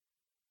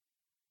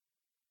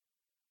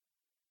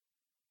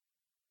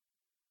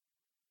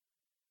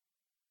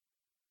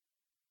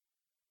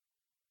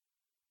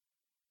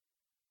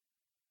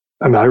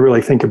I mean, I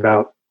really think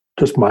about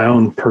just my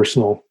own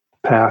personal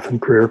path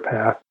and career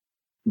path.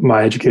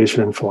 My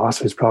education in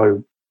philosophy is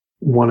probably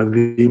one of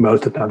the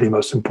most, if not the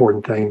most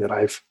important thing that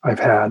I've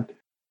had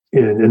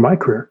in my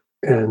career,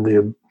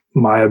 and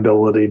my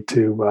ability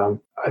to,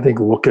 I think,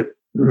 look at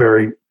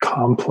very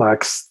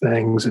complex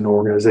things in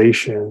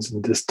organizations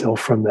and distill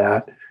from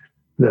that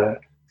the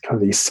kind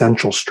of the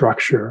essential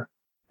structure.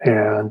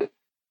 And,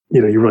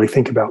 you really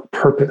think about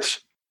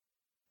purpose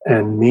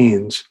and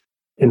means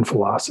in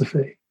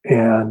philosophy,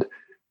 and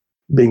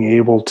being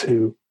able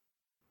to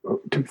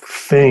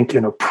think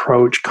and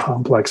approach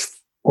complex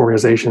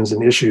organizations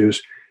and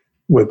issues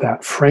with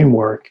that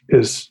framework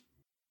is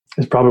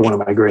probably one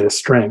of my greatest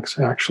strengths,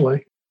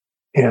 actually.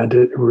 And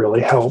it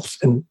really helps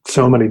in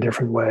so many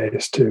different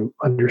ways to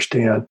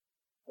understand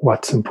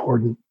what's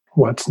important,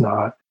 what's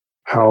not,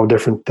 how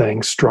different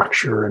things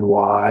structure and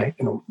why,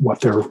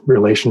 what their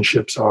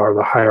relationships are,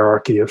 the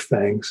hierarchy of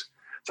things.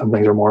 Some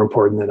things are more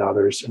important than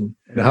others. And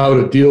how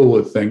to deal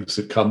with things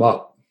that come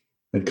up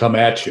and come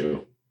at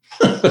you.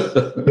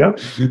 Yep.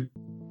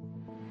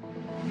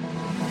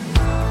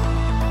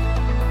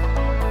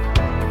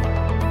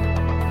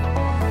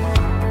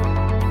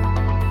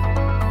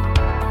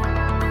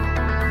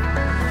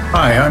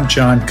 Hi, I'm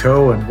John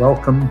Coe, and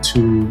welcome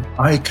to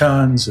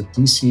Icons of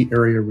DC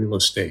Area Real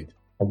Estate,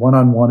 a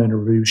one-on-one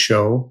interview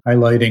show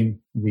highlighting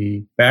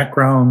the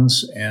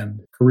backgrounds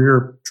and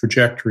career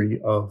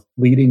trajectory of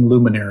leading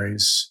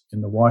luminaries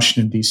in the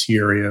Washington, D.C.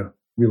 area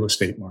real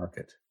estate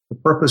market. The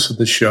purpose of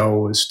the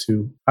show is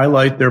to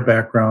highlight their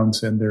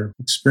backgrounds and their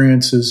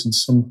experiences and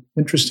some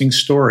interesting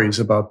stories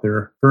about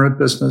their current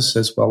business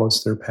as well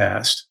as their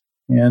past,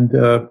 and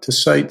to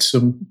cite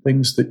some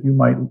things that you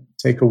might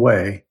take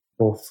away,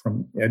 both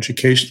from an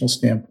educational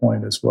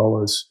standpoint as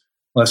well as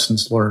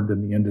lessons learned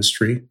in the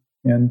industry,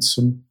 and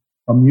some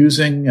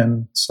amusing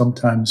and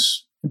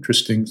sometimes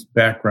interesting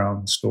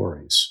background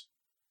stories.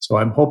 So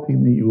I'm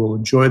hoping that you will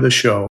enjoy the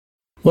show.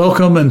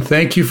 Welcome and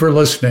thank you for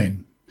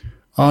listening.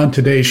 On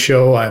today's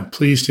show, I'm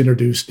pleased to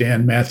introduce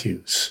Dan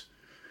Matthews,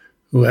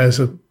 who as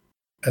of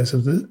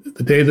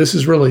the day this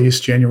is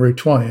released, January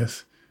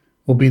 20th,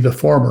 will be the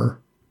former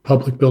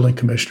Public Building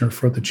Commissioner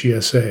for the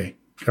GSA,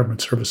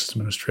 Government Services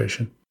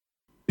Administration.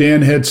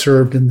 Dan had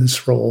served in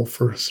this role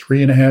for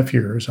 3.5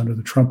 years under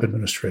the Trump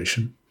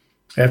administration,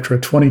 after a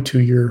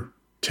 22-year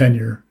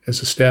tenure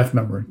as a staff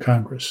member in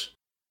Congress,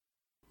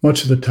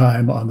 much of the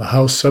time on the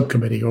House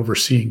subcommittee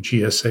overseeing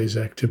GSA's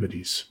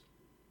activities.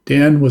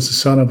 Dan was the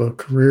son of a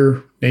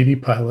career Navy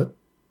pilot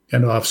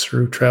and officer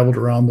who traveled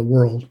around the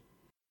world.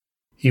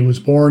 He was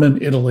born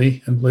in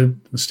Italy and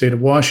lived in the state of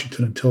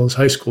Washington until his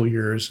high school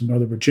years in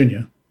Northern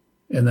Virginia,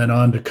 and then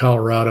on to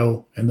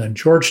Colorado and then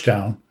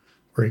Georgetown,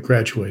 where he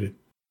graduated.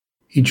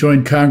 He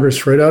joined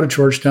Congress right out of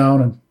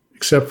Georgetown, and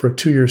except for a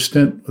 2-year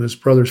stint with his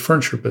brother's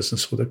furniture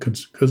business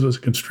because he was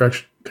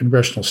a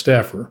congressional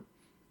staffer.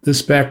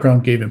 This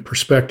background gave him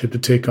perspective to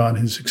take on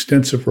his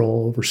extensive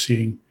role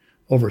overseeing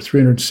over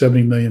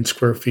 370 million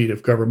square feet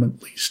of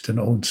government leased and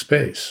owned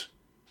space.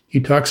 He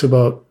talks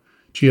about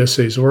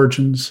GSA's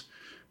origins,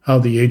 how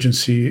the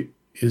agency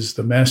is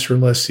the master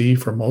lessee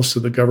for most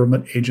of the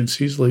government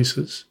agency's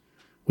leases.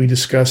 We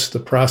discuss the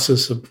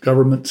process of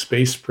government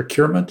space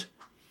procurement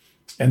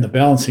and the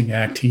balancing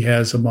act he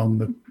has among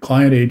the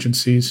client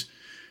agencies,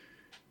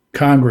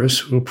 Congress,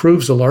 who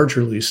approves the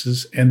larger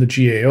leases, and the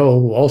GAO,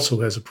 who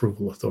also has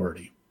approval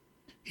authority.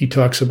 He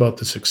talks about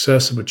the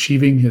success of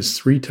achieving his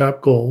 3 top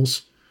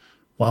goals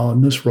while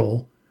in this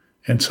role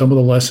and some of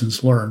the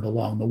lessons learned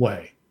along the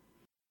way.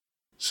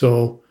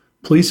 So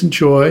please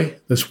enjoy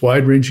this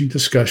wide-ranging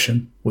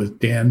discussion with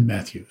Dan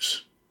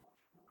Matthews.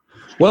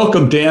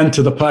 Welcome, Dan,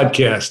 to the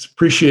podcast.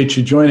 Appreciate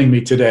you joining me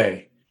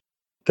today.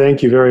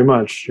 Thank you very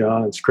much,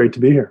 John. It's great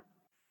to be here.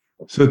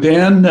 So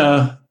Dan,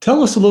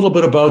 tell us a little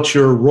bit about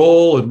your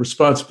role and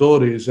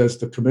responsibilities as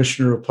the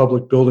Commissioner of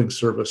Public Building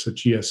Service at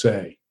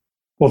GSA.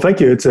 Well,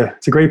 thank you. It's a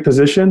great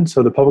position.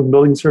 So the Public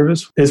Building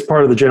Service is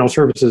part of the General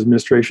Services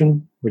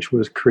Administration, which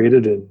was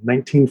created in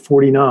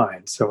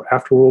 1949. So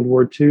after World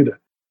War II, to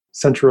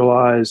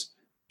centralize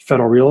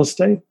federal real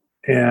estate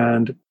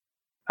and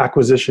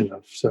acquisition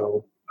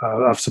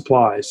of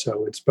supplies.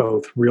 So it's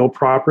both real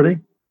property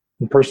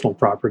and personal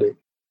property.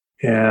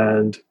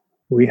 And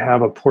we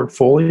have a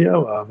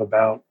portfolio of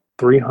about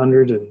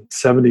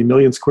 370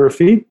 million square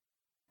feet.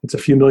 It's a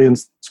few million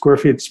square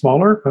feet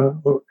smaller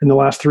in the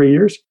last 3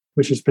 years,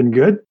 which has been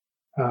good.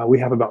 We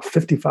have about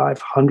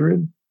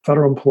 5,500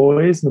 federal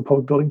employees in the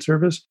Public Building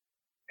Service,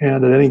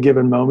 and at any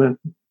given moment,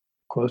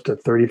 close to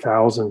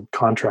 30,000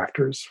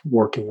 contractors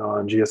working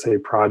on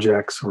GSA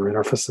projects or in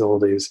our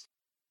facilities,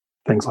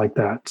 things like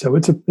that. So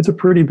it's a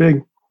pretty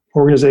big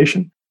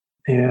organization,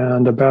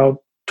 and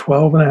about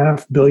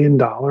 $12.5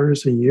 billion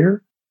a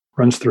year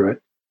runs through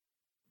it.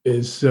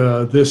 Is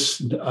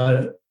this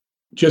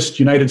just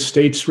United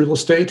States real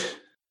estate?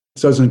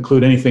 This doesn't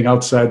include anything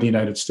outside the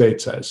United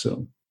States, I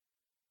assume.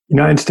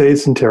 United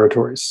States and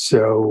territories.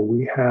 So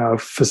we have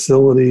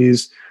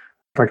facilities.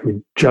 In fact, we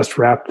just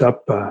wrapped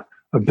up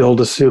a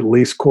build-to-suit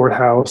lease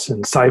courthouse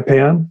in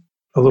Saipan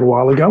a little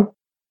while ago.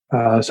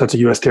 So it's a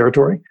U.S.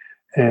 territory.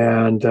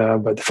 And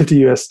but the 50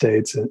 U.S.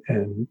 states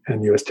and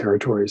U.S.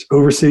 territories.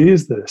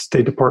 Overseas, the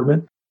State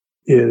Department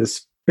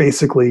is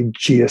basically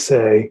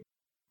GSA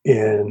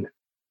in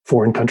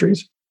foreign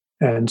countries.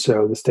 And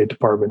so the State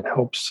Department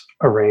helps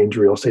arrange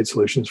real estate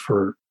solutions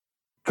for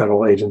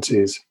federal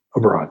agencies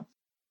abroad.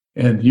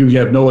 And you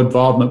have no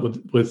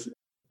involvement with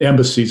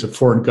embassies of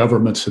foreign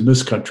governments in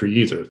this country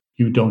either.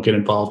 You don't get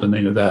involved in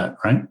any of that,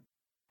 right?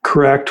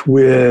 Correct,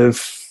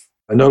 with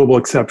a notable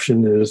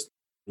exception is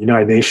the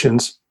United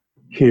Nations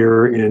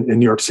here in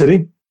New York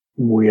City.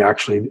 We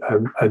actually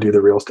I do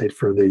the real estate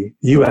for the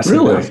U.S.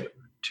 Really?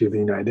 To the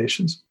United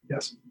Nations.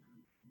 Yes.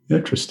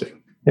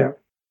 Interesting. Yeah.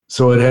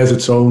 So it has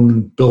its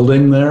own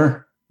building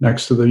there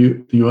next to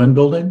the UN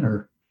building,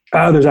 or?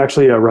 There's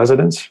actually a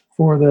residence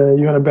for the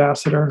UN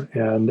ambassador,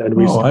 and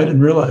we. Oh, I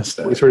didn't realize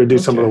that. We sort of do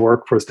some of the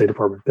work for the State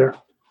Department there.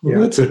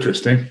 Well, that's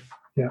interesting.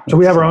 Yeah. So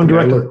we have our own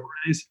direct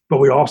authorities, but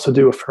we also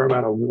do a fair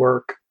amount of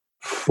work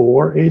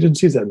for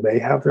agencies that may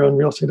have their own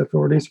real estate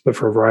authorities, but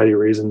for a variety of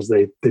reasons,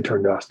 they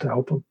turn to us to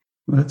help them.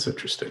 That's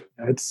interesting.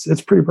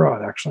 It's pretty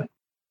broad, actually.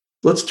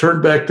 Let's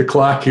turn back the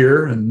clock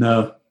here and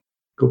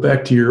go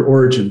back to your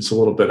origins a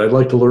little bit. I'd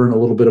like to learn a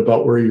little bit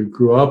about where you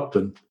grew up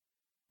and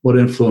what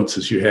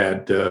influences you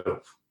had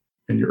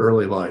in your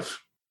early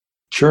life.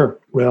 Sure.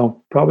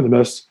 Well, probably the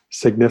most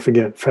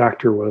significant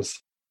factor was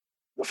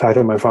the fact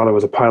that my father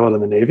was a pilot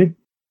in the Navy.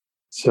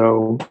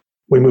 So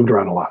we moved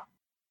around a lot.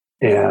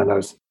 And I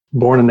was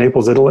born in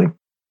Naples, Italy.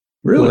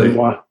 Really?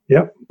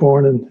 Yep.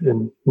 Born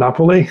in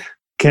Napoli.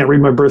 Can't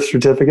read my birth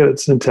certificate.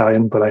 It's in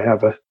Italian, but I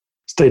have a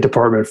State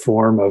Department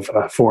form of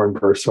foreign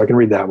birth, so I can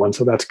read that one.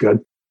 So that's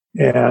good.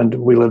 And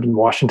we lived in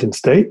Washington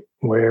State,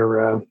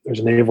 where there's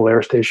a naval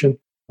air station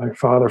my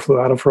father flew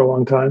out of for a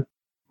long time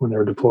when they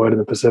were deployed in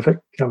the Pacific.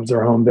 That was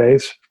their home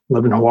base.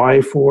 Lived in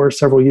Hawaii for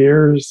several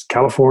years,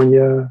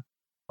 California,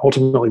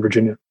 ultimately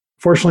Virginia.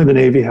 Fortunately, the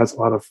Navy has a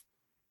lot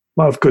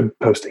of good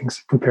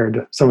postings compared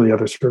to some of the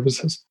other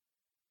services.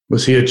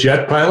 Was he a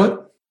jet pilot?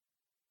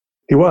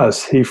 He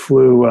was. He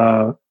flew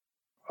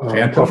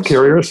Puff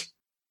carriers.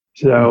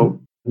 So,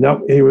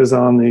 no, he was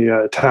on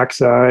the attack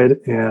side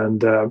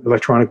and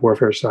electronic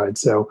warfare side.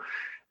 So,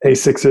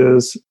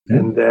 A6s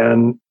and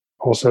then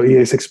also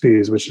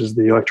EA6Bs, which is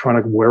the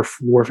electronic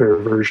warfare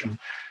version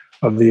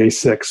of the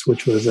A6,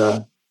 which was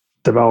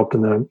developed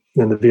in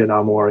the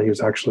Vietnam War. He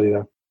was actually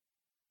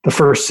the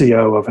first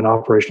CO of an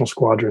operational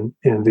squadron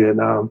in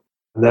Vietnam.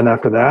 And then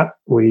after that,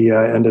 we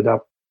ended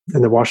up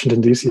in the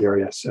Washington, D.C.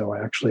 area. So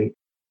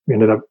we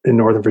ended up in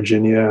Northern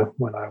Virginia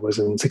when I was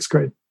in 6th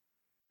grade.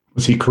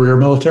 Was he career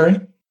military?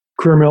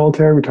 Career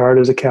military, retired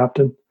as a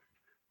captain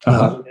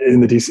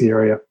in the D.C.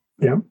 area.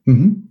 Yeah.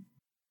 Mm-hmm.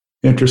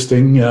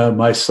 Interesting.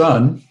 My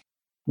son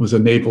was a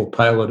naval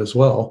pilot as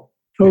well.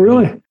 Oh,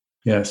 really?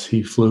 Yes.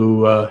 He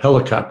flew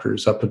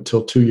helicopters up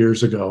until 2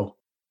 years ago.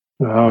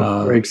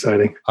 Oh, very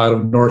exciting. Out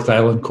of North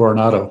Island,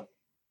 Coronado.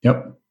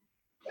 Yep.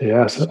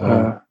 Yes.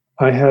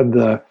 I had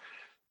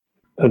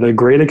the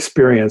great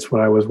experience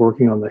when I was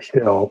working on the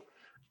Hill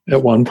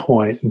at one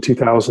point in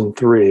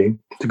 2003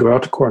 to go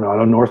out to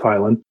Coronado, North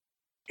Island,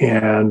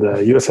 and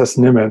USS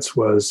Nimitz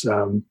was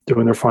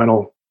doing their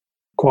final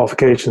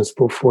qualifications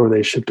before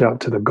they shipped out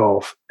to the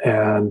Gulf,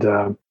 and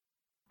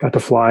got to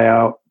fly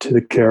out to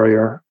the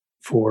carrier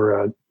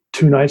for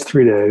 2 nights,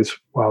 3 days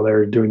while they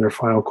were doing their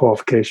final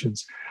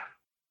qualifications.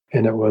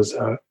 And it was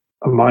a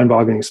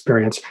mind-boggling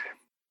experience,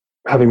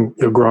 having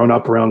grown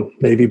up around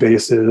Navy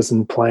bases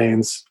and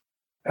planes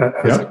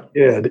as a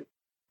kid.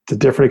 It's a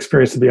different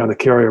experience to be on the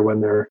carrier when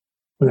they're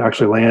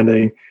actually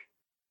landing.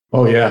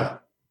 Oh yeah.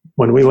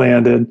 When we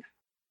landed,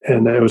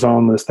 and it was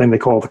on this thing they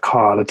call the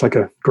COD. It's like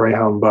a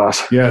Greyhound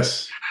bus.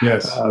 Yes.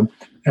 And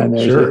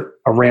there's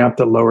a ramp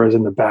that lowers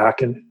in the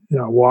back. And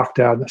I walked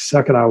out. And the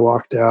second I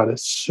walked out,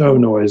 it's so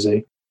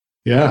noisy.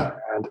 Yeah.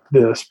 And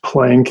this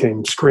plane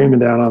came screaming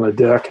down on the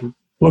deck and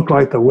looked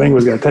like the wing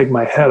was going to take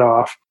my head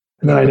off.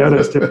 And then I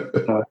noticed it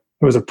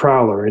was a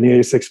Prowler, an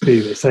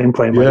EA6B, the same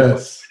plane my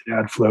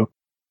dad flew.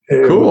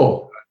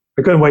 Cool.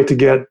 I couldn't wait to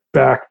get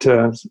back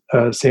to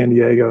San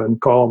Diego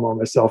and call him on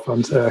my cell phone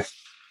and say,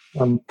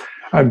 I'm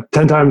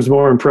 10 times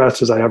more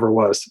impressed as I ever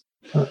was.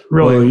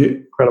 Really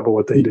incredible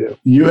what they do.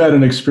 You had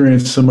an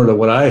experience similar to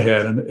what I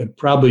had, and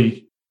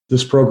probably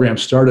this program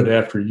started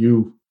after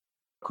you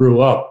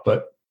grew up,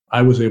 but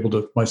I was able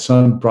to, my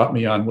son brought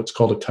me on what's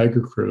called a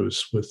Tiger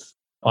Cruise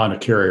on a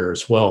carrier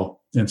as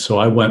well. And so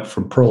I went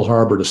from Pearl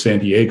Harbor to San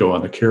Diego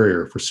on the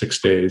carrier for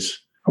 6 days.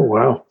 Oh,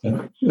 wow.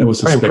 And it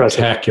was a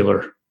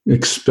spectacular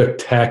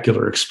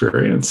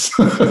experience.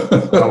 I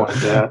like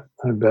that.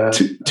 I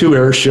bet. Two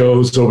air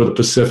shows over the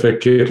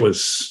Pacific. It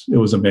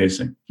was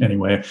amazing.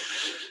 Anyway,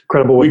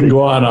 incredible. We can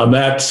go on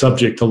that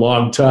subject a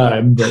long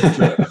time, but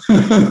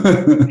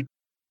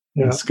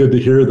it's good to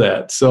hear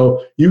that.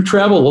 So you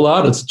traveled a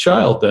lot as a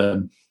child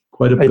then,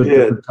 quite a bit of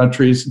different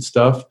countries and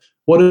stuff.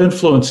 What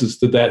influences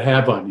did that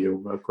have on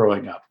you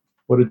growing up?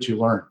 What did you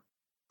learn?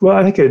 Well,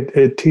 I think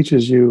it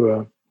teaches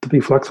you to be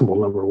flexible,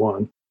 number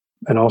one.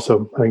 And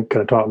also, I think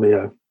kind of taught me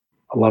a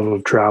love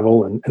of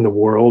travel and the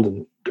world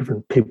and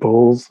different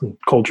peoples and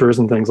cultures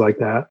and things like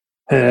that.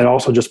 And it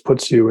also just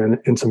puts you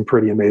in some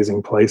pretty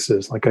amazing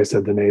places. Like I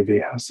said, the Navy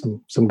has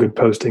some good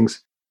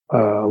postings.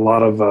 A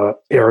lot of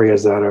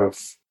areas that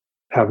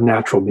have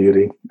natural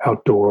beauty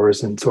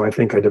outdoors. And so I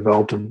think I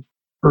developed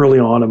early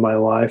on in my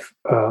life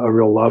a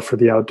real love for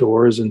the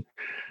outdoors. And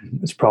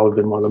it's probably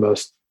been one of the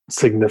most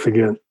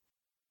significant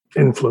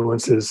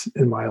influences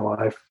in my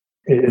life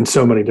in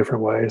so many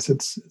different ways.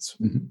 It's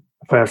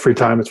if I have free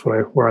time, it's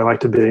where I like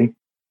to be.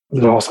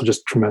 There's also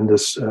just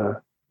tremendous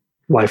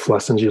life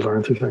lessons you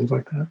learn through things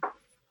like that.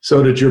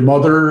 So did your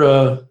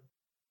mother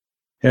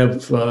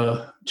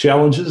have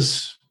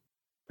challenges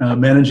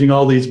managing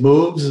all these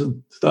moves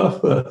and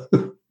stuff,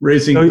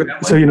 raising family?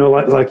 So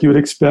like you would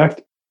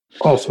expect,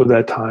 also at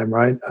that time,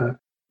 right?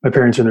 My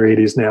parents are in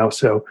their 80s now,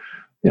 so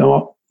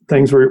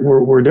things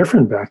were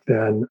different back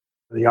then.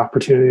 The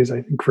opportunities,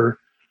 I think, for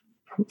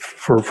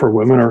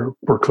women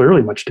were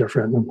clearly much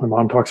different. And my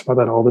mom talks about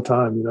that all the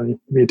time. You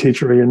be a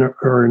teacher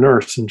or a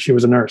nurse, and she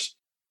was a nurse.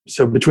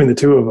 So between the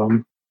two of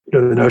them, the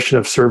notion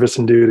of service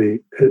and duty,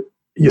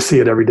 you see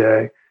it every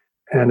day,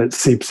 and it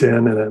seeps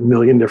in a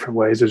million different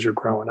ways as you're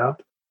growing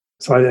up.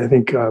 So I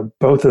think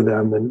both of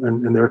them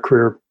and their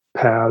career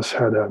paths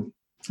had a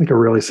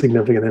really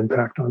significant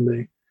impact on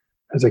me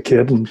as a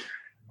kid and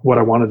what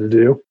I wanted to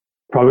do.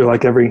 Probably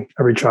like every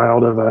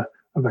child of a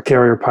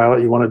carrier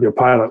pilot, you want to be a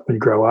pilot when you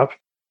grow up.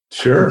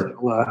 Sure.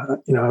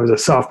 So, I was a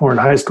sophomore in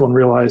high school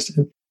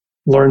and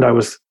learned I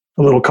was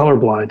a little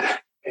colorblind.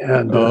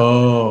 And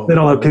they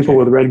don't have people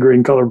with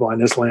red-green color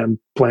blindness land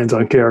planes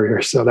on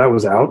carriers, so that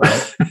was out.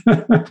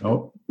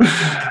 Nope.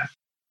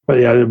 But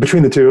yeah,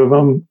 between the two of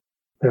them,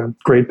 they're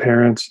great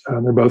parents.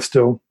 They're both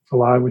still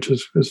alive, which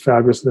is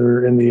fabulous.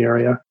 They're in the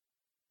area,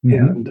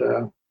 and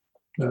a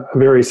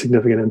very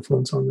significant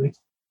influence on me.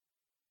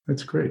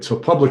 That's great. So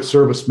public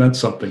service meant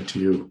something to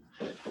you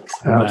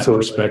from that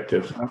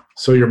perspective.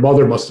 So your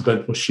mother must have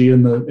been, was she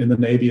in the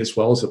Navy as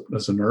well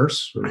as a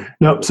nurse? Or?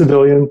 No,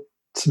 civilian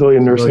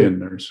nursing. Civilian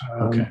nurse.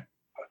 Okay.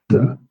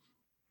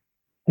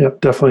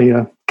 Yep, definitely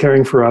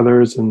caring for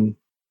others and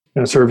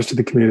service to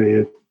the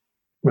community.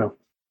 Well,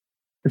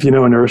 if you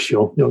know a nurse,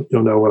 you'll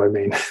know what I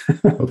mean.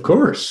 Of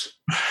course.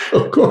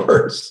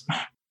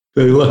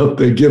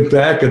 They give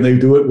back and they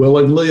do it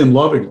willingly and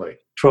lovingly.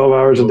 12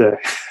 hours a day.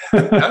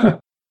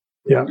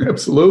 Yeah,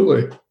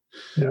 absolutely.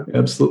 Yeah,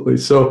 absolutely.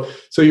 So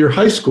your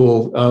high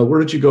school, where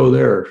did you go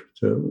there?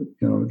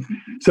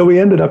 So we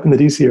ended up in the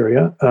DC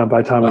area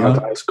by the time I got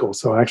to high school.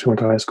 So I actually went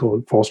to high school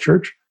at Falls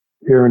Church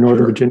here in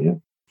Northern Virginia.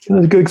 It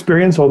was a good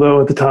experience,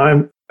 although at the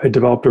time I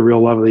developed a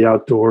real love of the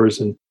outdoors.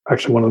 And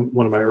actually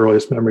one of my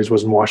earliest memories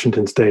was in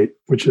Washington State,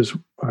 which is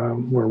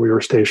where we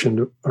were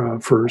stationed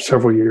for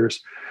several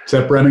years. Is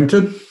that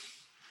Bremerton?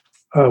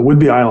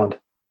 Whidbey Island.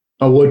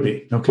 Oh,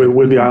 Whidbey. Okay.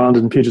 Whidbey Island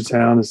in Puget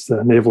Sound is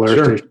the Naval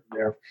Air Station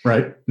there.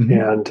 Right.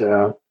 And,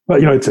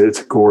 but it's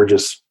a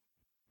gorgeous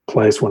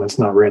place when it's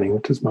not raining,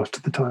 which is most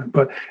of the time,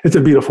 but it's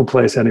a beautiful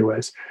place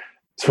anyways.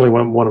 It's really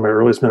one of my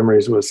earliest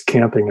memories was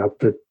camping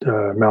up at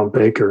Mount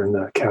Baker in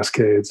the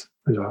Cascades.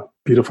 There's a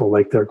beautiful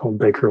lake there called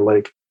Baker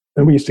Lake.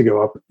 And we used to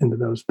go up into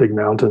those big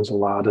mountains a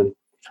lot. And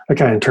I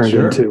kind of turned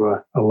into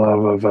a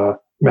love of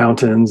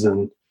mountains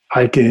and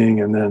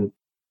hiking, and then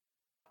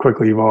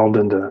quickly evolved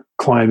into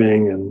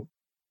climbing and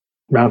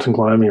mountain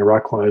climbing and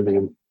rock climbing.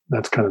 And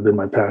that's kind of been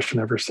my passion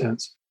ever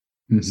since.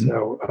 Mm-hmm.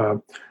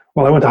 So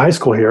while I went to high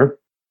school here,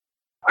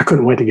 I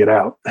couldn't wait to get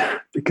out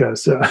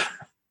because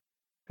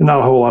not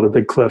a whole lot of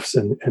big cliffs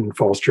in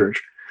Falls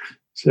Church.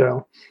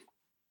 So,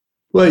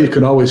 well, you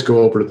can always go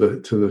over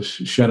to the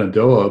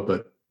Shenandoah,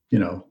 but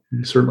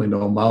certainly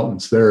no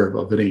mountains there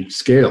of any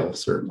scale.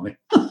 Certainly,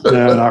 no,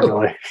 not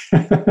really.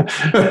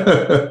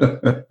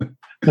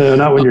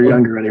 Not when you're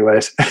younger,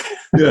 anyways.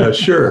 Yeah,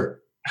 sure.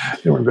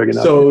 They weren't big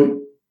enough.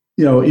 So,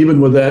 even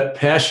with that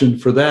passion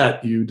for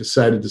that, you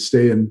decided to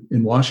stay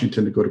in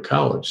Washington to go to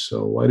college.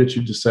 So, why did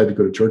you decide to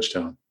go to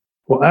Georgetown?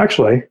 Well,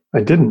 actually, I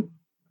didn't.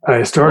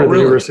 I started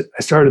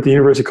at the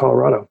University of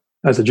Colorado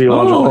as a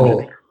geological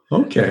engineer.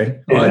 Okay.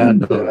 I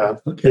didn't know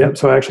that. Okay. Yeah,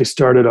 so I actually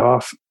started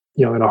off,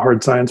 in a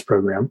hard science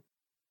program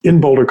in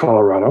Boulder,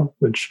 Colorado,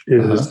 which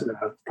is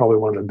probably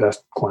one of the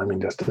best climbing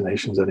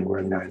destinations anywhere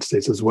in the United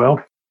States as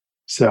well.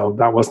 So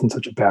that wasn't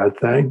such a bad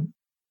thing.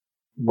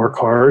 Work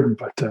hard,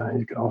 but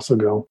you could also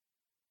go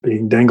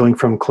being dangling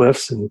from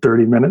cliffs in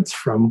 30 minutes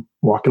from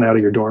walking out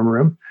of your dorm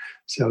room.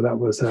 So that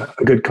was a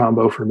good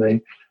combo for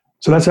me.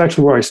 So that's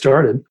actually where I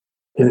started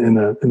in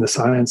the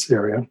science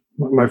area.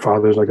 My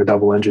father's like a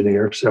double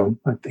engineer, so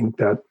I think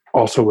that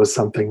also was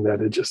something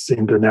that it just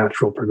seemed a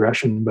natural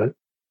progression. But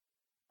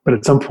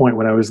at some point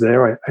when I was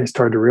there, I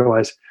started to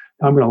realize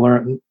I'm going to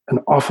learn an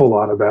awful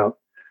lot about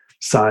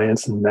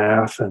science and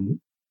math and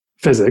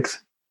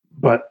physics,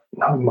 but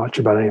not much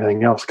about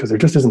anything else because there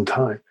just isn't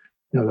time.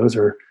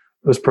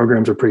 Those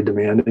programs are pretty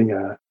demanding.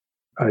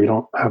 You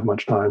don't have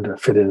much time to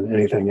fit in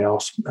anything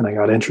else. And I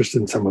got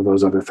interested in some of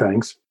those other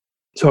things.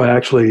 So I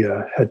actually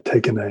had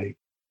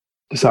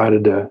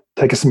decided to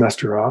take a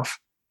semester off,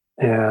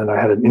 and I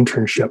had an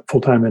internship,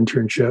 full-time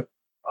internship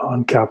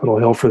on Capitol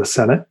Hill for the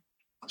Senate.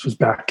 This was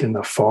back in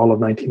the fall of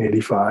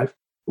 1985. It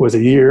was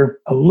a year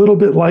a little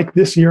bit like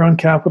this year on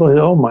Capitol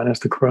Hill, minus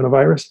the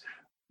coronavirus.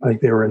 I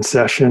think they were in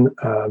session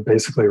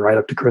basically right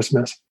up to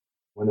Christmas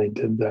when they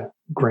did the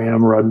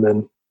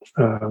Graham-Rudman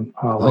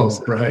Hollings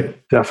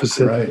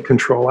Deficit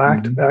Control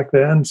Act back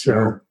then.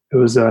 So it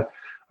was a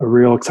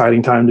real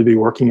exciting time to be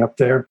working up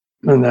there.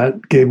 And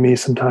that gave me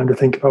some time to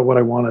think about what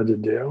I wanted to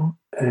do.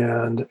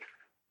 And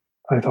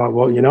I thought,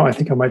 well, I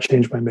think I might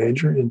change my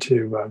major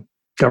into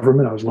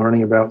government. I was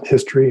learning about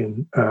history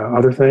and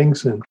other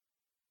things and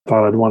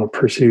thought I'd want to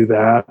pursue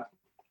that.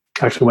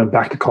 I actually went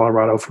back to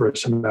Colorado for a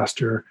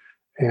semester,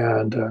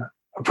 and a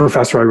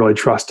professor I really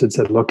trusted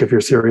said, look, if you're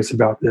serious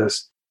about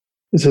this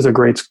is a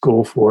great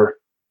school for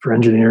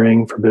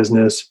engineering, for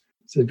business.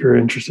 So if you're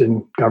interested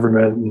in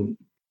government and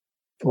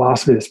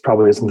philosophy, this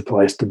probably isn't the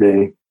place to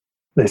be.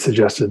 They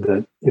suggested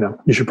that,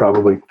 you should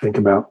probably think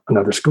about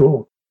another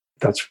school.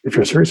 If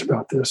you're serious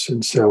about this.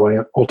 And so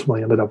I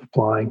ultimately ended up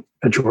applying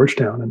at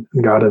Georgetown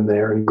and got in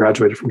there and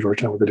graduated from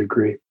Georgetown with a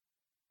degree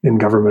in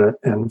government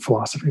and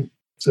philosophy.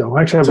 So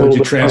I actually have did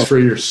you transfer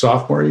your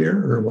sophomore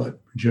year or what?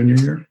 Junior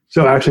year?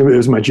 So actually it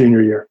was my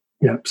junior year.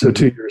 Yeah. So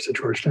 2 years at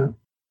Georgetown.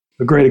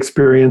 A great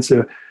experience.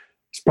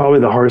 It's probably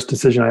the hardest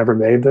decision I ever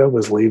made though,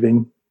 was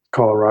leaving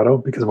Colorado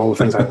because of all the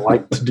things I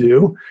like to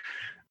do.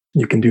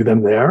 You can do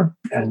them there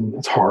and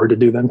it's hard to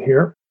do them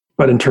here.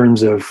 But in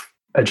terms of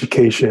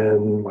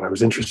education, what I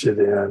was interested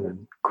in,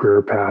 and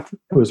career path,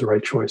 it was the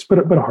right choice, but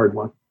a hard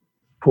one.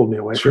 Pulled me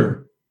away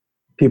from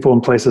people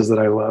and places that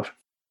I love.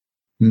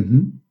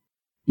 Mm-hmm.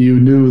 You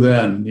knew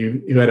then,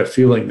 you had a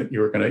feeling that you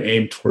were going to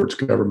aim towards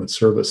government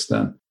service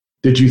then.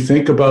 Did you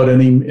think about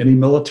any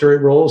military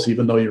roles,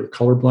 even though you were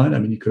colorblind? I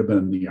mean, you could have been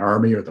in the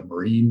Army or the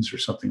Marines or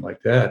something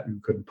like that. You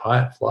couldn't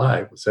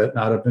fly. Was that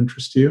not of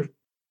interest to you?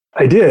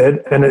 I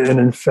did. And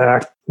in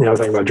fact, I was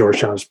thinking about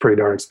Georgetown. It's pretty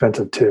darn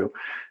expensive too.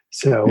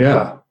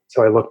 So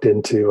So I looked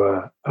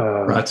into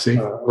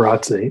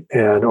ROTC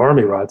and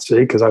Army ROTC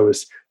because I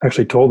was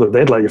actually told that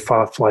they'd let you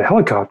fly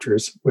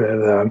helicopters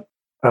with a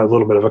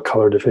little bit of a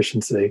color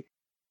deficiency.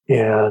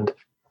 And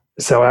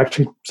so I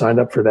actually signed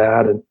up for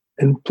that.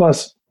 And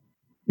plus,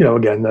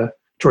 again, the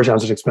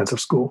Georgetown's an expensive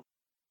school.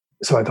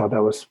 So I thought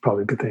that was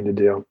probably a good thing to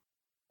do.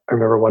 I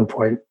remember at one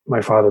point,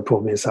 my father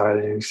pulled me aside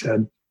and he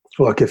said,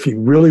 look, if you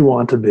really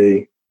want to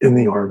be in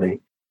the Army,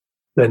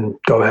 then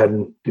go ahead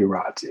and do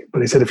ROTC.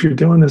 But he said, if you're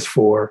doing this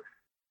for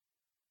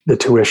the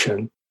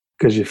tuition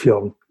because you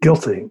feel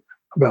guilty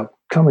about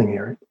coming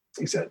here,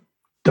 he said,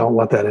 don't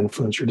let that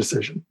influence your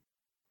decision.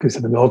 Because he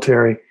said the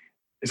military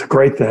is a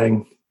great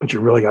thing, but you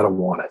really got to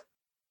want it.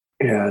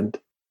 And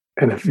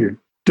if you're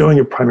doing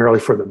it primarily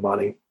for the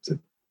money,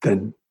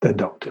 then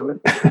don't do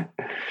it.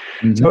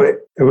 Mm-hmm. So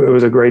it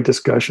was a great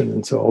discussion.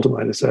 And so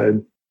ultimately I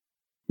decided,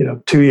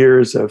 2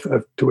 years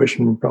of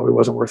tuition probably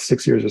wasn't worth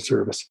 6 years of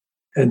service.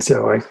 And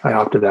so I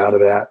opted out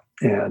of that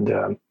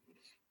and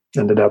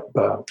ended up,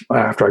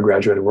 after I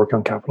graduated, work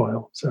on Capitol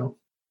Hill. So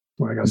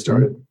where I got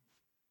started.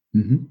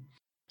 Mm-hmm.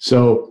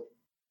 So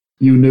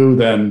you knew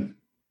then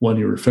when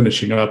you were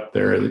finishing up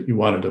there that you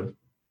wanted to,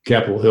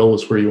 Capitol Hill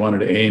was where you wanted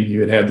to aim.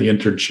 You had the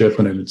internship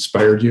and it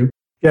inspired you.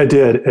 Yeah, it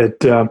did.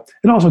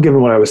 And also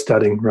given what I was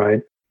studying,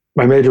 right?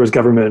 My major was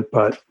government,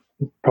 but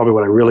probably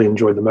what I really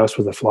enjoyed the most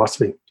was the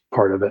philosophy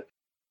part of it,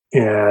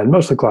 and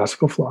mostly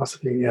classical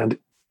philosophy. And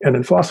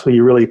in philosophy,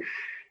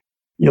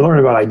 you learn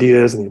about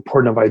ideas and the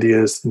importance of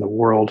ideas in the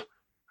world,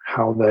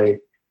 how they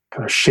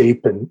kind of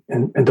shape and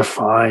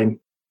define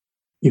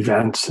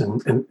events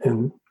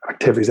and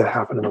activities that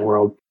happen in the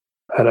world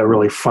at a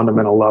really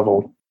fundamental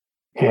level.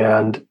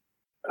 And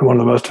one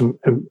of the most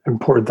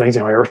important things,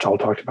 Aristotle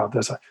talked about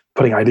this,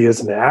 putting ideas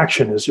into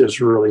action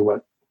is really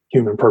what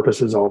human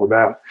purpose is all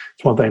about.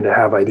 It's one thing to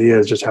have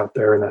ideas just out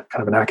there in a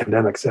kind of an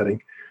academic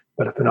setting,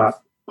 but if they're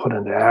not put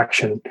into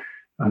action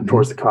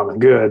towards the common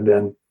good,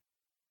 then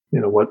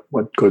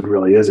what good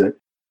really is it?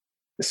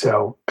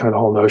 So kind of the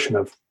whole notion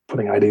of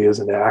putting ideas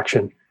into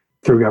action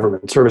through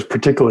government service,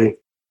 particularly,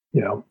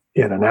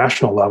 in a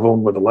national level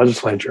with the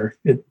legislature,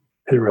 it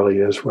really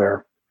is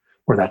where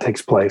that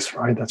takes place,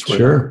 right? That's where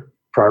the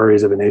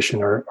priorities of a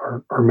nation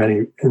are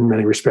in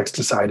many respects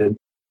decided,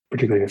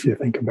 particularly if you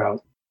think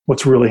about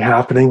what's really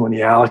happening when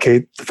you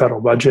allocate the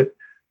federal budget.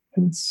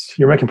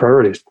 You're making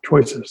priorities,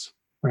 choices,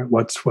 right?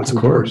 What's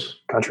important in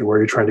the country, where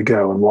you're trying to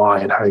go and why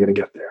and how you're going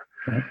to get there.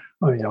 Right.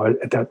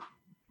 At that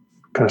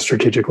kind of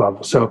strategic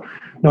level. So,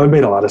 no, it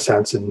made a lot of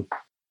sense, and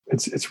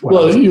it's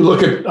well. You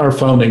look at our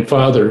founding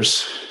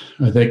fathers.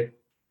 I think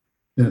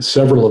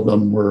several of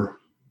them were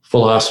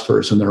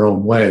philosophers in their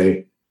own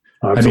way.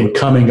 Absolutely. I mean,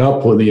 coming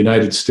up with the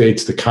United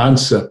States, the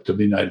concept of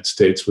the United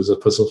States was a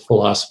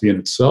philosophy in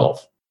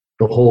itself.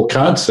 The whole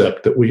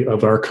concept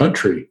of our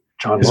country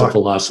is a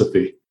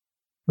philosophy.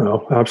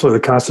 Well, absolutely.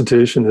 The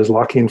Constitution is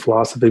Lockean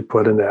philosophy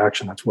put into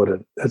action.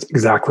 That's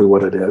exactly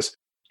what it is.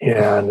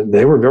 And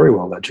they were very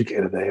well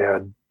educated. They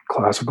had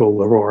classical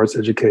liberal arts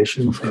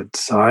education, they had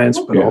science,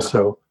 but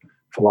also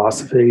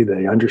philosophy.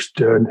 They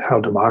understood how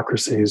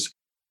democracy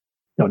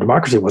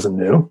wasn't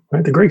new,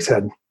 right?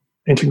 The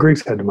Ancient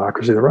Greeks had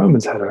democracy. The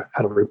Romans had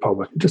a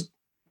republic. It just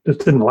just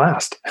didn't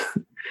last.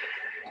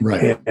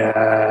 Right.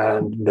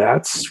 And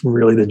that's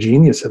really the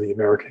genius of the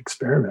American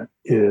experiment,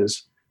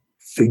 is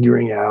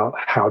figuring out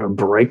how to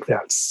break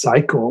that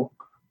cycle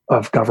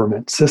of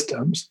government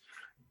systems.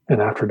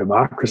 And after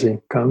democracy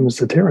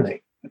comes a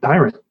tyranny, a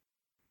tyrant.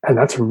 And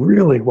that's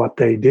really what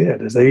they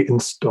did, is they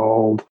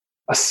installed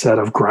a set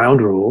of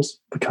ground rules,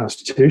 the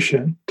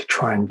Constitution, to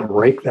try and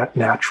break that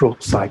natural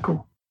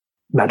cycle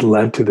that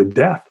led to the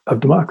death of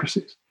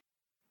democracies.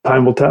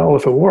 Time will tell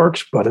if it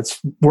works, but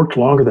it's worked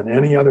longer than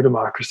any other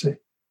democracy.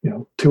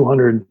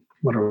 200,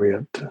 what are we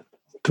at?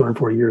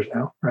 240 years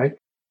now, right?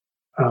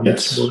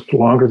 Yes. It's worked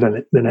longer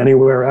than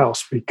anywhere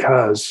else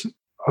because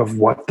of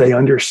what they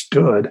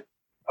understood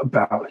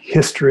about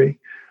history,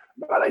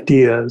 about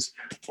ideas,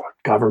 about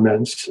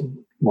governments, and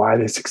why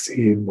they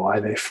succeed, why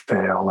they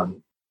fail,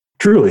 and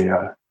truly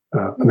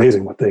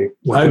amazing what they.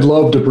 I'd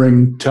love to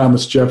bring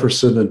Thomas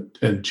Jefferson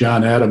and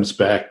John Adams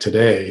back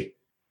today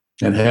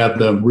and have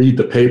them read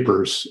the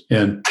papers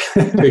and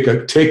take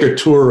a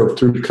tour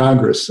through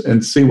Congress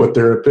and see what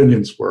their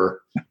opinions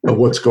were of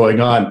what's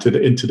going on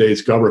in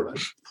today's government.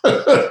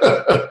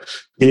 It'd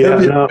be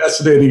a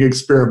fascinating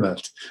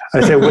experiment.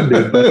 I say it would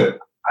be, but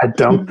I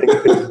don't think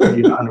they would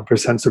be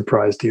 100%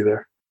 surprised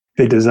either.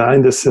 They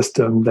designed a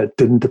system that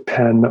didn't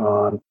depend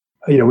on,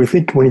 when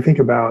you think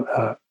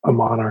about a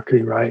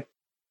monarchy, right?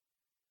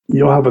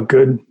 You'll have a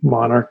good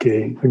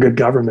monarchy, a good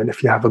government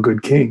if you have a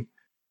good king.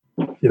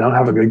 You don't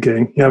have a good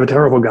king, you have a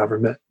terrible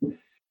government.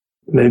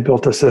 They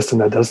built a system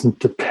that doesn't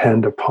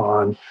depend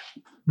upon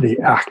the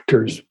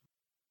actors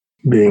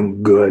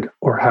being good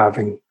or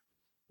having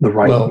the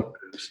right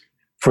motives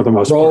for the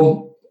most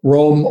part.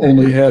 Rome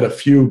only had a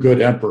few good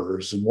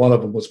emperors, and one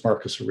of them was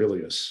Marcus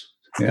Aurelius,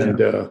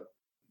 and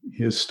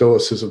his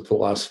Stoicism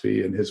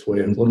philosophy and his way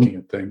of looking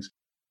at things.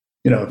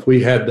 If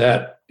we had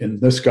that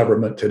in this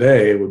government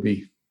today, it would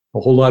be a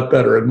whole lot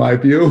better, in my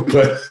view.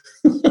 But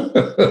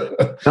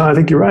no, I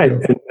think you're right,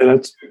 and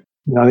it's.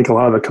 I think a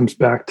lot of it comes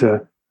back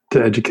to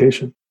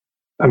education.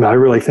 I mean, I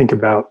really think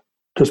about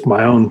just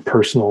my own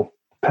personal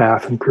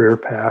path and career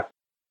path.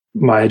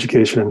 My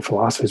education in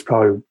philosophy is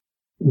probably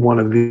one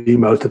of the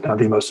most, if not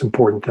the most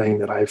important thing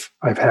that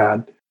I've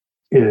had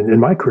in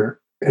my career,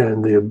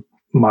 and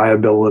my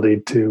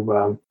ability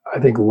to, I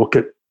think, look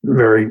at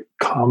very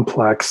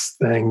complex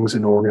things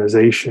in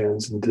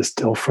organizations and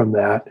distill from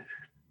that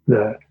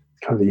the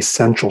kind of the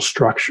essential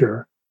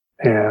structure.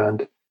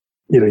 And,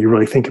 you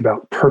really think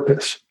about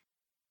purpose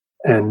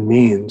and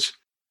means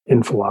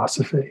in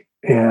philosophy,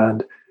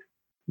 and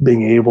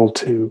being able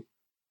to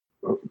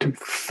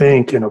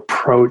think and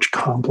approach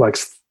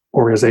complex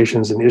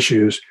organizations and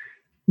issues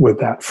with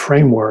that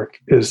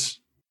framework is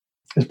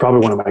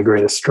probably one of my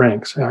greatest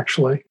strengths,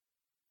 actually.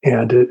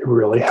 And it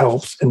really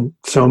helps in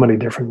so many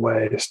different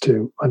ways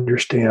to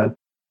understand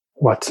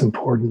what's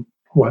important,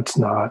 what's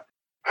not,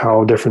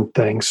 how different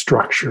things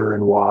structure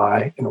and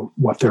why,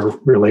 what their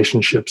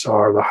relationships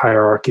are, the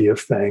hierarchy of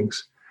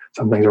things.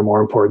 Some things are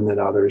more important than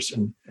others.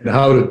 And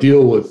how to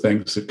deal with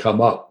things that come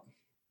up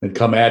and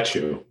come at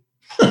you.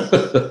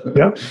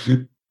 Yeah.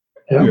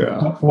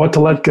 What to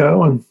let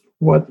go and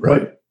what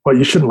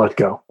you shouldn't let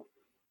go.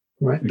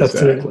 Right.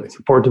 Exactly. That's it. It's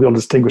important to be able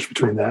to distinguish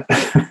between that.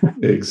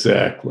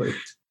 Exactly.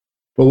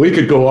 Well, we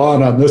could go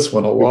on this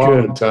one a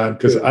long time,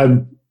 because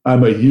I'm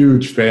a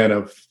huge fan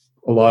of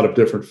a lot of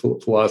different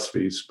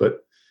philosophies.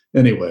 But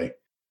anyway,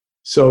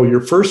 so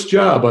your first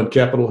job on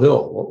Capitol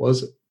Hill, what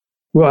was it?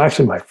 Well,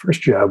 actually, my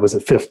first job was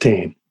at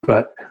 15,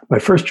 but my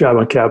first job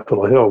on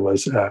Capitol Hill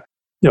was,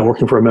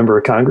 working for a member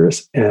of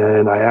Congress,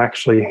 and I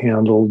actually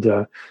handled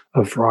a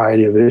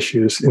variety of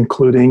issues,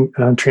 including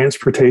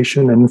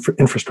transportation and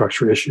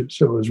infrastructure issues.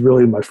 So it was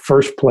really my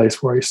first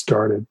place where I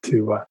started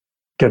to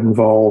get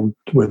involved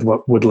with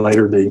what would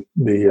later be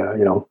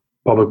the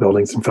public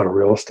buildings and federal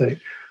real estate.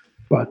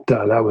 But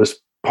that was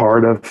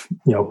part of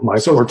my.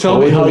 So tell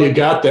me how you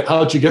got that.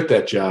 How did you get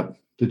that job?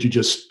 Did you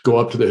just go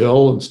up to the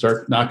Hill and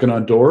start knocking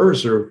on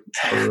doors, or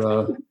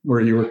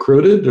were you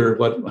recruited, or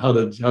what?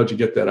 How'd you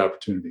get that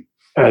opportunity?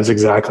 That's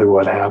exactly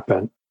what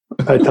happened.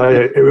 I tell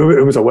you,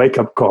 it was a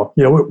wake-up call.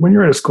 When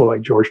you're at a school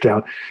like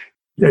Georgetown,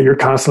 you're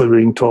constantly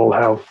being told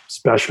how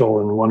special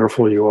and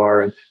wonderful you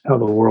are and how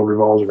the world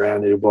revolves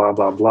around you, blah,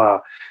 blah, blah.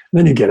 And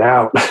then you get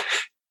out.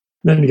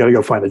 Then you got to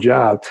go find a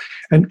job.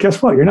 And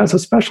guess what? You're not so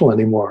special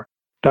anymore.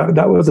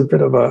 That was a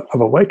bit of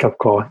a wake-up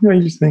call.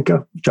 You just think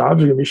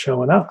jobs are going to be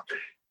showing up.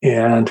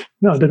 And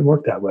no, it didn't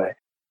work that way.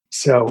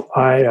 So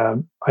I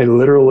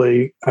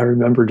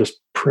remember just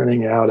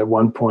printing out at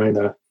one point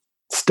a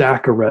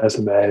stack of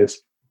resumes,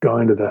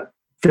 going to the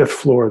 5th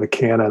floor of the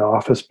Canon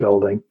office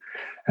building.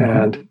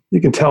 And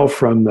you can tell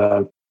from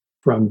the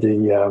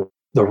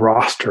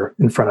roster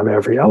in front of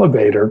every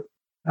elevator,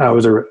 I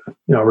was a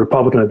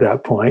Republican at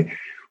that point,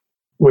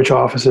 which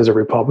offices are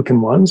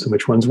Republican ones and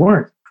which ones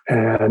weren't.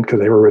 And because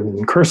they were written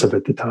in cursive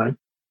at the time.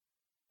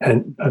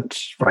 And I'd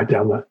just write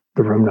down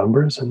the room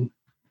numbers and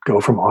go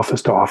from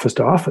office to office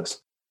to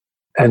office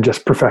and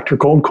just perfect your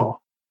cold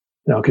call.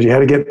 Because you had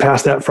to get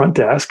past that front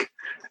desk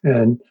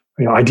and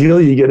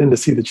Ideally you get in to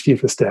see the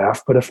chief of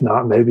staff, but if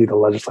not, maybe the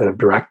legislative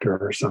director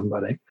or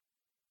somebody.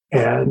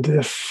 And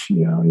if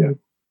you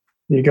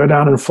go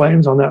down in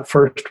flames on that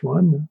first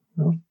one,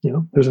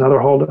 there's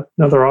another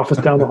office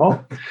down the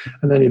hall,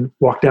 and then you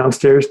walk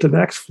downstairs to the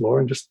next floor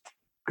and just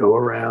go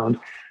around.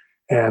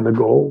 And the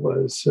goal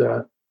was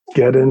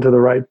get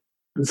into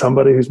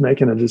somebody who's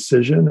making a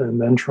decision,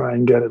 and then try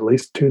and get at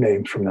least 2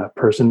 names from that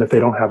person if they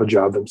don't have a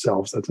job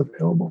themselves that's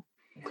available.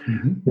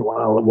 Mm-hmm. You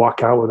want to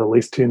walk out with at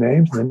least 2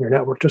 names, and then your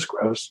network just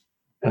grows.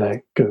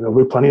 And there'll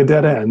be plenty of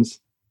dead ends,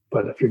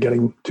 but if you're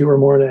getting 2 or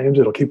more names,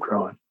 it'll keep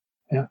growing.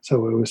 Yeah,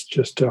 so it was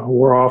just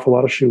wore off a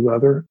lot of shoe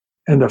leather.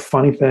 And the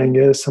funny thing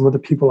is, some of the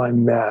people I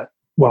met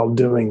while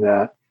doing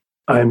that,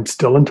 I'm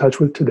still in touch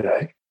with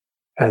today,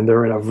 and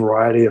they're in a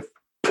variety of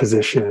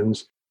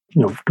positions,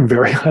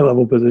 very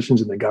high-level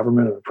positions in the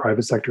government and the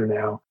private sector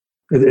now.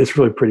 It's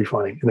really pretty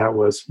funny. And that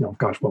was,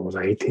 what was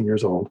I, 18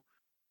 years old?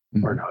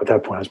 Mm-hmm. Or no, at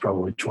that point I was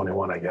probably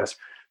 21, I guess,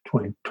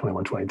 20,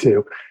 21,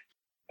 22.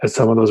 And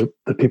some of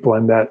the people I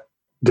met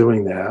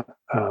doing that,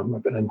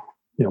 I've been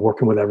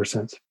working with ever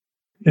since.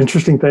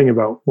 Interesting thing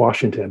about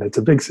Washington, it's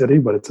a big city,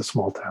 but it's a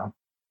small town.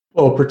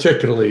 Well,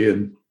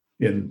 particularly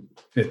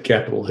at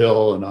Capitol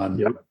Hill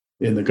and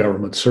in the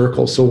government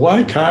circle. So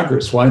why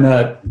Congress? Why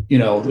not,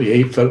 one of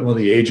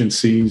the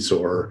agencies,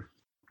 or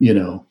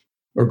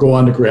go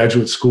on to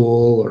graduate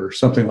school or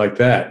something like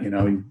that?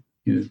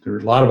 There are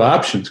a lot of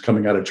options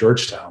coming out of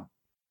Georgetown.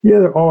 Yeah,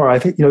 there are. I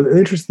think, the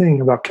interesting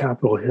thing about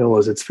Capitol Hill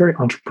is it's very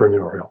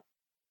entrepreneurial.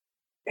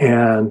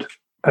 And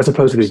as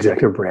opposed to the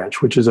executive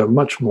branch, which is a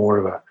much more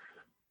of a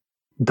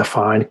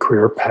defined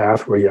career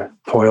path where you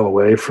toil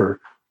away for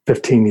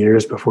 15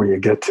 years before you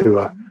get to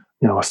a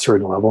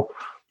certain level.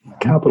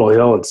 Capitol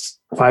Hill, it's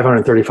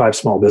 535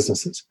 small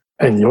businesses,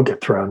 and you'll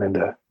get thrown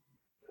into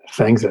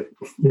things that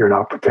you're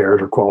not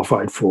prepared or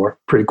qualified for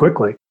pretty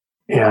quickly.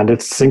 And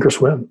it's sink or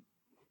swim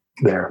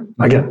there.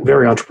 Again,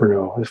 very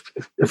entrepreneurial.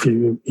 If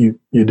you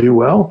do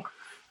well,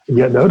 you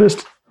get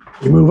noticed,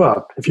 you move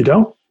up. If you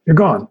don't, you're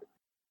gone.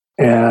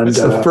 And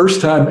it's the first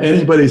time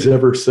anybody's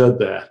ever said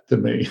that to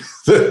me.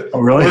 Oh,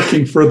 really?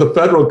 Working for the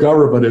federal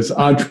government is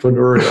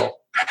entrepreneurial.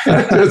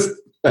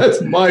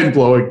 That's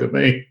mind-blowing to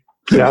me.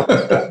 Yeah,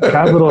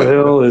 Capitol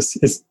Hill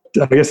is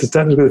I guess it's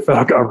technically the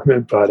federal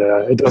government, but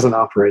it doesn't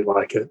operate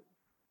like it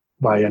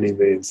by any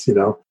means.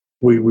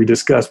 We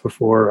discussed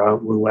before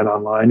we went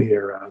online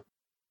here.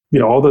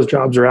 All those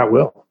jobs are at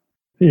will.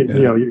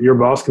 Your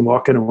boss can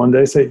walk in and one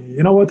day say,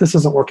 "You know what? This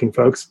isn't working,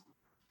 folks.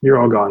 You're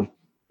all gone.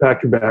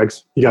 Pack your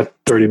bags. You got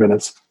 30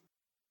 minutes.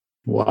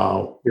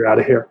 Wow, you're out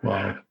of here.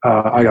 Wow.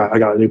 I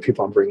got new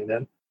people I'm bringing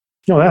in."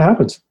 That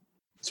happens.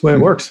 That's the way it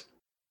works,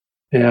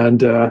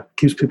 and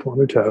keeps people on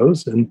their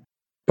toes.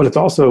 But it's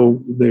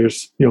also,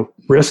 there's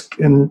risk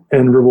and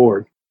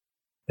reward.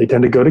 They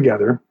tend to go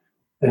together,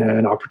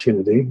 and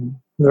opportunity.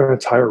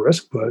 It's higher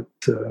risk, but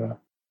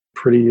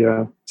pretty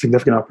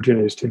significant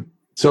opportunities too.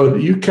 So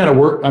you kind of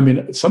work.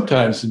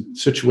 Sometimes in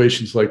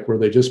situations like where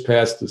they just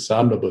passed this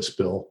omnibus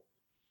bill,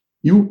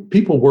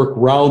 people work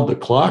round the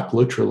clock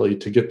literally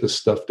to get this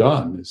stuff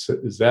done.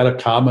 Is that a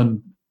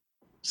common?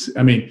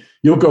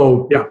 You'll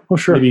go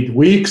maybe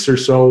weeks or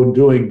so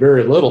doing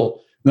very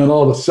little, and then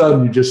all of a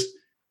sudden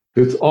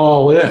it's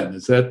all in.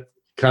 Is that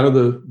kind of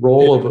the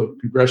role of a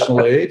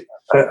congressional aide?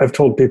 I've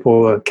told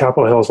people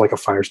Capitol Hill is like a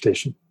fire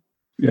station.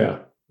 Yeah.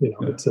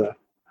 It's a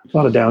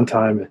lot of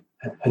downtime,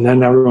 and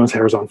then everyone's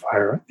hair's on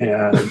fire,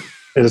 and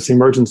it's an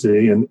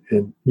emergency, and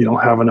you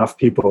don't have enough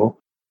people,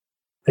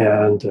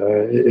 and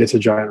it's a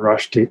giant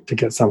rush to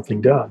get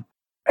something done.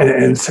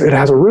 And so it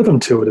has a rhythm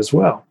to it as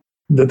well,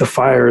 that the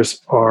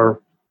fires are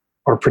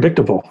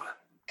predictable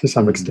to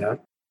some extent.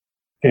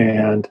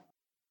 And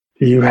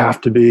you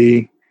have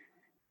to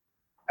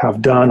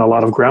have done a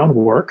lot of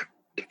groundwork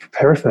to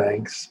prepare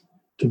things,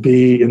 to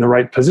be in the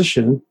right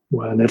position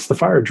when it's the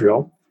fire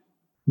drill,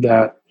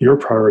 that your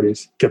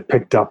priorities get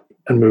picked up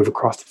and move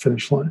across the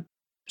finish line.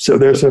 So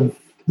there's an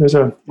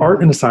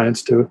art and a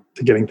science to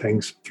getting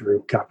things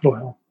through Capitol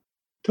Hill.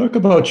 Talk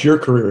about your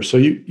career. So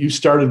you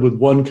started with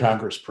one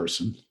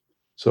congressperson.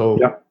 So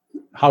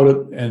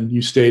and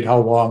you stayed how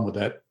long with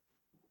that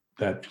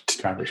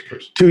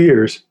congressperson? 2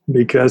 years,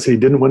 because he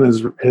didn't win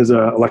his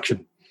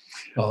election.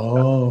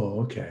 Oh,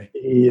 okay.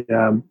 He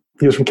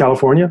was from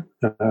California.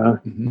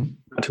 Not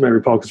too many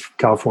Republicans from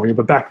California,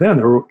 but back then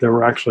there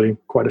were actually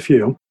quite a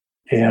few.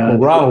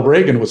 And Ronald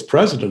Reagan was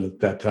president at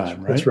that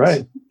time, right? That's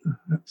right.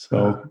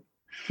 So,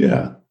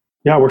 yeah.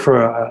 Yeah, I worked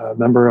for a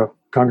member of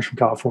Congress from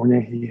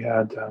California. He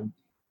had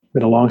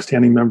been a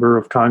longstanding member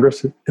of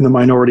Congress, in the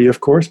minority,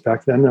 of course.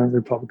 Back then, the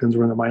Republicans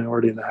were in the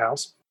minority in the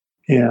House,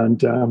 and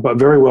but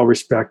very well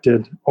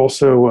respected.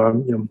 Also,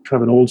 kind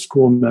of an old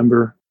school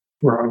member,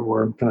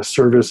 where kind of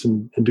service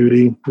and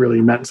duty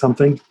really meant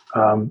something,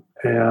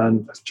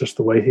 and that's just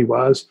the way he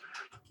was.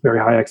 Very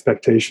high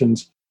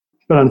expectations,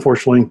 but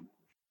unfortunately,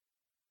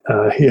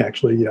 he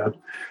actually a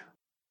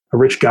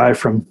rich guy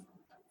from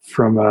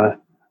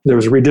there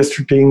was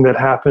redistricting that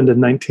happened in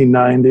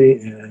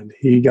 1990, and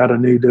he got a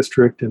new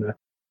district in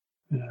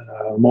And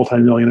a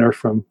multimillionaire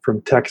from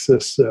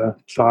Texas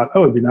thought,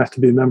 oh, it'd be nice to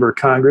be a member of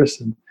Congress,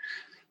 and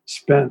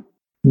spent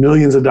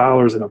millions of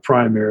dollars in a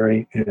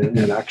primary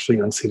and actually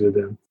unseated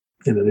him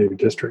in a new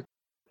district.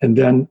 And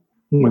then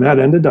when that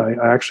ended, I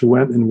actually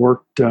went and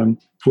worked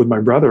with my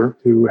brother,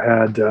 who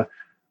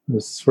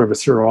was sort of a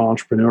serial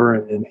entrepreneur,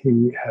 and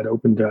he had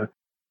opened a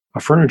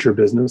furniture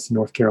business in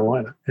North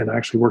Carolina. And I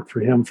actually worked for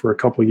him for a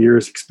couple of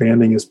years,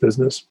 expanding his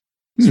business.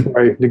 So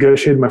I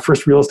negotiated my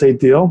first real estate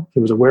deal. It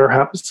was a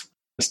warehouse.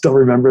 I still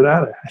remember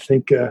that. I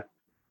think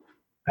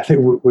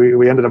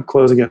we ended up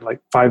closing at like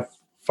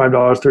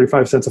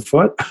 $5.35 a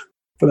foot.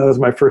 But that was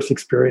my first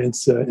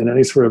experience in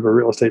any sort of a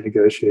real estate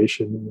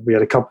negotiation. We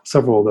had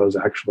several of those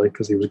actually,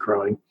 because he was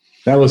growing.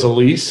 That was a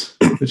lease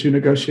that you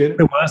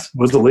negotiated? It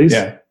was the lease.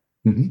 Yeah.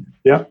 Mm-hmm.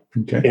 Yeah.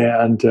 Okay.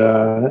 And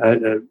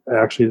I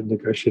actually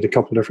negotiated a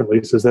couple of different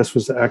leases. This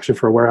was actually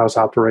for a warehouse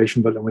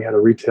operation, but then we had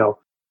a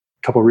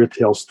couple of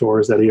retail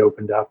stores that he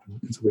opened up,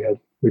 and so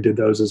we did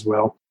those as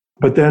well.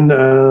 But then,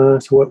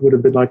 so what would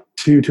have been like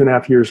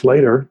 2.5 years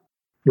later,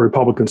 the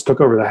Republicans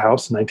took over the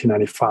House in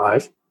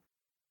 1995,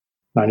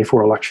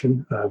 94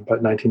 election,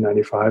 but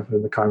 1995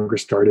 when the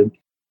Congress started.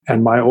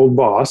 And my old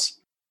boss,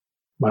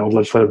 my old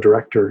legislative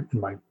director in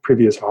my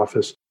previous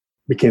office,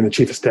 became the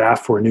chief of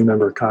staff for a new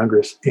member of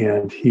Congress,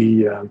 and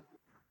he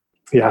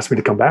asked me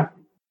to come back.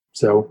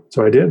 So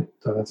I did.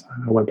 So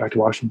I went back to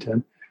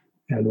Washington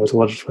and was a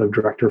legislative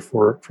director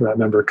for that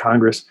member of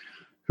Congress,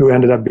 who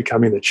ended up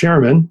becoming the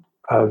chairman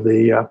of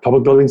the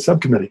Public Building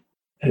Subcommittee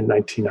in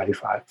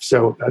 1995.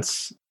 So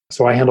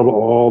I handled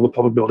all the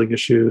public building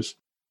issues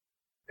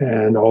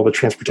and all the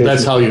transportation.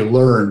 That's how you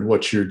learn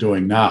what you're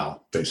doing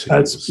now, basically.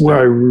 That's where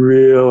I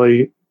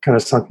really kind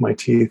of sunk my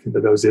teeth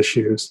into those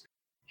issues.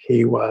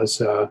 He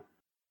was, I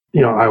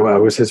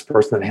was his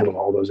person that handled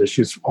all those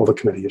issues, all the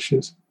committee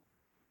issues.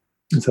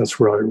 And so that's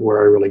where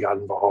I really got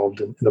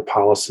involved in the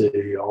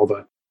policy, all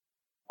the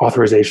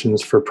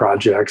authorizations for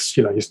projects.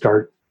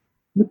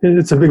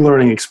 It's a big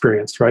learning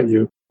experience, right?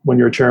 When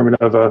you're chairman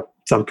of a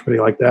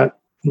subcommittee like that,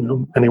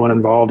 anyone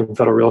involved in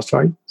federal real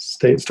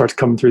estate starts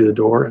coming through the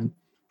door, and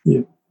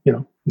you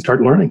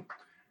start learning.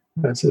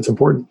 It's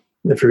important.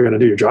 If you're going to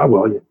do your job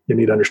well, you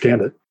need to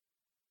understand it.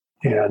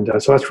 And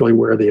so that's really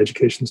where the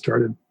education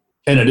started.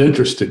 And it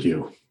interested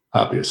you,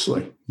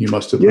 obviously. You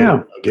must have.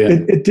 Yeah,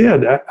 it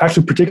did.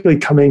 Actually, particularly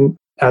coming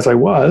as I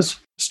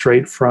was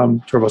straight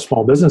from sort of a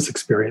small business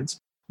experience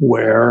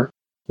where,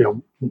 we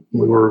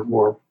were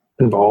more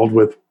involved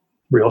with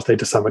real estate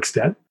to some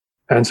extent.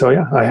 And so,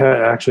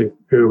 it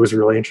was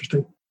really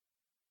interesting.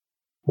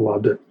 I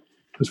loved it.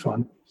 It was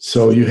fun.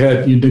 So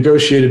you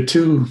negotiated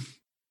two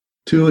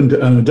an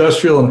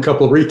industrial and a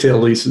couple of retail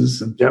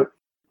leases. And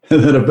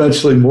then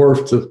eventually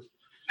morphed to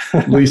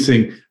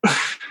leasing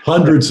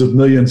hundreds of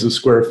millions of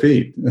square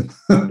feet in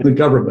the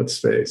government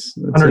space.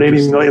 That's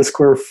 180 million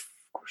square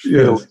feet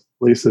of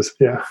leases.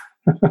 Yeah.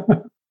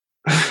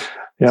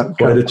 Yeah.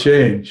 Quite a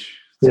change.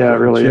 Yeah, it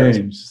really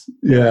is.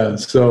 Yeah.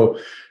 So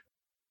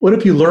what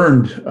have you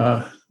learned?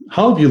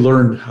 How have you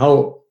learned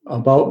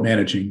about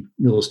managing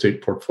real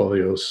estate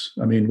portfolios?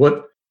 I mean,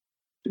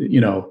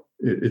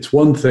 it's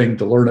one thing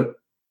to learn it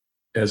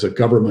as a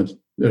government,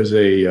 as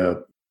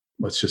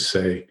let's just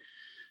say,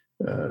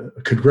 from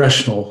the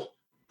congressional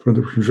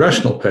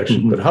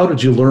section, but how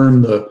did you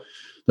learn the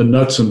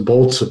nuts and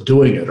bolts of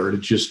doing it? Or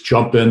did you just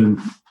jump in,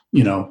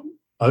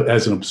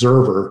 as an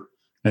observer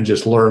and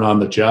just learn on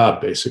the job,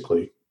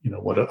 basically,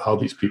 how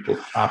these people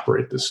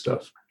operate this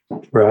stuff?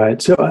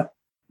 Right. So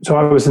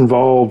I was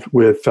involved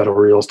with federal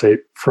real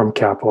estate from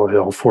Capitol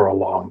Hill for a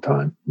long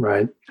time,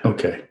 right?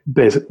 Okay.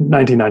 Basically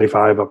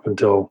 1995 up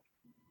until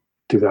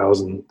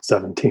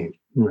 2017,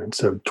 right?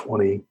 So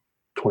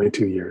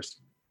 22 years.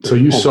 So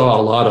you saw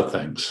a lot of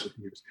things. So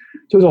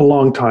it was a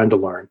long time to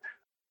learn.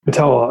 I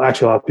tell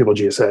actually a lot of people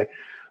GSA,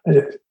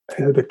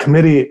 the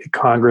committee at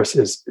Congress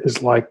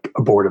is like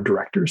a board of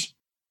directors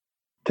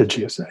to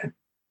GSA.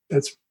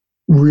 That's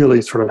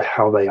really sort of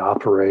how they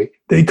operate.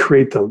 They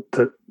create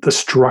the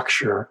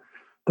structure,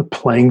 the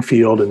playing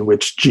field in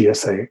which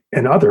GSA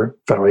and other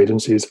federal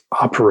agencies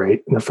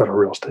operate in the federal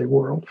real estate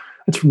world.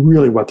 It's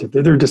really what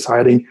they're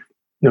deciding,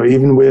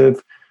 even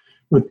with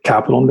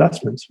capital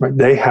investments, right?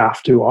 They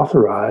have to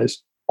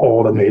authorize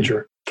all the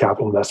major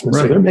capital investments.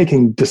 Right. So they're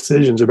making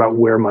decisions about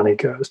where money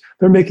goes.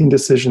 They're making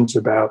decisions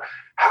about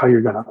how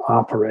you're going to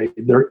operate.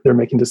 They're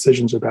making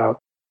decisions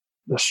about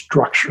the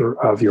structure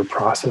of your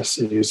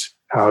processes,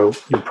 how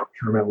your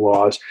procurement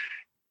laws.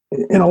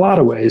 In a lot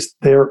of ways,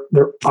 they're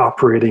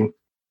operating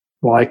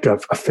like a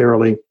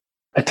fairly,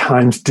 at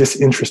times,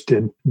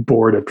 disinterested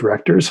board of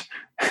directors,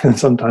 and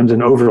sometimes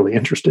an overly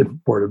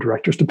interested board of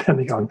directors,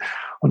 depending on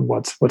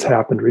what's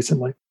happened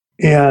recently.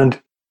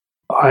 And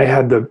I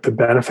had the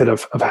benefit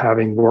of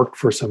having worked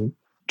for some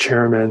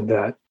chairmen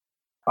that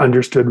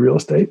understood real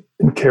estate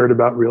and cared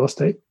about real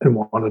estate and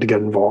wanted to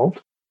get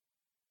involved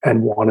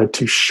and wanted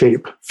to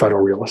shape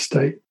federal real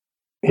estate.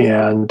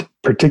 And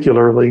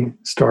particularly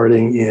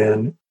starting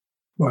in,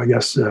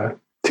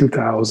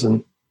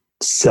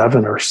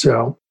 2007 or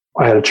so,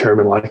 I had a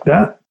chairman like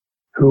that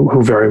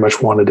who very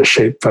much wanted to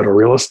shape federal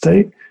real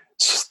estate,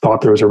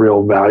 thought there was a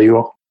real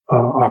value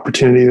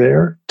opportunity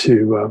there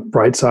to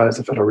right size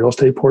the federal real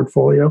estate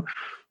portfolio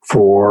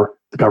for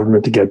the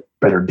government to get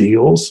better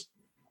deals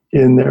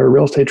in their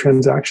real estate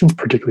transactions,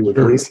 particularly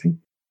with leasing.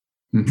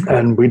 Mm-hmm.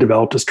 And we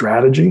developed a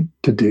strategy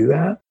to do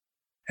that.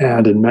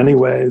 And in many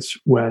ways,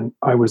 when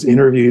I was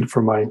interviewed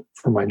for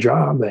my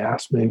job, they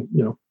asked me,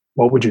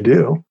 what would you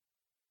do?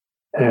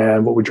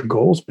 And what would your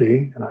goals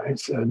be? And I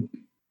said,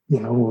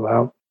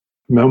 without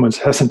a moment's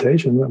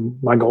hesitation,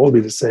 my goal would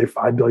be to save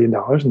 $5 billion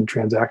in the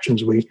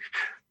transactions we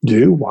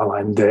do while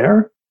I'm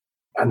there.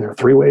 And there are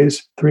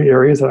three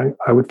areas that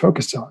I would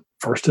focus on.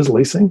 First is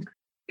leasing,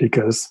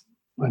 because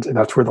I'd say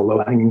that's where the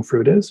low-hanging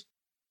fruit is.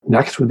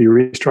 Next would be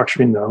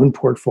restructuring the own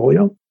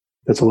portfolio.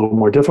 That's a little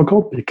more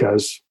difficult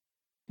because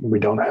we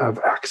don't have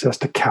access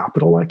to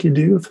capital like you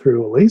do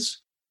through a lease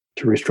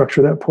to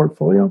restructure that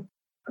portfolio.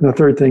 And the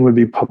third thing would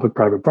be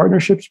public-private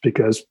partnerships,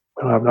 because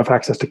we don't have enough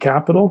access to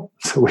capital.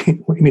 So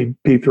we need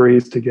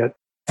P3s to get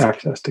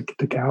access to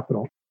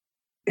capital.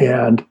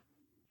 And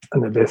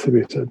they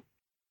basically said,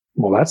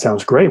 well, that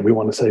sounds great. We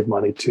want to save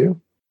money too.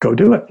 Go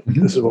do it.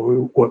 Mm-hmm. This is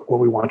what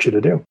we want you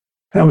to do.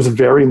 And that was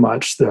very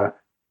much the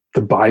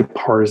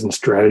bipartisan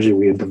strategy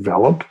we had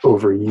developed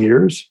over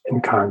years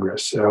in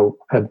Congress. So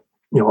had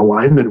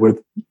alignment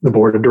with the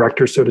board of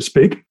directors, so to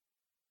speak.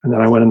 And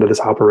then I went into this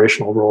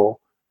operational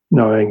role,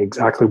 knowing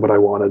exactly what I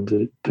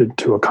wanted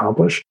to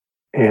accomplish,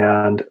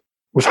 and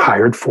was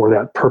hired for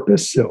that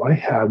purpose. So I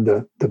had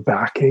the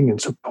backing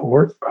and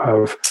support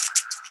of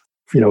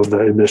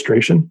the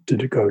administration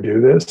to go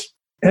do this.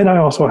 And I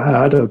also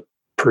had a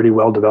pretty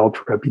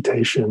well-developed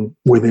reputation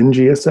within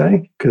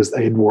GSA because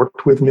they had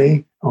worked with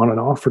me on and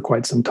off for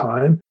quite some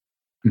time.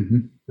 Mm-hmm.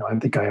 I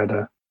think I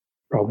had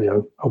probably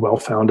a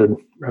well-founded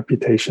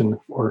reputation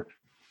for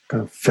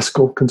kind of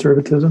fiscal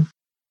conservatism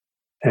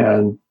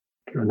and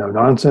no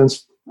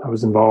nonsense. I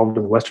was involved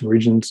in the Western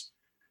Region's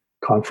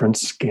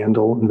conference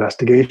scandal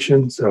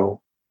investigation.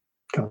 So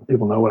kind of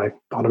people know what I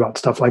thought about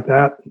stuff like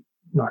that. I'm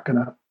not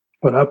going to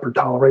put up or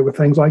tolerate with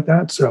things like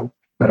that. So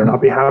better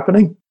not be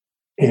happening.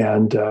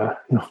 And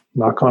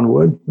knock on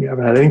wood, we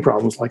haven't had any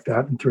problems like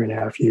that in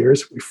 3.5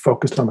 years. We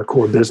focused on the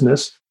core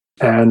business,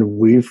 and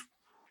we've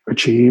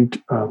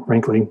achieved,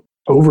 frankly,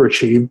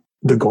 overachieved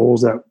the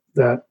goals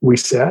that we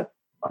set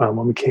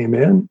when we came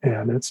in,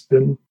 and it's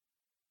been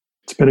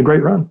a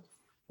great run.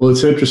 Well,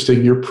 it's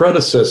interesting. Your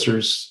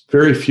predecessors,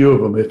 very few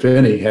of them, if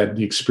any, had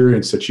the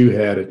experience that you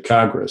had at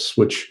Congress,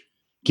 which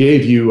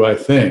gave you, I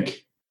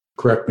think,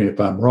 correct me if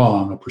I'm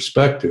wrong, a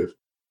perspective,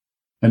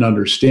 an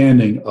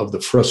understanding of the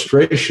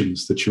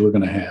frustrations that you were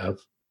going to have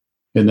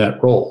in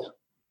that role.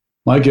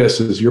 My guess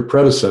is your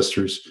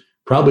predecessors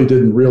probably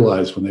didn't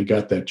realize when they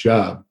got that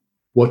job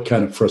what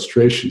kind of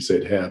frustrations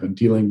they'd have in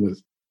dealing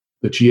with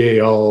the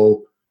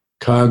GAO,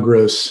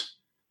 Congress,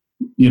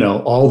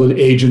 all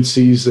the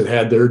agencies that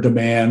had their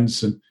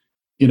demands. And,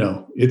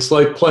 it's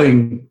like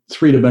playing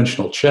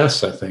three-dimensional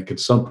chess, I think,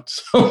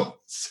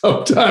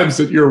 sometimes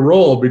in your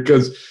role,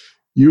 because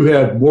you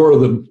have more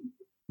than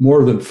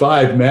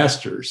 5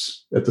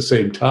 masters at the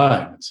same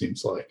time, it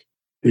seems like.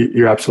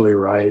 You're absolutely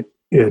right.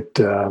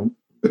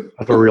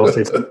 Real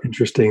estate's an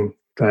interesting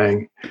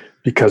thing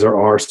because there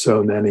are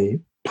so many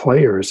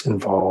players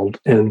involved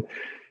and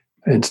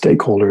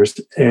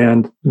stakeholders,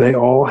 and they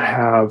all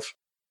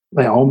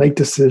make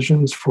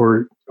decisions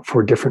for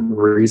different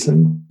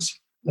reasons.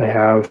 They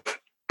have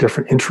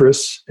different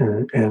interests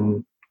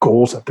and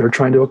goals that they're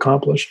trying to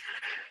accomplish.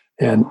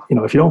 And,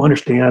 if you don't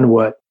understand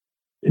what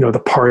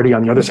the party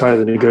on the other side of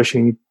the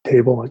negotiating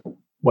table, like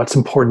what's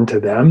important to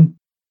them,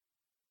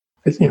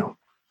 it's,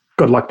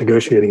 good luck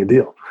negotiating a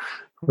deal,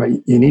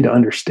 right? You need to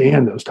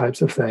understand those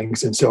types of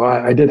things. And so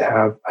I did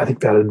have, I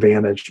think, that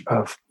advantage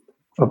of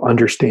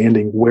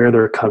understanding where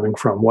they're coming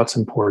from, what's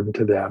important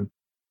to them,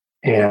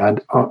 and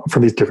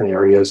for these different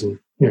areas. And,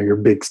 your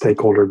big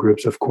stakeholder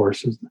groups, of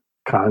course, is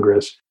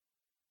Congress,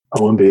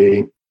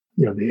 OMB,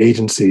 the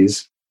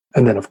agencies,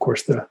 and then, of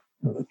course, the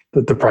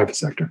private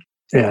sector.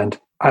 And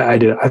I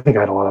think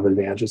I had a lot of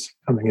advantages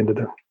coming into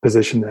the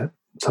position that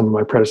some of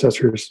my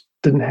predecessors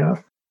didn't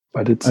have.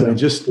 But it's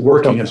just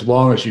working as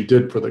long as you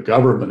did for the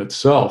government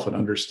itself and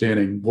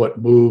understanding what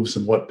moves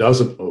and what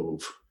doesn't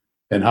move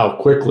and how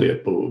quickly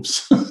it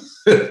moves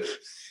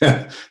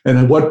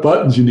and what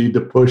buttons you need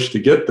to push to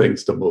get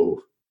things to move.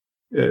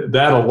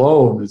 That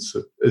alone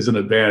is an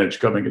advantage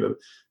coming into a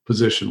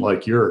position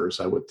like yours,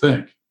 I would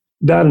think.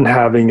 That and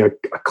having a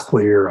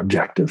clear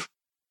objective.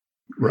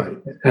 Right.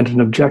 And an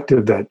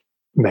objective that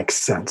makes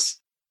sense.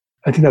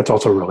 I think that's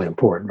also really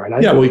important,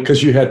 right?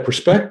 Because you had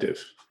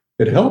perspective.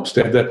 It helps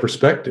to have that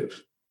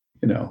perspective.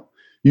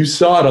 You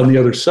saw it on the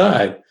other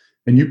side,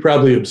 and you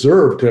probably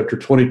observed after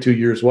 22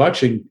 years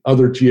watching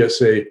other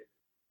GSA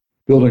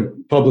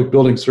public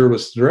building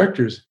service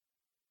directors.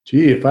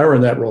 Gee, if I were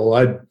in that role,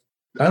 I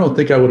don't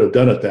think I would have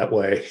done it that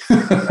way.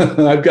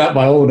 I've got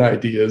my own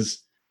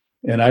ideas,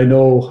 and I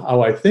know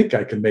how I think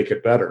I can make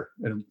it better.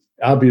 And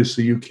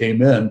obviously, you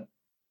came in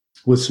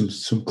with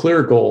some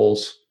clear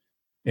goals,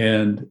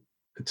 and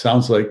it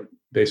sounds like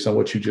based on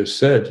what you just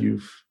said,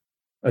 you've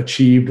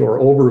achieved or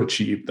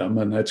overachieved them.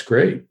 And that's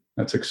great.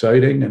 That's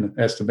exciting. And it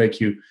has to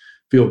make you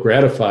feel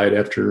gratified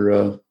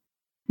after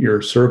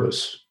your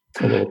service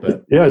a little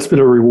bit. Yeah, it's been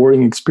a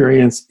rewarding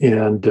experience.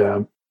 And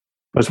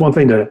it's one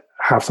thing to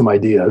have some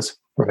ideas,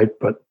 right?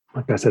 But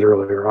like I said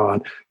earlier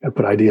on, I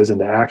put ideas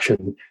into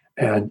action,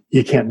 and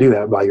you can't do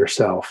that by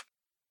yourself.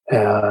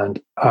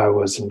 And I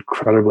was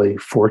incredibly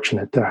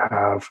fortunate to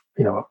have,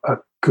 a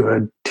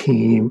good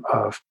team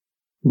of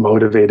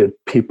motivated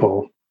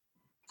people,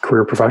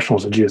 career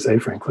professionals at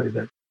GSA, frankly,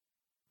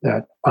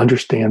 that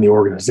understand the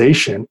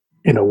organization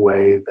in a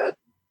way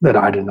that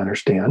I didn't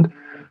understand,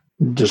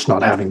 just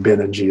not having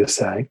been in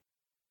GSA,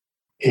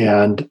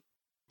 and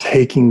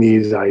taking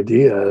these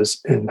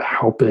ideas and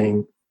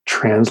helping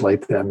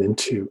translate them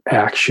into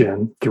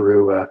action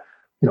through a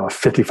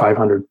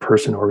 5,500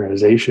 person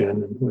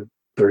organization with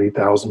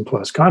 30,000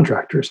 plus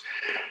contractors.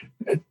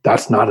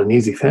 That's not an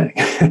easy thing.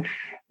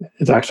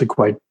 It's actually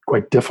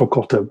quite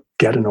difficult to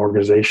get an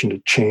organization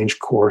to change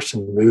course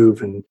and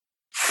move and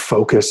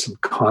focus and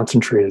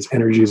concentrate its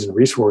energies and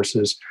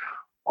resources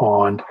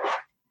on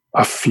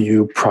a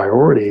few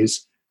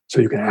priorities so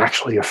you can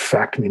actually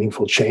affect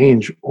meaningful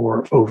change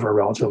or over a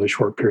relatively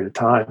short period of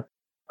time.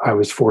 I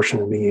was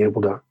fortunate in being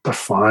able to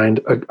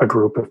find a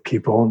group of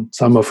people,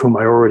 some of whom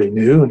I already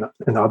knew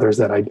and others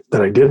that I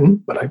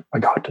didn't, but I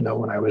got to know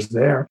when I was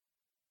there,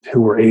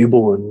 who were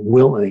able and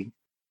willing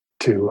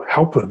to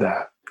help with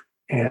that.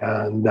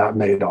 And that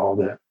made all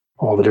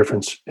the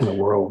difference in the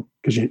world,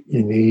 because you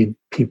need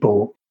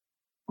people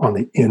on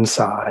the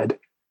inside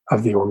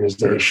of the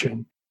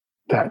organization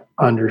that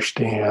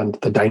understand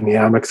the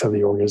dynamics of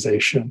the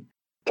organization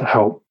to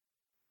help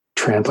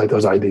translate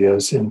those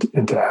ideas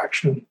into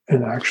action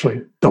and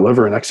actually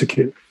deliver and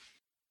execute.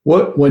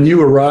 When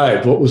you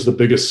arrived, what was the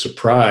biggest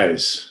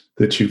surprise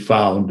that you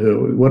found?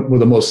 What were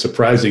the most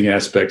surprising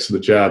aspects of the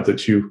job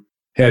that you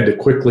had to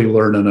quickly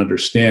learn and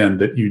understand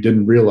that you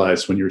didn't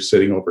realize when you were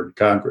sitting over in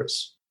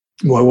Congress?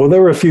 Well,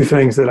 there were a few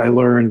things that I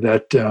learned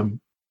that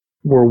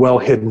were well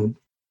hidden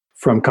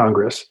from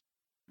Congress.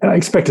 And I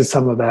expected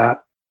some of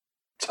that.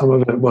 Some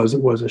of it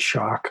was a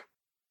shock.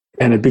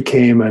 And it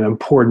became an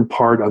important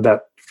part of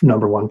that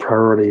number one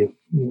priority,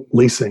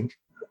 leasing.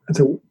 And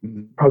so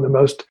probably the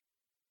most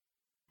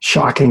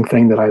shocking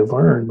thing that I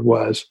learned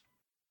was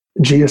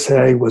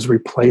GSA was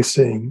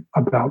replacing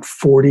about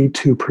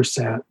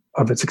 42%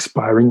 of its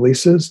expiring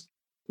leases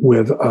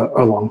with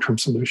a long-term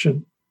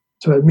solution.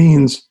 So that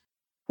means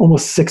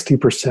almost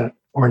 60%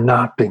 were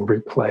not being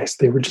replaced.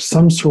 They were just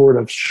some sort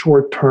of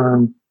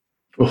short-term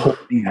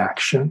holding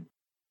action.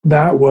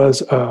 That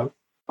was a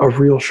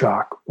real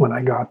shock when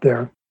I got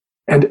there.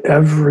 And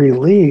every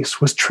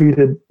lease was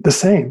treated the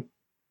same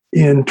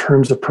in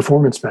terms of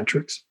performance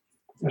metrics.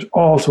 There's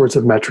all sorts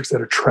of metrics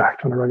that are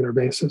tracked on a regular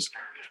basis,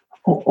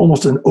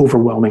 almost an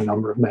overwhelming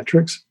number of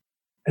metrics.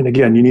 And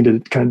again, you need to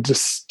kind of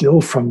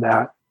distill from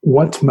that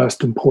what's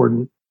most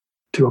important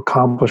to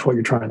accomplish what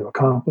you're trying to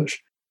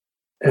accomplish.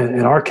 And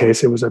in our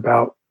case, it was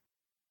about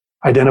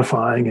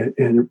identifying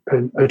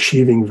and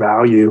achieving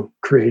value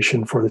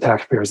creation for the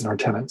taxpayers and our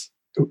tenants.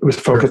 It was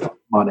focused on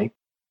money,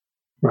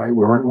 right?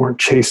 We weren't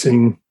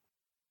chasing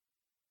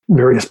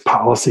various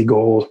policy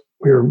goals.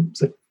 We're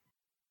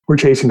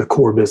chasing the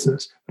core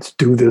business. Let's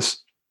do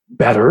this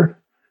better,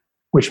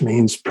 which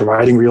means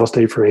providing real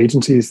estate for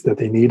agencies that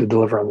they need to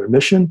deliver on their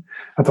mission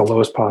at the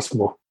lowest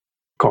possible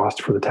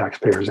cost for the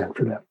taxpayers and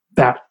for them.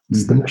 That's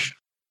the mission.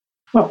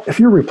 Well, if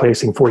you're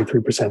replacing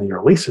 43% of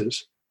your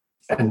leases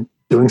and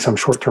doing some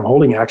short-term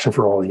holding action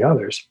for all the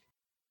others,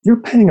 you're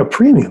paying a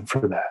premium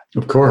for that.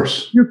 Of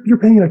course. You're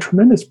paying a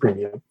tremendous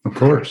premium. Of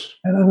course.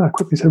 And I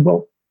quickly said,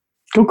 well,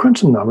 go crunch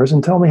some numbers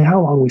and tell me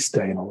how long we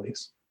stay in a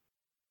lease.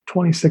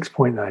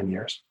 26.9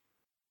 years.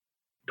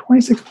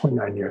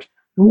 26.9 years.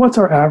 And what's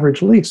our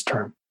average lease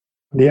term?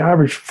 The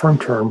average firm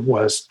term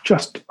was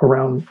just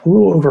around a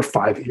little over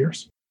 5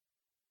 years.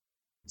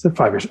 I said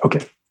 5 years.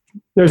 Okay.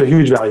 There's a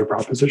huge value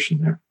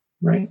proposition there,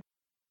 right?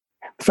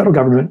 The federal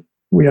government,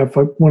 we have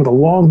one of the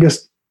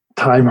longest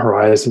time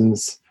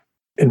horizons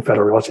in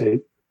federal real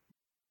estate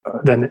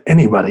than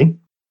anybody.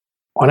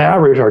 On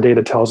average, our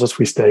data tells us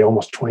we stay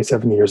almost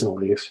 27 years in a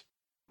lease,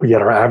 but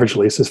yet our average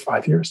lease is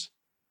 5 years.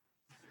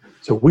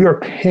 So we are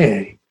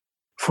paying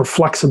for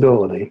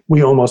flexibility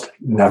we almost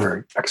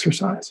never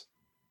exercise.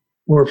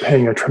 We're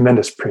paying a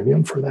tremendous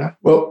premium for that.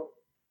 Well,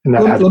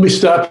 let me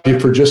stop you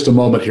for just a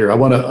moment here. I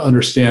want to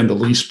understand the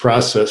lease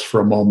process for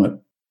a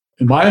moment.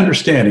 In my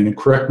understanding, and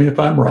correct me if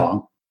I'm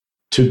wrong,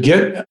 to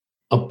get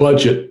a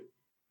budget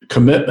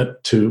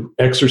commitment to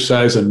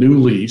exercise a new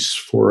lease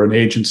for an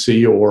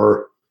agency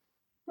or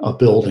a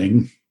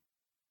building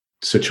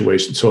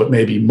situation, so it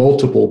may be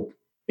multiple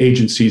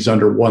agencies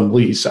under one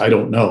lease, I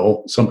don't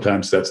know.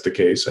 Sometimes that's the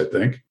case, I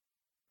think.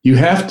 You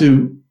have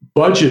to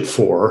budget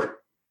for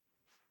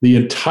the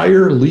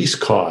entire lease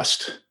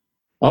cost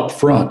up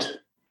front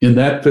in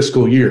that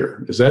fiscal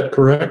year. Is that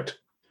correct?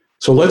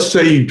 So let's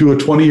say you do a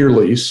 20-year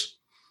lease,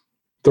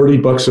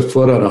 $30 a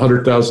foot on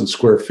 100,000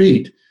 square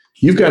feet.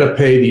 you've got to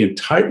pay the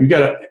entire, you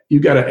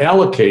got to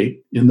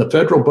allocate in the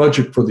federal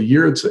budget for the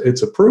year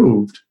it's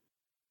approved,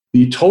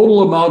 the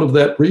total amount of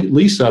that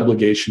lease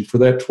obligation for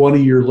that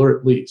 20-year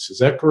lease. Is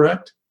that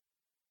correct?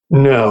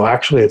 No,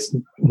 actually it's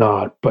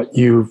not, but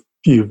you've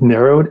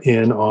narrowed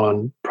in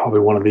on probably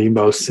one of the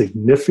most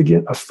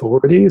significant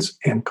authorities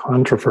and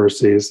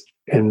controversies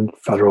in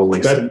federal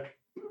leasing.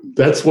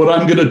 That's what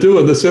I'm going to do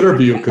in this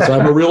interview, because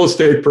I'm a real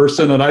estate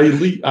person and I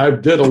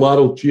did a lot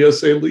of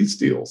GSA lease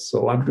deals.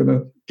 So I'm going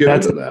to get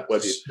into that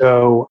with you.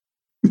 So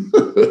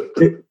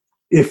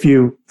if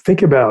you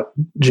think about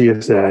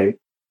GSA,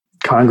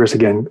 Congress,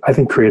 again, I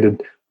think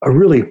created a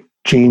really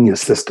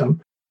genius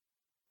system.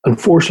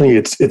 Unfortunately,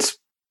 it's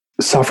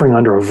suffering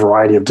under a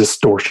variety of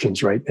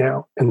distortions right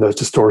now. And those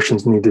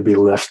distortions need to be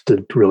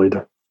lifted really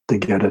to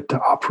get it to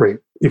operate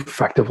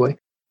effectively.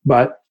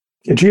 But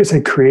Congress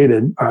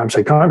created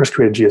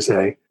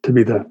GSA to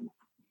be the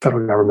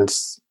federal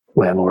government's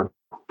landlord,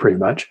 pretty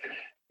much.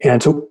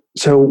 And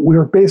so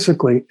we're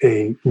basically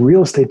a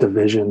real estate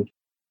division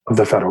of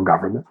the federal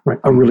government, right?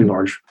 A really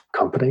large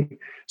company.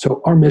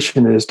 So our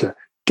mission is to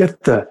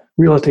get the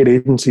real estate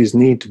agencies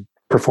need to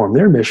perform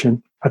their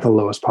mission at the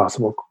lowest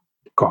possible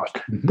cost.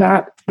 Mm-hmm.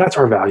 That's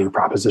our value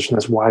proposition.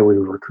 That's why we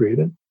were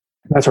created.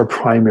 That's our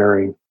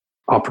primary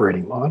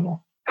operating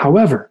model.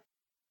 However,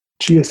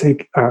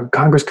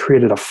 Congress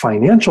created a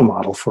financial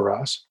model for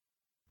us,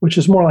 which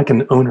is more like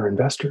an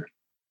owner-investor.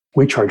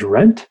 We charge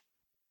rent,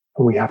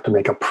 and we have to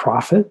make a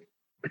profit,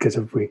 because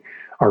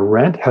our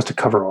rent has to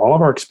cover all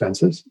of our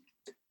expenses,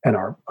 and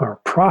our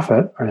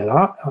profit, our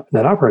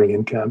net operating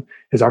income,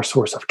 is our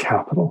source of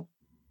capital.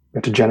 We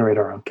have to generate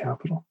our own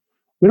capital.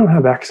 We don't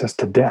have access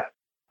to debt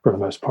for the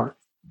most part,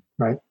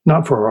 right?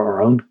 Not for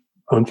our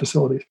own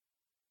facilities.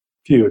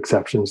 Few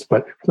exceptions,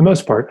 but for the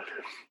most part,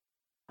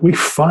 we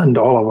fund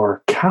all of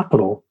our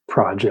capital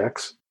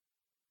projects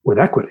with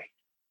equity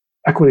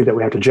that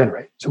we have to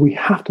generate. So we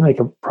have to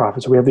make a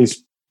profit. So we have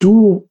these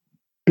dual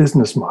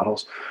business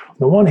models. On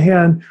the one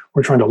hand,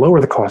 we're trying to lower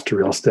the cost of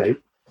real estate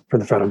for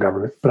the federal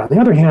government. But on the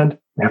other hand,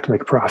 we have to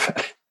make a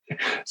profit.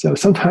 So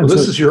sometimes...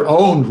 this is your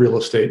owned real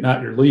estate,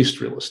 not your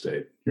leased real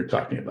estate you're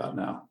talking about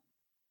now.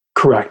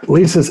 Correct.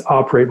 Leases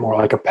operate more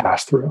like a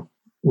pass-through.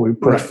 We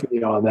put a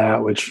fee on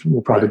that, which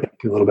we'll probably get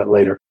to a little bit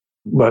later.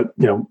 But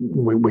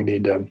we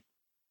need to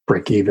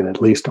break even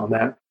at least on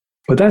that.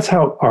 But that's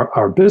how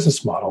our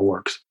business model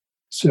works.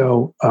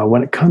 So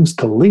when it comes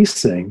to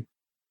leasing,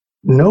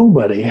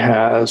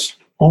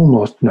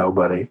 almost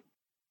nobody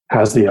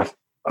has the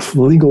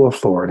legal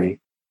authority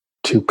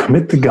to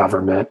commit the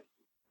government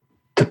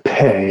to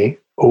pay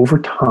over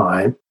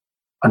time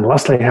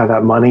unless they have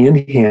that money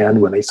in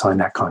hand when they sign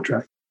that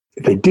contract.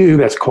 If they do,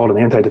 that's called an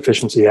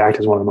Anti-Deficiency Act.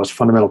 It's one of the most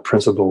fundamental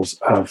principles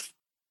of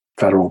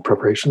federal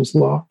appropriations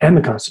law and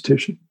the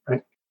Constitution,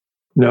 right?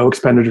 No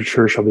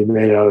expenditure shall be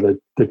made out of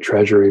the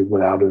Treasury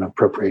without an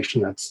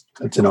appropriation. That's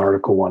in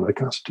Article 1 of the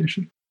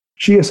Constitution.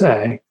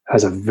 GSA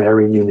has a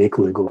very unique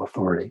legal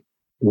authority.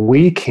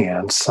 We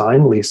can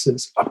sign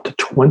leases up to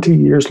 20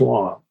 years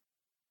long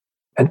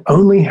and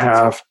only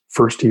have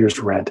first year's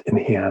rent in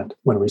hand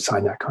when we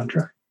sign that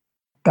contract.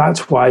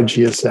 That's why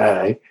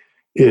GSA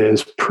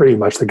is pretty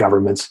much the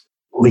government's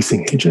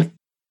leasing agent,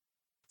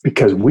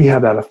 because we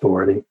have that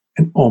authority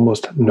and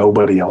almost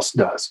nobody else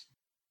does.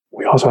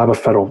 We also have a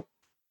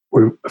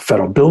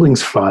federal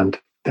buildings fund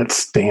that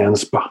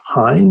stands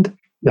behind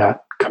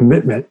that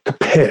commitment to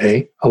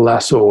pay a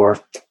lessor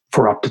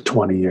for up to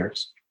 20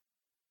 years.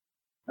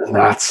 And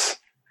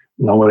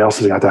nobody else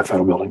has got that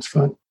federal buildings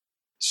fund.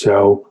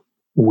 So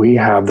we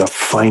have the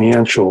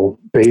financial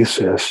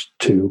basis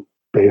to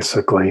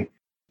basically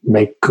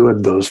make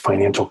good those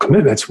financial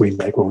commitments we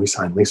make when we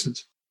sign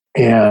leases.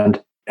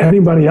 And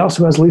anybody else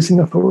who has leasing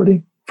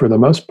authority, for the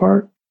most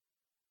part,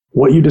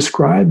 what you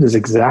described is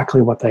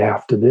exactly what they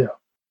have to do.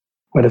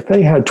 But if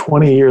they had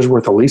 20 years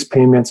worth of lease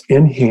payments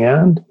in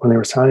hand when they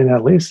were signing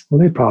that lease, well,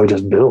 they'd probably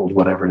just build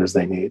whatever it is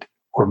they need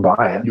or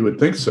buy it. You would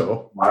think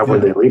so. Why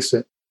would they lease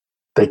it?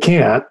 They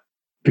can't,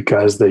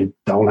 because they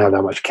don't have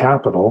that much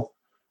capital.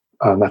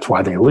 That's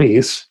why they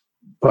lease,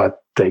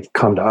 but they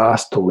come to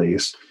us to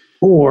lease,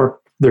 or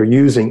they're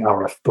using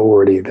our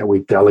authority that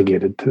we've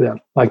delegated to them,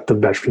 like the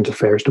Veterans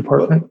Affairs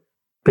Department.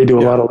 They do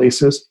a lot of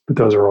leases, but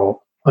those are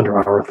all under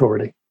our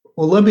authority.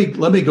 Well, let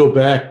me go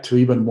back to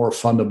even more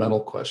fundamental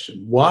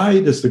question. Why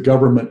does the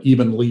government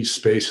even lease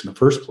space in the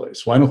first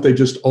place? Why don't they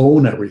just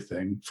own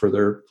everything for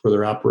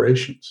their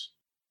operations?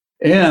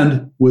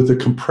 And with the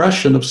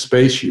compression of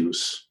space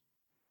use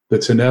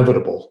that's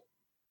inevitable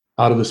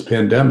out of this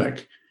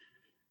pandemic,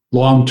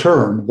 long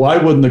term, why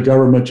wouldn't the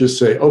government just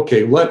say,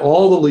 okay, let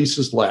all the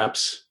leases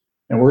lapse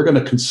and we're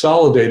going to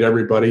consolidate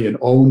everybody in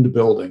owned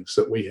buildings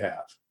that we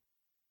have?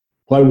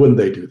 Why wouldn't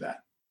they do that?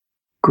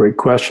 Great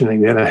question.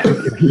 Again,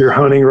 you're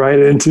honing right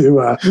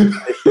into, I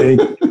think,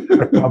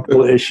 a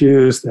couple of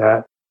issues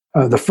that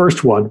the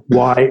first one,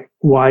 why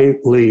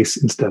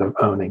lease instead of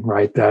owning,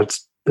 right?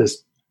 That's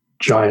this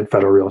giant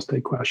federal real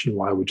estate question.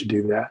 Why would you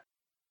do that?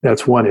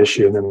 That's one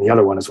issue. And then the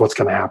other one is what's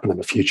going to happen in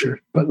the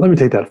future. But let me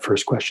take that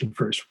first question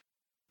first.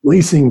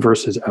 Leasing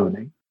versus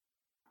owning.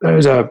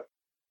 there's a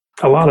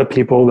lot of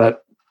people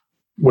that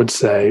would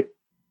say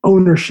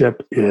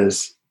ownership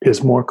is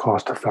more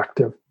cost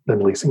effective than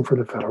leasing for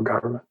the federal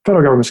government.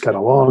 Federal government's got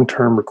a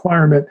long-term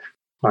requirement,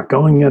 not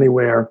going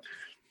anywhere.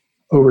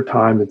 Over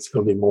time,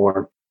 it'll be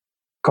more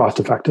cost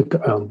effective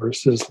to own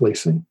versus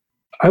leasing.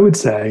 I would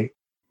say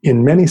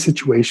in many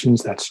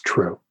situations that's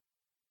true,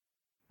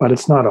 but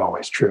it's not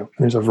always true.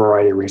 And there's a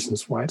variety of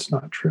reasons why it's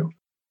not true.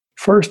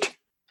 First,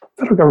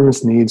 federal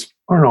government's needs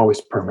aren't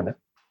always permanent.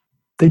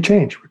 They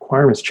change,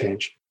 requirements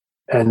change.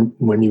 And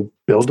when you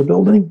build a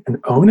building and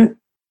own it,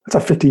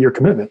 that's a 50-year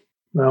commitment.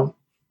 Well,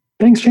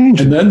 things change.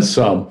 And then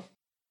some.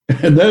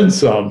 And then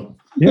some.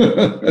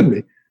 Yeah,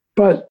 maybe.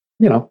 But,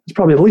 it's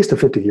probably at least a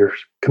 50-year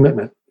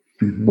commitment.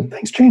 Mm-hmm. Well,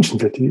 things changed in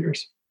 50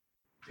 years.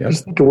 Yep.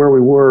 Just think of where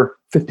we were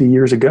 50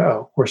 years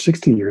ago or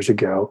 60 years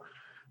ago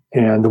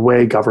and the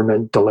way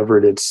government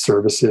delivered its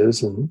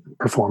services and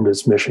performed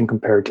its mission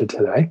compared to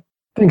today.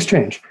 Things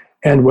change.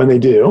 And when they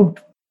do,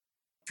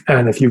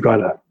 and if you've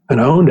got an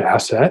owned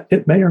asset,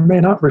 it may or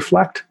may not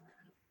reflect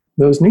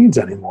those needs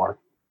anymore.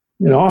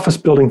 An office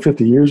building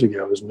 50 years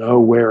ago is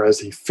nowhere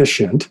as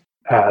efficient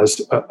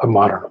as a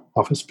modern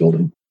office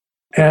building.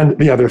 And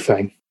the other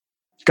thing,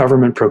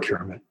 government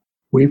procurement.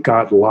 We've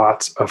got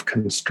lots of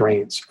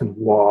constraints and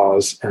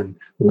laws and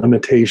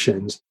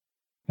limitations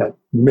that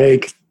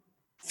make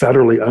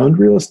federally owned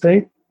real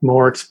estate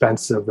more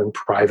expensive than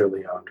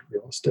privately owned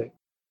real estate.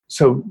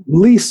 So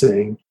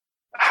leasing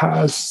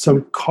has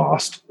some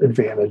cost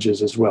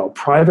advantages as well.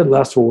 Private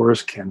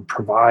lessors can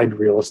provide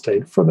real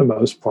estate for the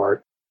most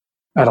part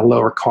at a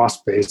lower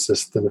cost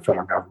basis than the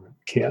federal government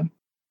can.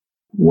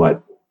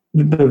 What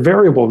the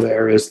variable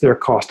there is their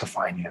cost of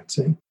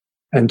financing.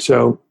 And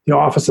so the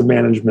Office of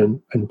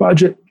Management and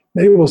Budget,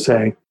 they will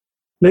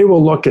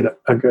look at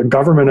a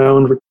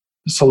government-owned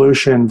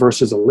solution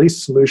versus a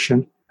lease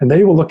solution, and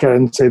they will look at it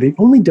and say, the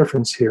only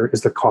difference here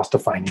is the cost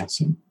of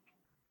financing.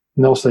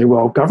 And they'll say,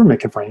 well,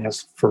 government can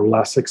finance for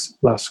less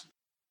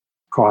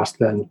cost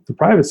than the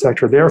private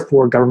sector,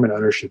 therefore government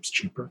ownership's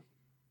cheaper.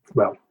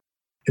 Well,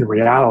 in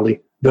reality,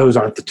 those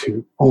aren't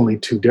only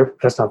two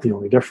different. That's not the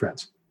only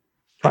difference.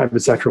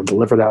 Private sector will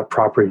deliver that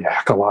property a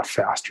heck of a lot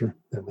faster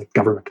than the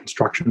government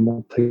construction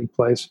will take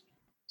place.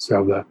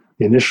 So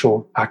the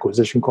initial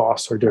acquisition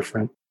costs are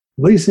different.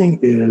 Leasing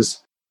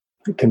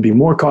can be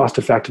more cost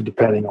effective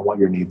depending on what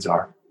your needs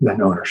are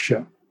than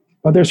ownership.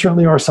 But there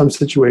certainly are some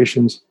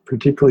situations,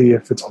 particularly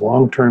if it's a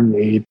long-term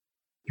need,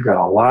 you've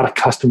got a lot of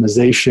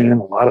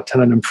customization, a lot of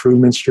tenant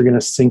improvements you're going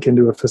to sink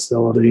into a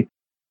facility.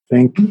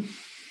 Think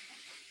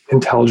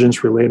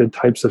intelligence-related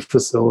types of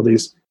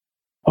facilities.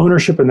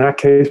 Ownership in that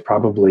case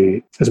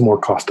probably is more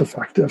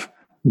cost-effective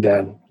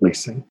than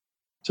leasing.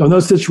 So in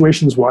those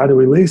situations, why do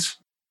we lease?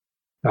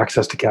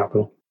 Access to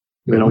capital.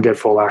 We don't get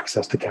full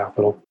access to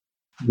capital.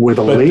 With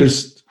a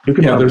lease,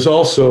 there's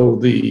also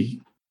the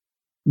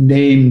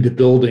named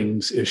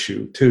buildings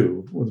issue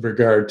too, with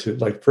regard to,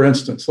 like, for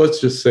instance,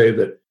 let's just say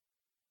that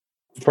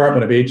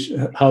Department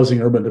of Housing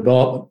Urban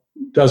Development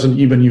doesn't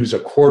even use a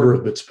quarter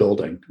of its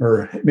building,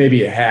 or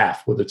maybe a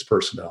half with its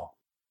personnel.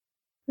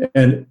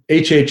 And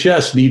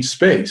HHS needs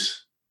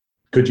space.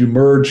 Could you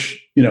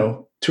merge,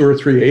 2 or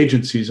 3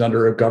 agencies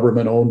under a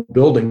government-owned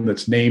building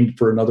that's named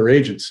for another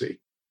agency?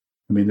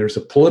 I mean, there's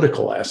a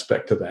political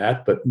aspect to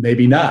that, but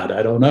maybe not.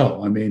 I don't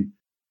know. I mean,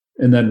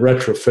 and then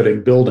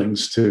retrofitting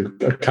buildings to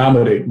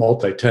accommodate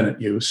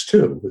multi-tenant use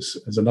too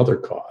is another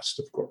cost,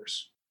 of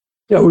course.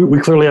 Yeah, we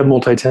clearly have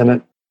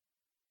multi-tenant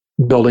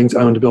buildings,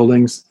 owned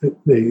buildings.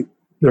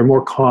 They're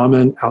more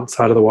common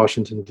outside of the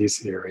Washington,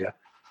 D.C. area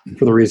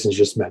for the reasons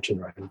you just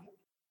mentioned, right?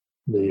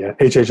 The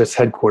HHS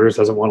headquarters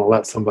doesn't want to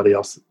let somebody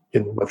else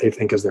in what they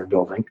think is their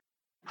building.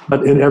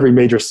 But in every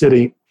major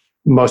city,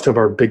 most of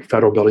our big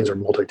federal buildings are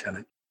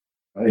multi-tenant.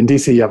 In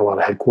DC, you have a lot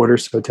of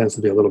headquarters, so it tends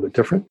to be a little bit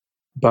different.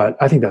 But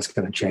I think that's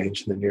going to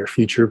change in the near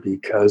future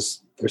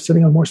because they're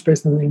sitting on more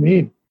space than they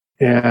need.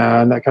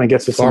 And that kind of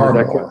gets us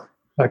into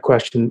that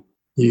question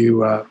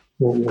you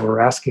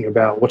were asking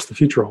about, what's the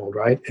future hold,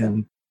 right?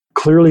 And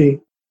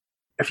clearly,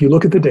 if you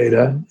look at the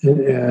data,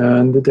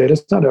 and the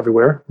data's not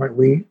everywhere, right?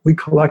 We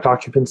collect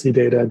occupancy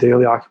data,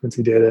 daily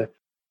occupancy data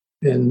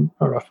in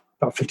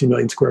about 50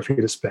 million square feet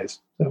of space.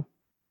 So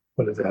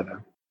what is that?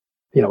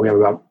 We have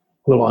about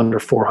a little under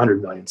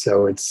 400 million.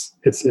 So it's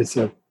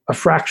a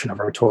fraction of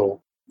our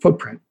total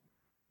footprint.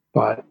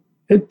 But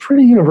it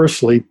pretty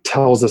universally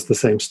tells us the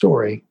same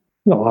story.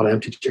 A lot of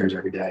empty chairs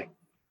every day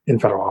in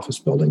federal office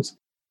buildings.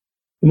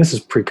 And this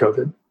is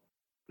pre-COVID.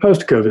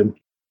 Post-COVID,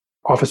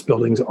 office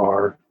buildings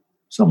are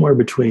somewhere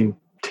between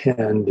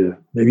 10 to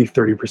maybe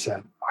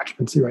 30%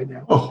 occupancy right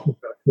now. Oh,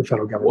 the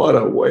federal government. What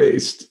a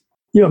waste.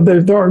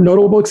 There are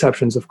notable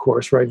exceptions, of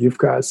course, right? You've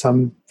got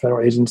some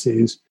federal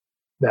agencies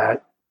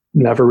that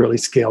never really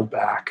scaled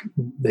back.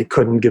 They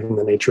couldn't, given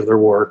the nature of their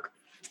work.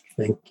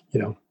 I think,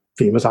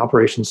 FEMA's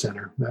Operations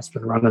Center, that's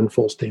been running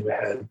full steam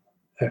ahead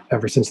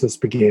ever since this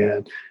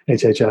began.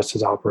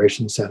 HHS's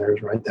Operations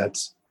Centers, right?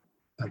 That's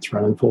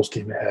running full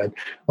steam ahead.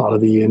 A lot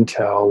of the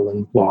intel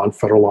and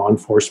federal law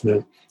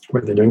enforcement,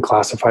 where they're doing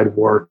classified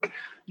work,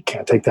 you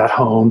can't take that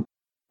home.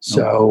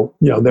 So,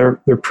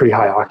 they're pretty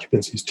high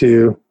occupancies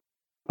too.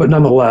 But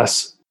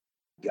nonetheless,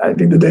 I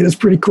think the data is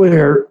pretty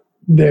clear.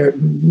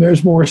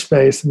 There's more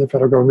space than the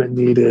federal government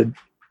needed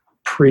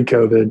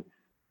pre-COVID.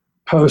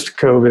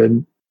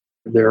 Post-COVID,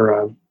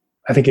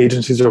 I think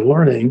agencies are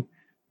learning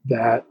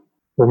that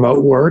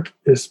remote work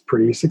is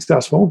pretty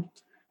successful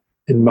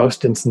in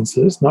most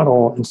instances, not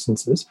all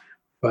instances,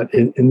 but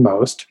in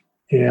most.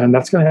 And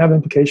that's going to have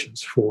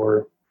implications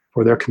for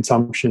their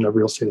consumption of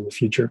real estate in the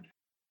future.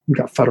 You've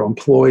got federal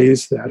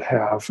employees that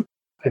have,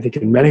 I think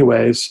in many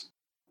ways,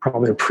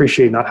 probably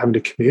appreciate not having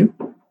to commute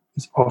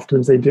as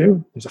often as they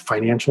do. There's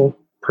a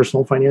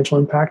personal financial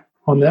impact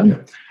on them.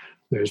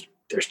 Yeah.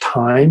 There's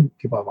time.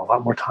 People have a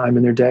lot more time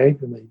in their day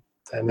than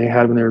they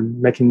had when they're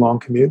making long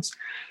commutes.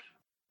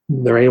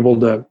 They're able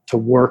to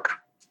work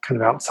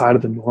kind of outside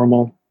of the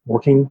normal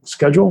working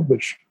schedule,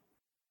 which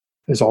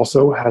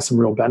also has some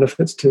real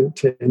benefits to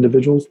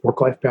individuals,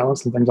 work-life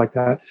balance and things like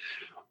that.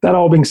 That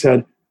all being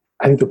said,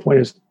 I think the point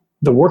is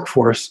the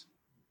workforce,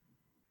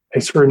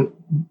 a certain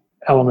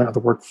element of the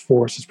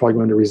workforce is probably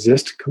going to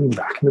resist coming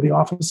back into the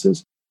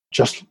offices,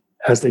 just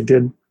as they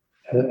did,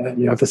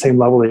 at the same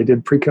level they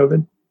did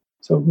pre-COVID.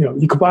 So,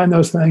 you combine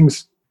those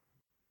things,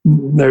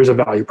 there's a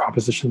value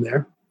proposition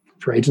there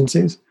for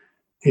agencies.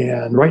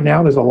 And right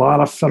now there's a lot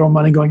of federal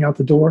money going out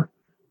the door,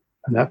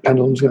 and that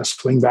pendulum's going to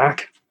swing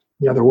back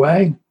the other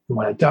way. And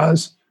when it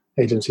does,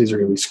 agencies are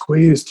going to be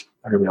squeezed.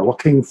 They're going to be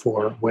looking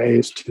for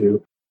ways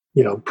to,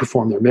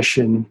 perform their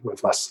mission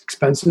with less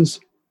expenses.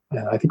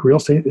 And I think real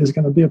estate is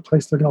going to be a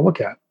place they're going to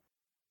look at.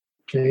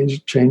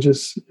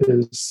 Changes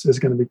is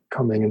going to be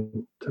coming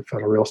into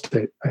federal real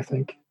estate, I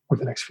think, over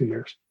the next few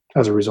years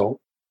as a result.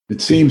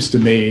 It seems to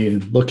me,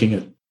 looking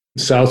at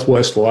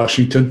Southwest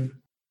Washington,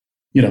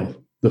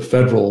 the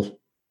federal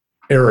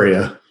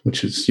area,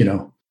 which is,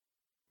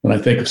 when I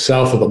think of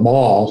south of the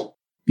mall,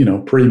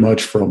 pretty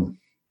much from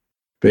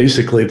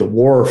basically the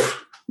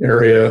wharf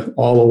area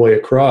all the way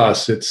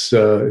across, it's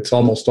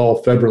almost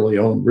all federally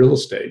owned real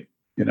estate,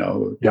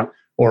 Yeah.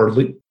 Or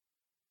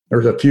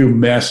there's a few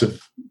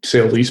massive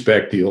sale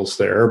leaseback deals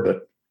there,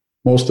 but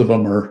most of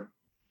them are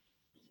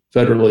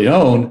federally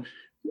owned.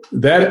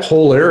 That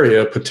whole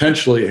area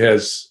potentially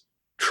has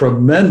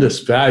tremendous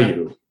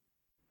value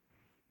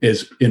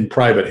is in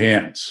private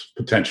hands,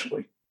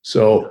 potentially.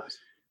 So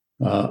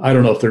I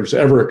don't know if there's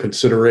ever a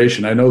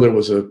consideration. I know there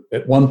was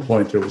at one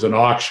point, there was an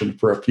auction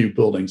for a few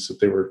buildings that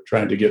they were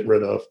trying to get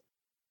rid of.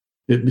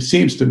 It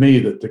seems to me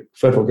that the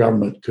federal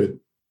government could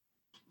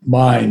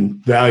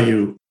mine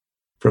value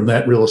from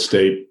that real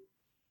estate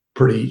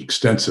pretty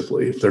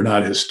extensively if they're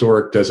not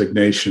historic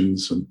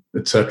designations and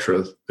et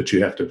cetera that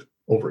you have to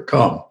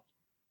overcome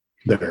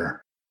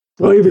there.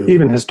 Well,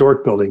 even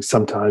historic buildings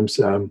sometimes,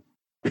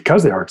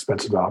 because they are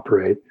expensive to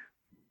operate,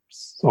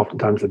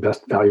 oftentimes the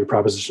best value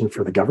proposition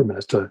for the government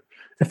is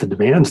if the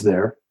demand's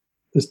there,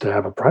 is to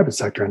have a private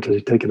sector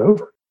entity take it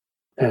over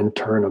and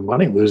turn a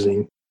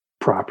money-losing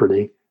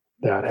property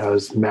that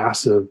has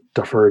massive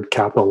deferred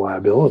capital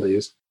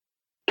liabilities,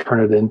 turn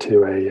it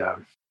into a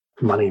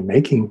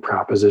money-making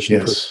proposition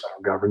for the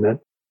federal government,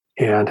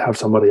 and have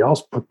somebody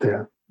else put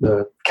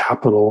the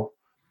capital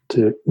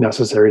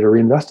necessary to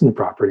reinvest in the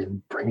property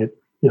and bring it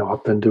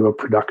up into a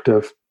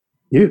productive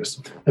use.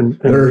 And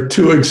there are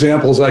two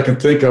examples I can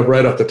think of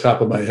right off the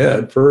top of my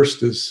head.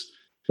 First is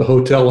the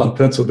hotel on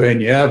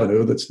Pennsylvania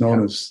Avenue that's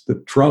known as the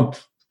Trump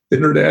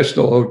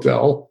International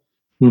Hotel.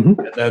 Mm-hmm.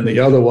 And then the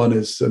other one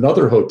is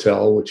another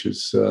hotel, which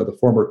is the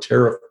former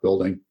Tariff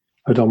building.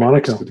 Hotel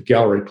Monaco. The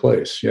Gallery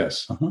Place,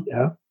 yes. Uh-huh.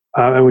 Yeah.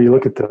 And when you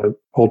look at the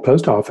old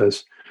post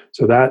office,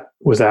 so that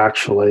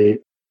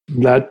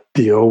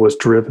deal was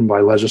driven by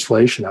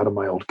legislation out of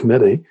my old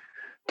committee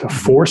to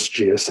force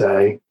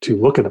GSA to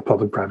look at a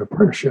public-private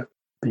partnership,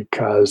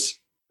 because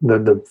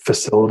the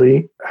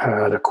facility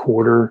had a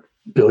 $250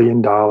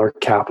 million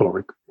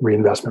capital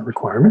reinvestment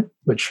requirement,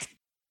 which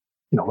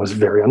was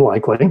very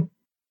unlikely.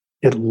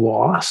 It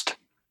lost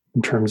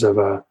in terms of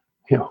it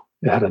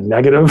had a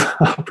negative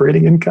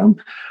operating income.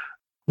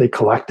 They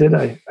collected,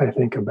 I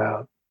think,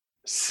 about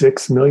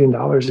 $6 million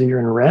a year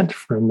in rent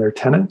from their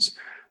tenants,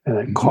 and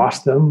it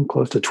cost them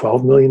close to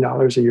 $12 million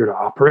a year to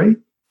operate,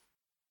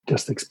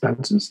 just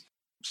expenses.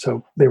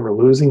 So they were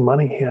losing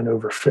money hand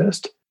over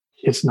fist.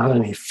 It's not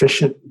an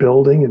efficient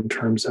building in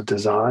terms of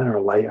design or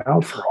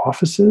layout for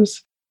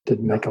offices.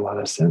 Didn't make a lot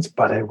of sense,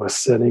 but it was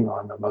sitting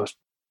on the most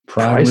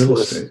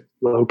priceless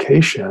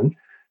location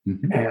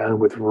and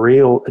with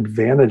real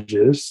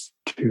advantages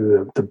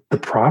to the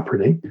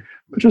property,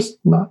 but just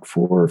not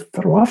for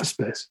federal office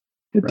space.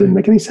 It didn't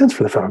make any sense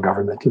for the federal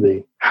government to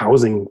be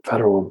housing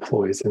federal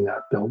employees in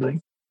that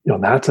building.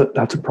 That's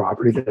a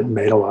property that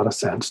made a lot of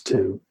sense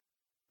to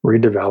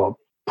redevelop,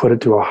 put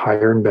it to a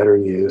higher and better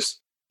use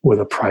with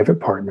a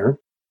private partner.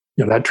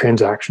 That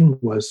transaction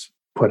was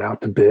put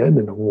out to bid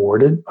and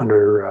awarded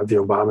under the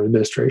Obama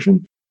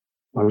administration.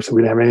 Obviously,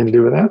 we didn't have anything to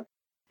do with that.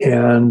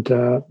 And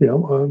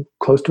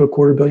close to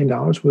 $250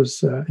 million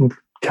was in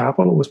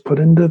capital was put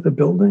into the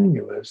building.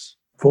 It was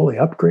fully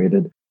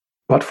upgraded,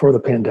 but for the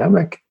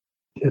pandemic,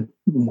 it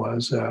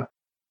was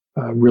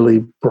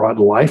really brought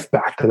life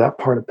back to that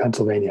part of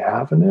Pennsylvania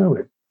Avenue.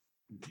 It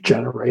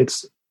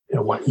generates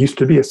what used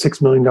to be a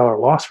 $6 million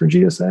loss for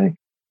GSA.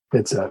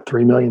 It's a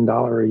 $3 million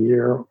a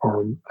year,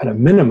 or at a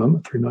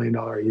minimum, $3 million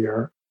a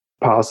year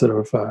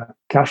positive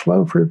cash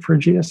flow for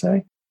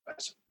GSA.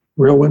 It's a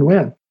real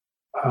win-win.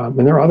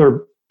 And there are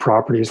other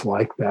properties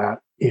like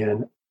that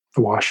in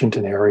the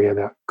Washington area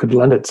that could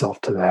lend itself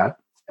to that.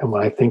 And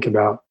when I think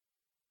about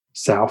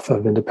south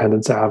of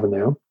Independence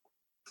Avenue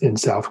in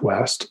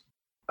Southwest,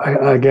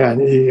 again,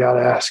 you got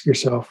to ask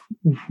yourself,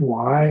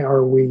 why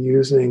are we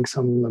using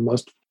some of the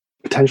most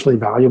potentially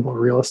valuable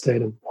real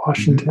estate in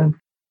Washington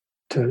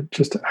to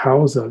just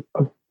house a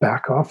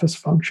back office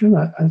function?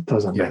 That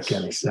doesn't make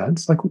any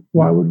sense. Like,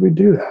 why would we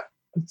do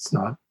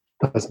that?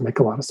 Doesn't make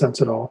a lot of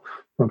sense at all.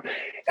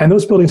 And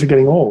those buildings are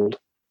getting old.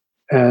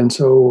 And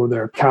so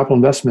their capital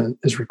investment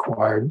is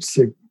required.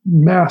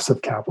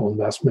 Massive capital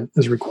investment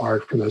is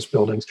required for those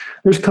buildings.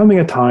 There's coming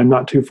a time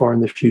not too far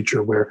in the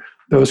future where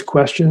those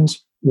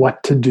questions,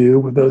 what to do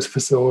with those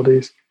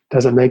facilities,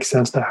 does it make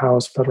sense to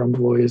house federal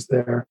employees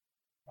there?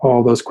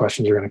 All those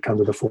questions are going to come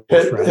to the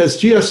forefront. Has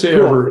GSA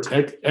ever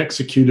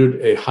executed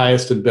a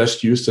highest and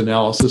best use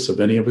analysis of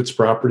any of its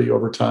property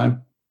over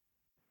time,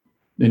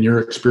 in your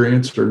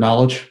experience or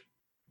knowledge?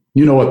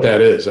 You know what that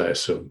is, I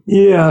assume.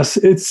 Yes,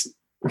 it's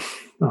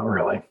not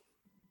really.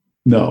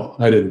 No,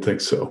 I didn't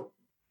think so.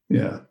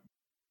 Yeah.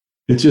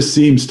 It just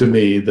seems to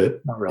me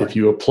that if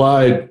you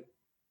applied,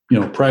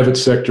 private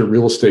sector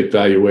real estate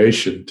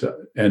valuation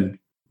and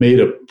made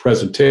a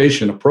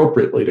presentation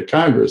appropriately to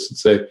Congress and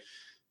say,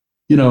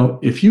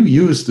 if you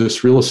use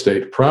this real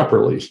estate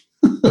properly,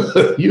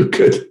 you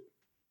could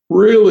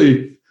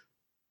really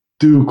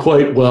do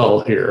quite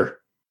well here.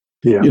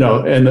 Yeah.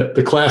 And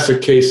the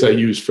classic case I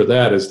use for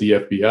that is the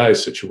FBI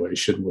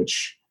situation,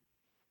 which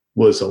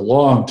was a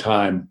long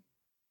time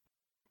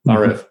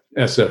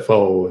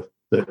SFO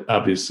that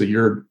obviously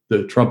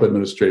the Trump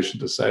administration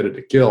decided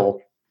to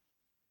kill.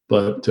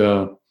 But,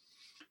 there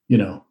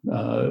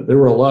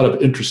were a lot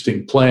of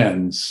interesting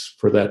plans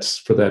for that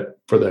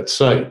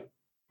site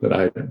that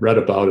I read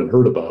about and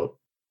heard about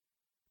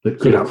that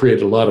could have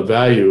created a lot of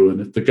value. And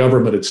if the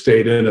government had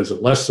stayed in as a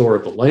lessor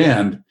of the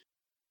land,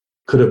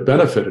 could have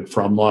benefited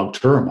from long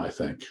term, I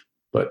think.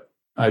 But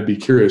I'd be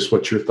curious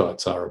what your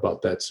thoughts are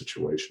about that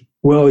situation.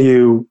 Well,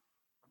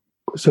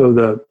 so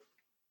the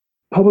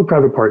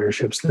public-private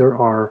partnerships, there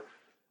are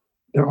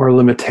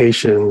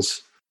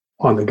limitations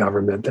on the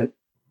government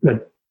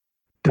that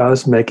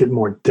does make it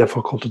more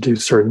difficult to do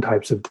certain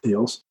types of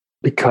deals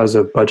because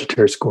of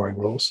budgetary scoring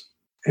rules.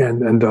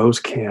 And those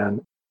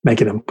can make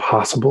it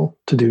impossible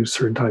to do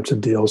certain types of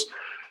deals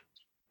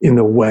in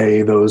the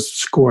way those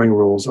scoring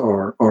rules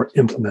are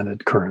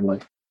implemented currently.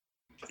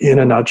 In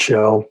a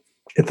nutshell,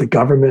 if the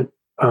government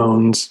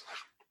owns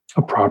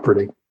a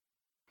property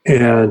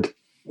and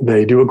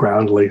they do a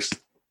ground lease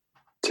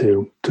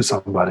to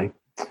somebody,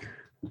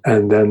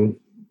 and then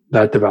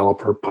that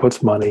developer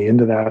puts money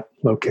into that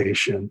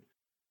location,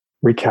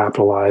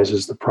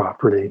 recapitalizes the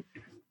property,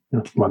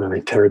 whether they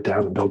tear it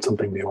down and build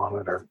something new on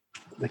it, or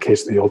in the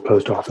case of the old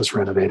post office,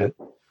 renovate it,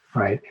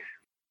 right?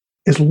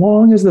 As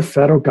long as the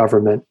federal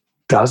government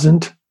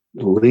doesn't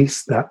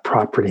lease that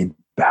property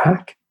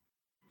back,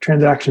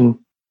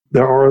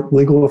 there are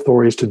legal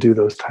authorities to do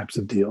those types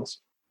of deals.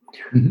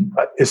 Mm-hmm.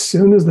 But as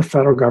soon as the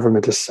federal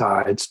government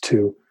decides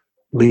to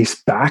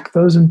lease back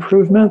those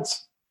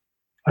improvements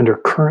under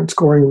current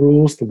scoring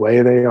rules, the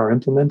way they are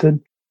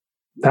implemented,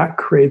 that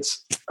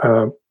creates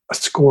a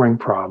scoring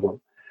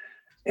problem.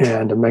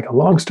 And to make a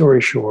long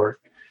story short,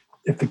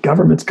 if the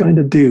government's going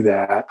to do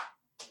that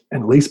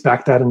and lease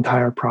back that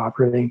entire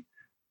property,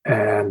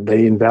 and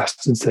they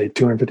invested, say,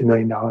 $250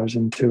 million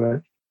into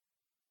it,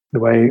 the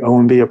way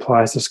OMB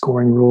applies the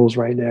scoring rules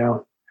right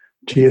now,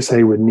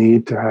 GSA would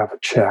need to have a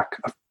check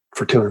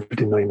for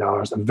 $250 million,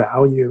 the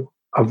value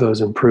of those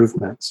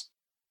improvements,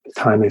 the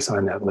time they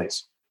sign that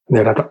lease. And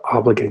they'd have to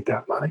obligate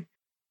that money.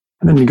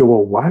 And then you go,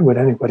 well, why would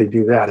anybody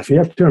do that? If you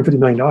have $250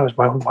 million,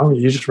 why would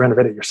you just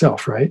renovate it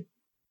yourself, right?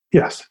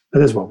 Yes,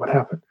 that is what would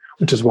happen,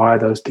 which is why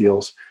those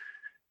deals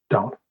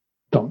don't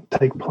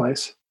take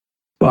place.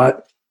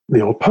 But the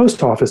old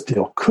post office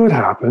deal could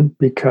happen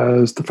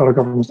because the federal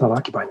government's not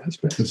occupying that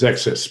space. It's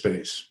excess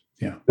space.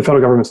 Yeah. The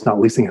federal government's not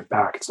leasing it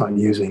back. It's not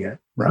using it.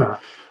 Right.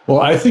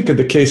 Well, I think in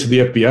the case of the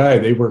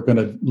FBI, they were going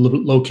to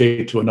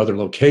locate to another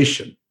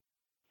location.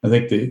 I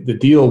think the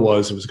deal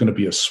was it was going to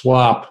be a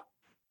swap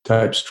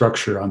type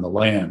structure on the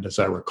land, as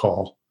I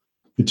recall.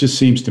 It just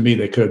seems to me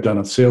they could have done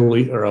a sale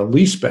or a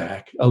lease,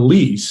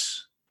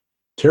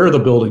 tear the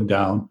building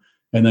down,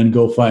 and then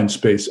go find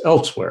space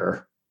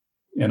elsewhere.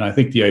 And I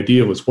think the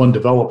idea was one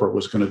developer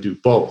was going to do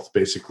both,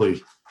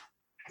 basically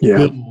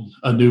build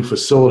a new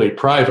facility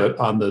private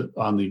on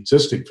the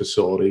existing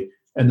facility,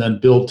 and then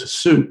build to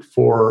suit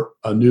for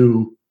a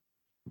new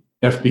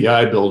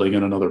FBI building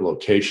in another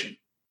location.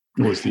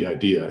 Was the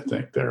idea, I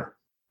think, there.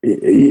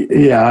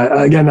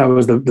 Yeah, again, that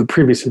was the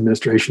previous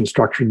administration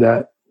structured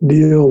that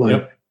deal.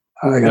 And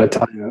I got to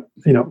tell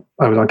you,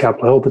 I was on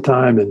Capitol Hill at the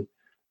time, and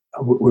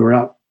we were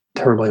not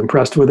terribly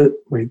impressed with it.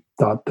 We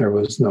thought there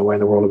was no way in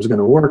the world it was going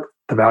to work.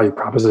 The value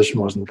proposition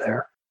wasn't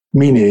there,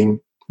 meaning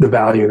the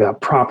value of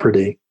that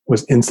property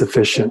was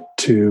insufficient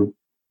to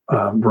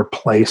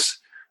replace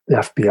the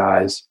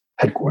FBI's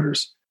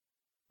headquarters.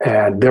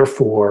 And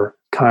therefore,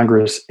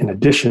 Congress, in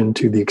addition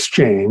to the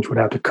exchange, would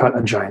have to cut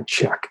a giant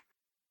check.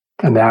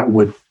 And that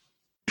would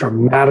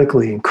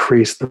dramatically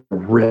increase the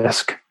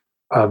risk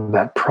of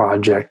that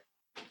project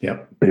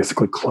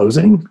basically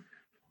closing.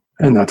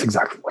 And that's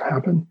exactly what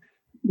happened.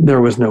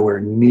 There was nowhere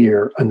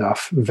near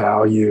enough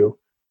value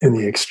in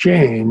the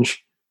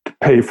exchange to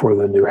pay for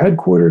the new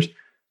headquarters.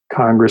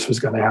 Congress was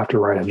going to have to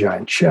write a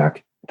giant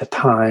check. At the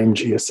time,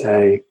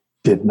 GSA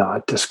did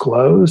not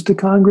disclose to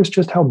Congress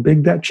just how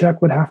big that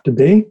check would have to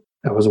be.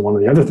 That was one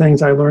of the other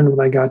things I learned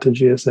when I got to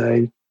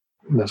GSA.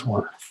 And that's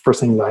one of the first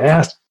things I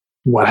asked.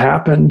 What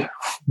happened?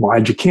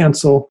 Why'd you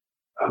cancel?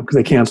 Because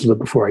they canceled it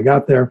before I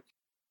got there.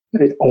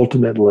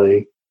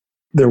 Ultimately,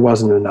 there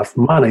wasn't enough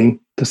money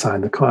to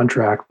sign the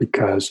contract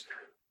because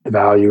the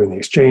value in the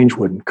exchange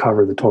wouldn't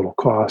cover the total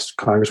cost.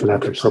 Congress would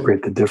have to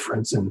appropriate the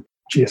difference. And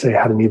GSA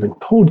hadn't even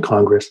told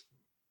Congress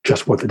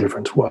just what the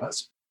difference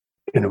was.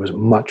 And it was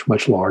much,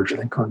 much larger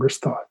than Congress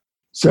thought.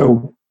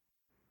 So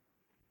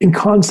in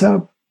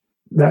concept,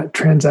 that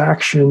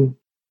transaction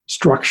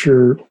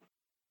structure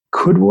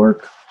could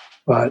work,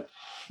 but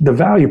the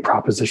value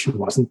proposition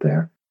wasn't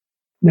there.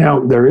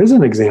 Now, there is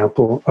an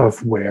example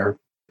of where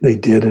they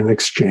did an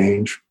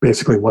exchange,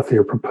 basically what they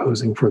were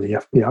proposing for the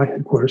FBI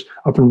headquarters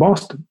up in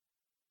Boston.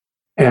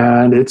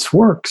 And it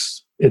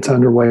works. It's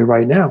underway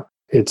right now.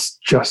 It's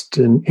just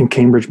in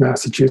Cambridge,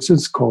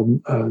 Massachusetts,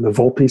 called the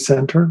Volpe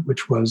Center,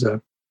 which was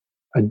a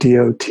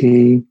DOT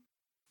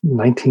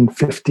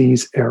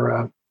 1950s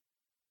era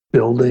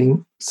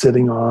building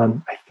sitting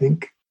on, I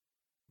think,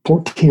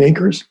 14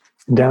 acres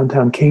in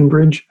downtown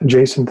Cambridge,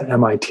 adjacent to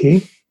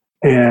MIT.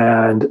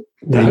 And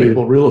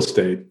valuable real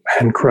estate.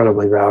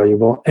 Incredibly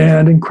valuable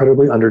and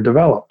incredibly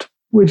underdeveloped,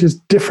 which is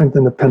different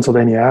than the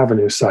Pennsylvania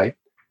Avenue site.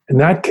 In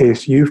that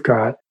case, you've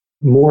got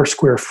more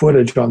square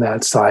footage on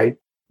that site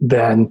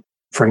than,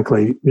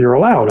 frankly, you're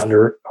allowed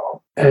under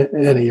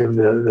any of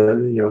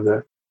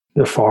the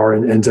FAR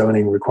and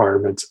zoning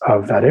requirements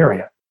of that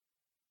area.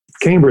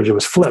 Cambridge, it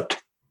was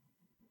flipped.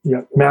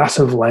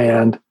 Massive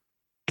land,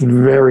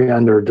 very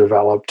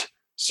underdeveloped,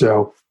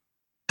 so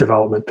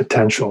development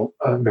potential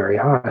very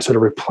high. So to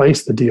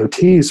replace the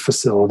DOT's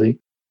facility,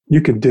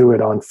 you could do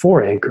it on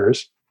 4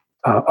 acres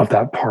of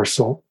that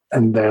parcel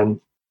and then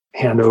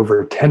hand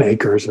over 10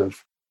 acres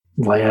of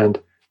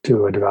land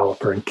to a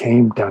developer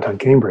in downtown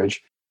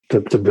Cambridge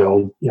to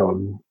build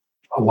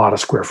a lot of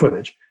square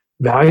footage.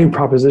 Value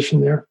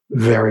proposition there,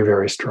 very,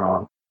 very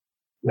strong.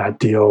 That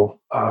deal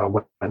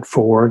went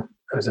forward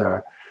as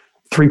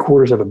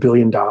 $750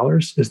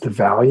 million is the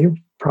value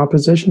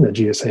proposition that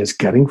GSA is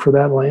getting for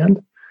that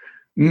land.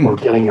 We're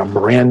getting a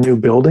brand new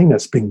building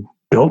that's being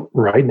built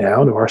right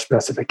now to our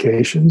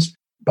specifications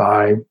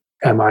by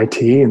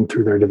MIT and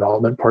through their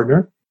development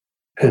partner.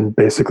 And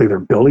basically, they're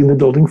building the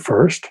building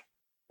first.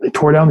 They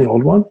tore down the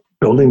old one,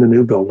 building the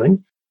new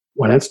building.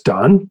 When it's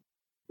done,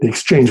 the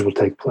exchange will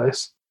take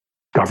place.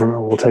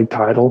 Government will take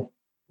title.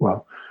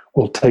 Well,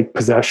 we'll take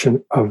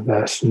possession of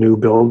this new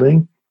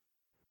building.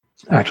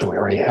 Actually, we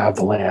already have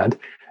the land.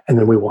 And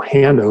then we will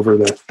hand over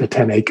the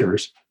 10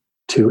 acres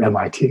to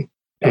MIT.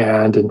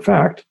 And in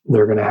fact,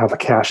 they're going to have a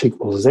cash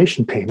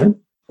equalization payment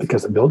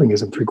because the building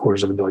isn't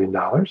 $750 million.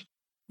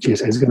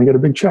 GSA is going to get a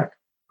big check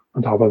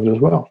on top of it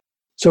as well.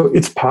 So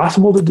it's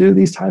possible to do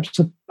these types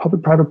of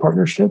public-private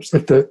partnerships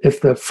if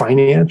the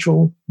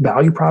financial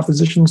value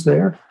proposition's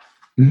there.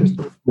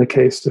 Mm-hmm. In the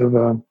case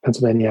of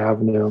Pennsylvania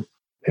Avenue,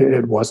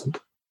 it wasn't.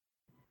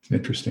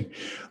 Interesting.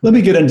 Let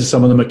me get into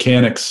some of the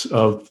mechanics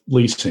of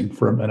leasing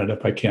for a minute,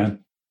 if I can.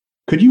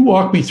 Could you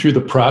walk me through the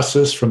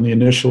process from the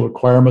initial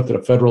requirement that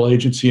a federal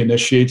agency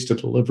initiates to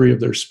delivery of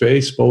their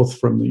space, both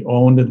from the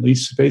owned and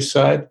leased space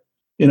side,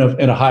 in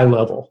a high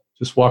level?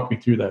 Just walk me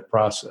through that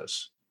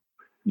process.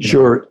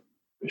 Sure.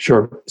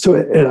 So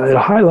at a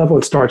high level,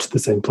 it starts at the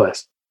same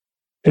place.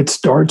 It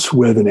starts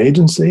with an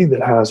agency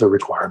that has a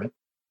requirement.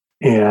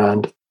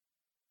 And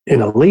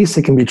in a lease,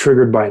 it can be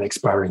triggered by an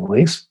expiring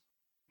lease,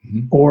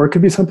 or it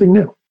could be something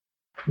new.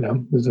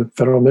 There's a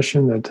federal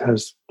mission that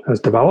has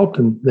developed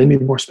and they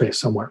need more space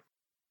somewhere.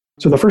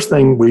 So the first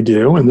thing we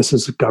do, and this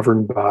is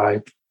governed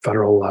by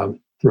federal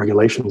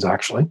regulations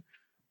actually,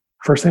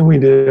 first thing we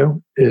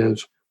do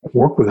is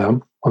work with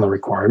them on the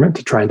requirement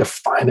to try and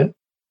define it,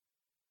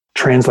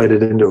 translate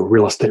it into a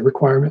real estate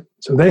requirement.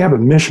 So they have a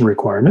mission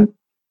requirement.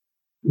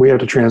 We have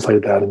to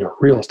translate that into a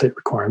real estate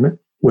requirement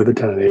with a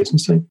tenant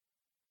agency.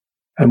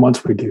 And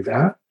once we do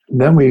that,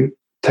 then we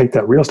take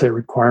that real estate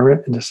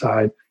requirement and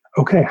decide,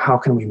 okay, how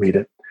can we meet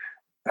it?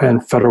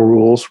 And federal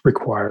rules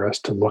require us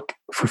to look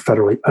for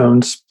federally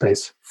owned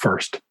space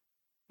first.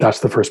 That's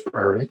the first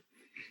priority.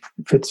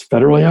 If it's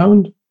federally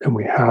owned and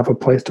we have a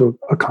place to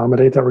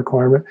accommodate that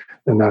requirement,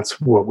 then that's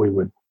what we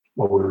would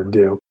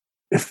do.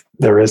 If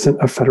there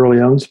isn't a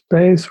federally owned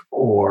space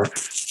or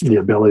the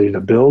ability to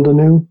build a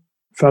new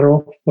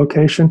federal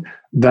location,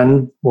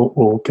 then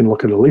we can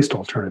look at a leased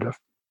alternative.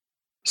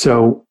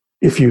 So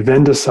if you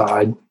then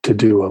decide to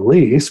do a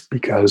lease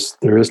because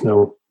there is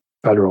no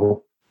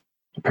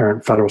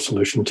apparent federal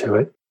solution to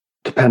it,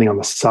 depending on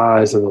the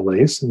size of the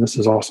lease, and this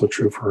is also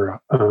true for an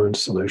owned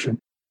solution,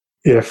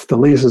 if the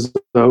lease is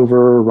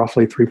over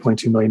roughly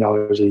 $3.2 million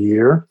a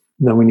year,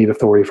 then we need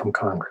authority from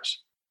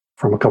Congress,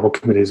 from a couple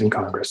committees in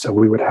Congress. So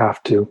we would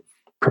have to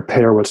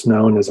prepare what's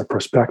known as a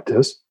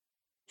prospectus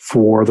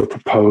for the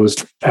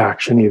proposed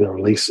action, either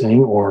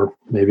leasing or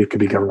maybe it could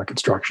be government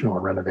construction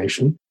or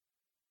renovation.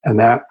 And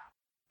that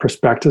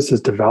prospectus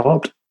is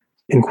developed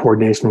in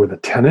coordination with the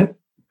tenant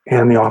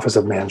and the Office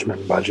of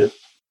Management and Budget.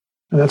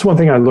 And that's one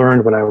thing I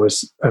learned when I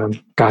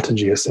got to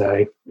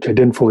GSA, which I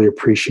didn't fully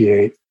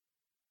appreciate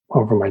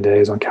over my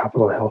days on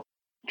Capitol Hill,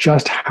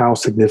 just how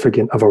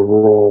significant of a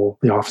role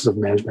the Office of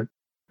Management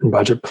and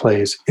Budget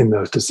plays in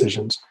those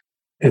decisions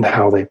and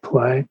how they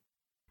play.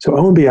 So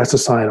OMB has to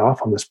sign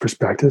off on this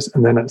prospectus,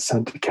 and then it's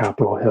sent to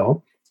Capitol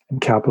Hill, and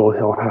Capitol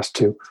Hill has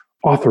to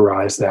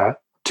authorize that.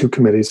 2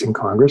 committees in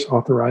Congress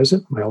authorize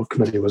it. My old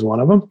committee was one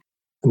of them,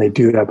 and they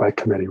do that by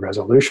committee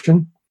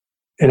resolution.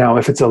 And now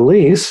if it's a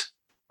lease,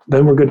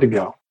 then we're good to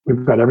go.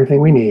 We've got everything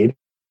we need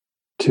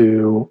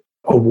to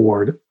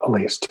award a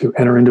lease, to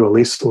enter into a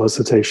lease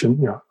solicitation,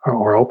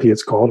 RLP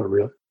it's called,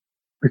 a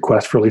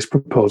request for lease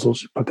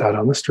proposals, put that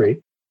on the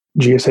street.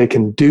 GSA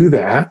can do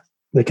that.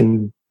 They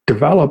can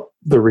develop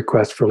the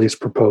request for lease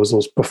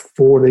proposals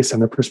before they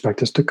send the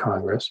prospectus to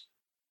Congress,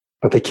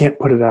 but they can't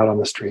put it out on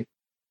the street.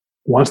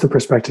 Once the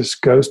prospectus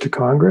goes to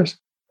Congress,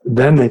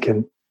 then they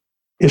can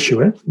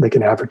issue it. They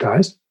can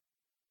advertise,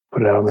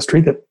 put it out on the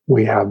street that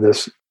we have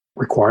this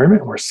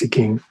requirement. We're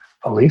seeking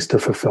a lease to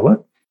fulfill it.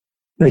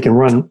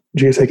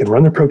 GSA can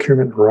run the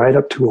procurement right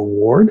up to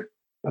award,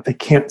 but they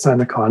can't sign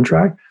the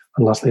contract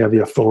unless they have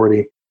the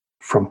authority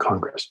from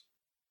Congress.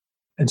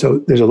 And so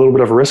there's a little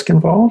bit of risk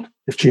involved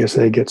if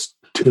GSA gets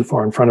too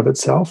far in front of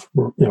itself.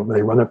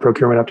 They run the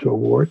procurement up to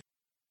award.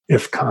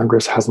 If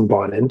Congress hasn't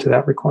bought into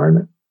that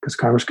requirement, because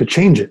Congress could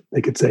change it.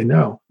 They could say,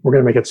 no, we're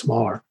going to make it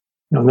smaller.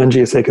 And then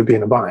GSA could be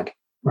in a bind,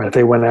 right? If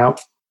they went out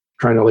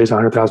trying to lease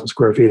 100,000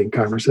 square feet and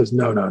Congress says,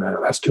 no,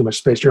 that's too much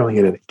space. You're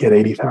only going to get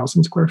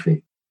 80,000 square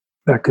feet.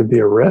 That could be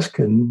a risk.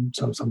 And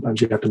so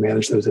sometimes you have to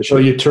manage those issues. So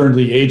you turn to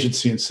the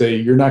agency and say,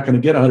 you're not going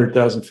to get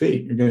 100,000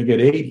 feet. You're going to get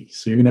 80.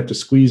 So you're going to have to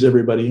squeeze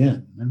everybody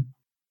in.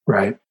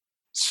 Right.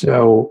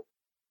 So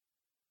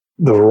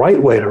the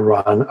right way to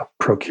run a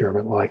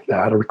procurement like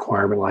that, a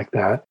requirement like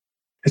that,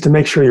 is to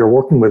make sure you're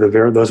working with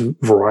those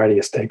variety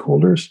of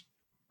stakeholders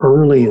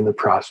early in the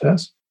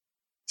process,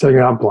 so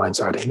you're not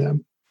blindsiding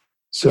them.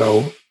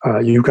 So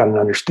you've got an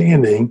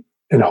understanding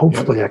and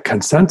hopefully a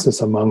consensus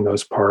among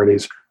those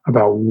parties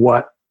about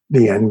what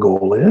the end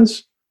goal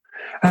is,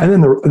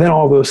 and then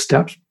all those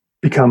steps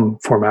become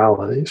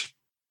formalities.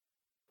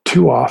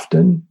 Too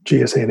often,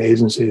 GSA and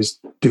agencies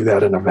do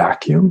that in a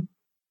vacuum,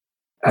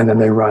 and then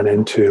they run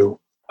into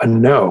a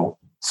no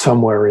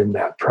somewhere in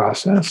that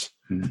process.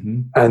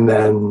 Mm-hmm. And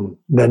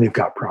then you've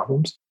got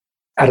problems.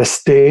 At a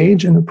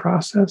stage in the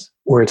process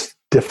where it's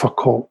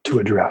difficult to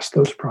address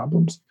those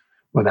problems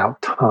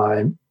without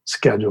time,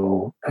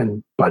 schedule,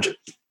 and budget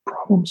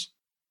problems.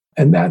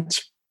 And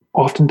that's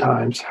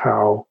oftentimes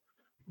how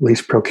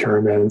lease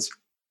procurements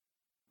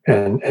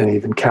and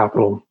even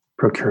capital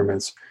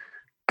procurements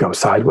go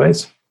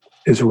sideways,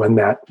 is when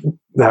that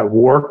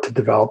work to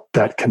develop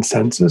that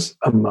consensus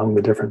among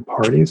the different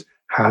parties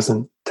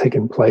hasn't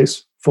taken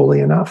place fully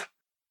enough.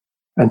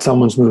 And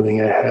someone's moving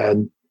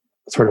ahead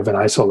sort of in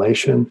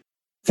isolation,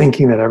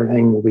 thinking that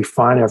everything will be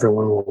fine,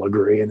 everyone will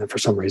agree, and then for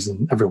some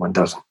reason, everyone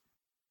doesn't.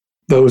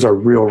 Those are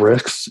real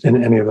risks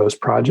in any of those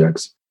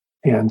projects.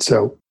 And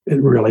so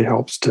it really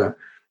helps to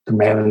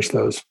manage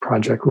those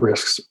project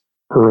risks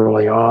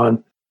early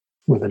on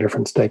with the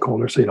different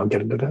stakeholders so you don't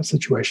get into that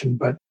situation.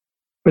 But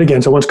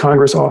again, so once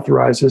Congress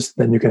authorizes,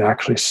 then you can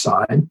actually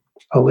sign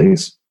a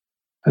lease.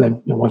 And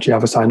then once you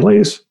have a signed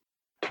lease,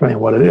 depending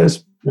on what it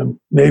is,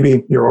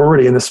 maybe you're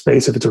already in the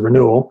space if it's a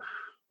renewal,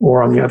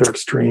 or on the other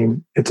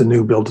extreme, it's a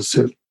new build to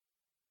suit.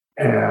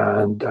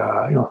 And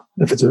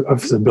if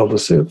it's a build to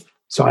suit,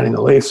 signing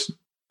the lease,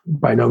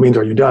 by no means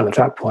are you done at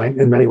that point.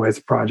 In many ways,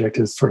 the project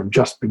has sort of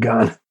just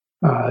begun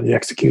the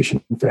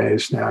execution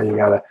phase. Now you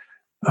got to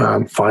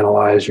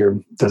finalize your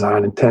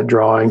design intent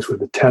drawings with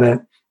the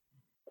tenant.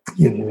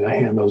 You need to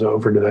hand those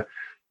over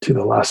to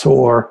the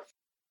lessor.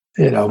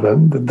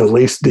 The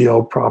lease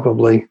deal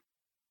probably,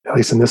 at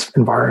least in this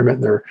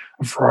environment, there are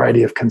a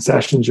variety of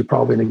concessions you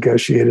probably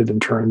negotiated in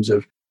terms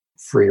of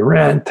free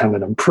rent,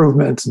 tenant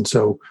improvements. And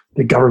so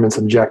the government's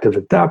objective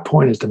at that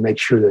point is to make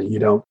sure that you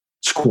don't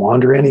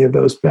squander any of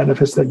those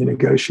benefits that you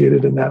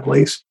negotiated in that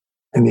lease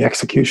in the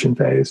execution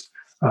phase,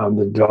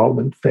 the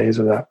development phase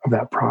of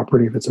that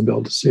property if it's a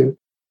build to suit.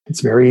 It's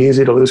very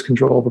easy to lose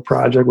control of a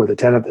project with a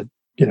tenant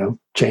that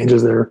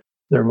changes their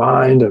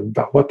mind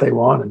about what they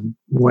want and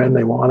when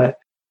they want it.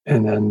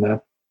 And then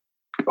that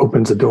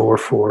opens the door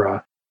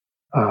for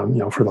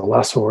the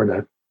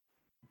lessor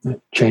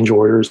to change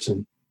orders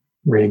and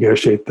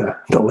renegotiate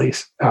the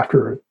lease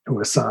after it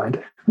was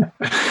signed.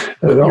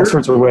 There are all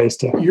sorts of ways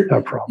to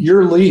have problems.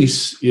 Your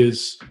lease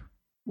is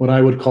what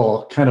I would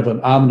call kind of an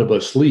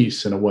omnibus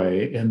lease in a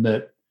way, in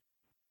that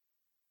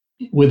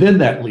within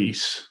that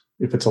lease,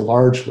 if it's a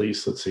large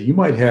lease, let's say, you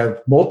might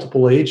have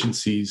multiple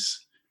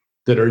agencies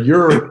that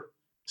are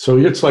so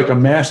it's like a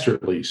master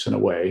lease in a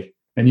way,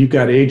 and you've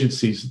got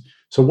agencies.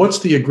 So what's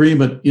the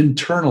agreement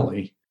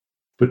internally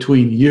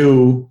between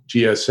you,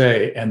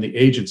 GSA, and the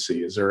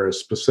agency? Is there a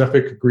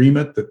specific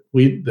agreement that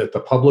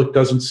the public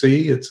doesn't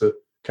see? It's a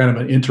kind of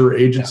an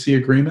interagency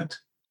agreement?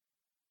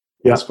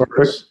 Yeah, as far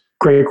as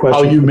great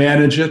question. How you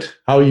manage it,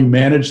 how you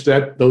manage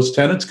those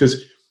tenants,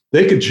 because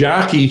they could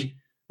jockey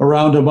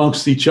around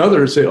amongst each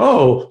other and say,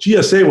 "Oh,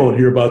 GSA won't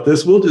hear about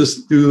this. We'll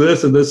just do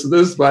this and this and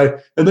this,"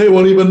 and they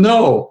won't even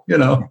know.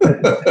 There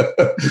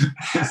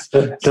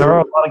are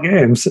a lot of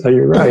games.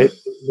 You're right.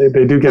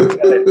 They do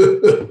get paid.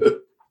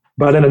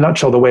 But in a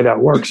nutshell, the way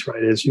that works,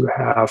 right, is you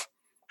have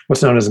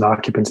what's known as an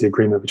occupancy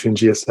agreement between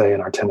GSA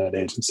and our tenant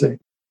agency.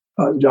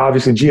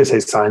 Obviously,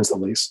 GSA signs the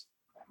lease,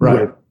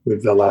 right,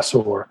 with the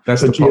lessor. That's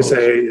so the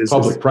GSA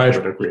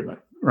public-private agreement,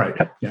 right?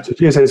 Yeah. So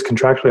GSA is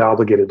contractually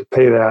obligated to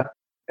pay that.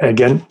 And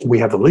again, we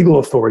have the legal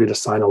authority to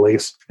sign a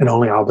lease and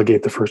only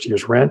obligate the first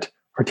year's rent.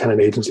 Our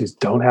tenant agencies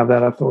don't have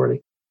that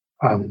authority.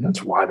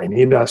 That's why they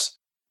need us.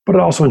 But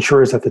it also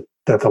ensures that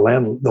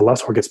the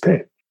lessor gets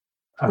paid.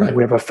 Right.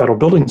 We have a federal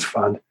buildings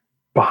fund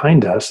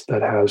behind us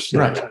that has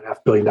 $10.5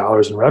 billion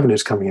in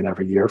revenues coming in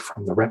every year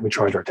from the rent we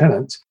charge our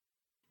tenants,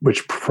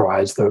 which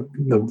provides the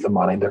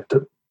money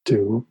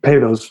to pay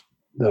those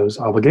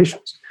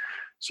obligations.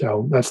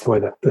 So that's the way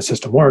that the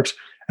system works.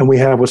 And we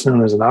have what's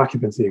known as an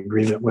occupancy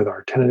agreement with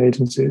our tenant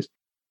agencies.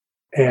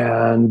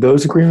 And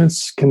those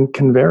agreements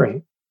can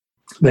vary.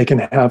 They can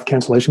have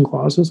cancellation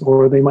clauses,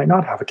 or they might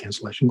not have a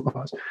cancellation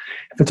clause.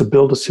 If it's a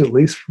build-to-suit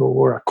lease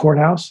for a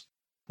courthouse,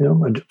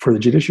 for the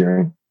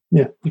judiciary,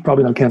 there's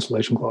probably no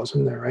cancellation clause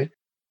in there, right?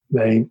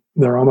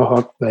 They're on the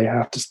hook. They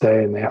have to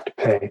stay and they have to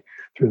pay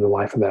through the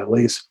life of that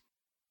lease.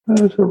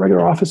 It's a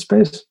regular office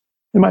space.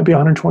 It might be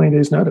 120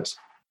 days notice.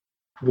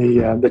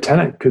 The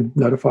tenant could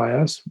notify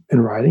us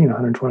in writing in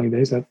 120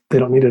 days that they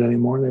don't need it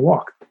anymore and they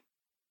walk.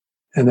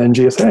 And then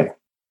GSA,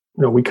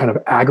 we kind of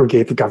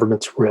aggregate the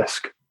government's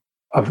risk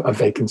of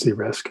vacancy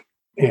risk.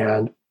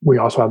 And we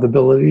also have the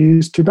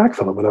abilities to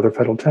backfill it with other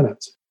federal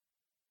tenants.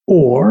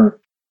 Or,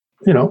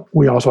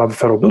 we also have a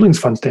federal buildings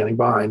fund standing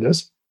behind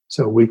us,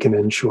 so we can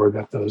ensure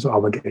that those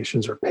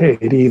obligations are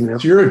paid, even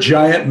if... So you're a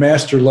giant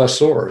master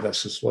lessor.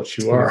 This is what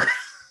you are.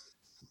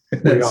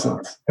 We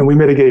are. And we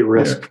mitigate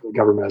risk for the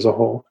government as a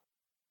whole.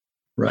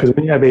 Right. Because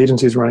when you have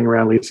agencies running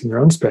around leasing their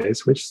own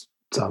space, which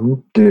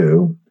some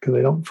do, because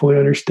they don't fully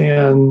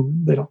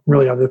understand, they don't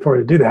really have the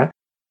authority to do that.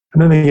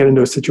 And then they get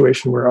into a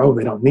situation where,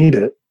 they don't need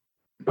it,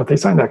 but they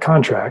signed that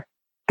contract,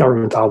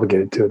 government's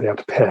obligated to it, they have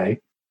to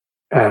pay,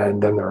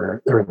 and then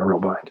they're in a real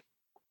bind.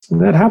 And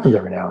that happens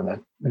every now and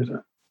then. There's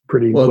a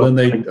pretty then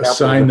they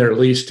assign their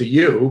lease to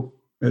you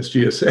as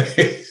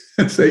GSA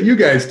and say, "You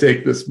guys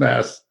take this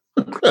mess."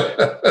 There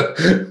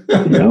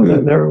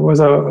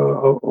was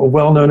a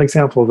well-known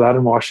example of that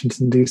in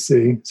Washington,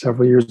 D.C.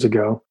 several years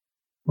ago,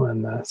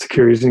 when the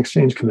Securities and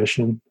Exchange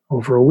Commission,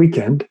 over a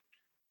weekend,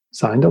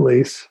 signed a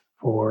lease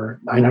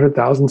for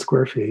 900,000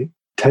 square feet,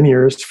 10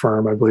 years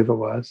firm, I believe it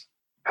was,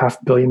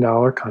 $500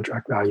 million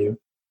contract value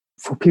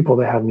for people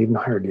they hadn't even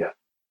hired yet.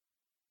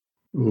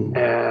 Ooh.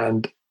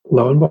 And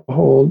lo and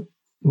behold,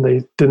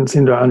 they didn't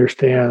seem to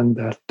understand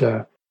that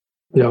the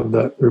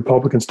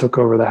Republicans took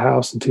over the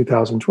House in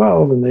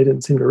 2012, and they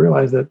didn't seem to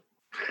realize that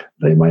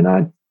they might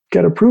not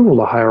get approval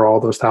to hire all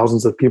those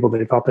thousands of people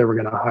they thought they were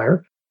going to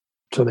hire.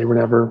 So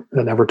that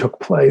never took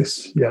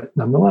place. Yet,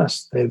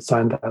 nonetheless, they had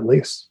signed that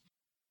lease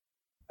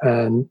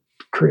and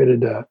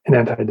created an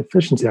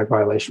Anti-Deficiency Act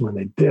violation when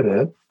they did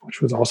it,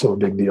 which was also a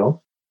big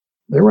deal.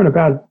 They were in a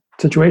bad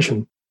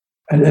situation.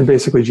 And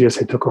basically,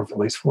 GSA took over the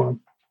lease for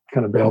them,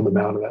 kind of bailed them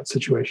out of that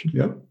situation.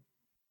 Yep.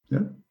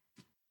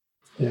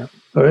 Yeah.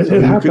 So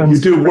it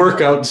happens. You do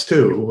workouts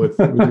too with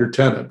your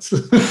tenants.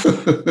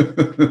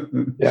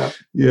 Yeah.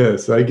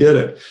 Yes, I get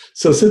it.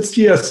 So since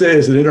GSA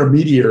is an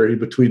intermediary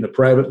between the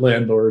private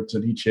landlords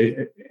and each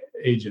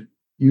agent,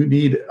 you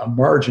need a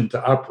margin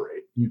to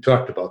operate. You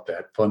talked about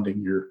that,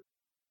 funding your...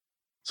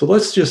 So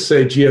let's just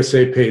say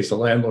GSA pays the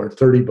landlord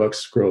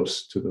 $30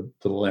 gross to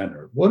the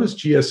landlord. What does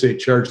GSA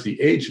charge the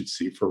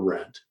agency for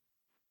rent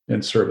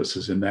and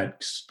services in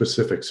that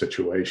specific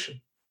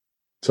situation?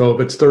 So if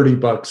it's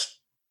 $30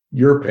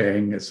 you're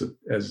paying as a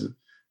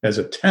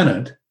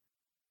tenant,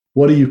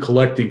 what are you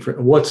collecting for?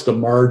 What's the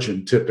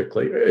margin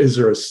typically? Is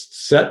there a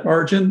set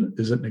margin?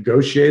 Is it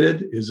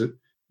negotiated? Is it,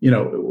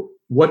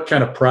 what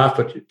kind of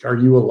profit are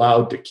you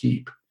allowed to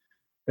keep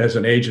as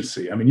an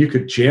agency? I mean, you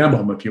could jam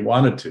them if you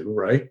wanted to,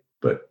 right?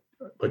 But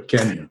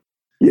can you?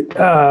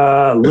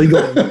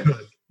 Legal,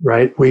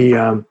 right? We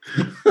our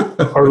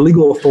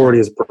legal authority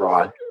is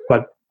broad,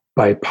 but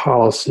by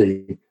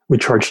policy, we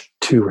charge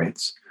two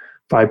rates,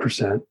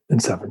 5% and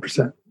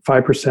 7%.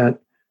 5%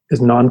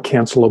 is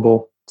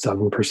non-cancelable,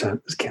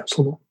 7% is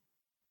cancelable.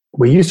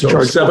 We used to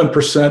charge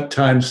 7%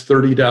 times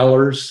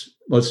 $30.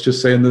 Let's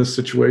just say in this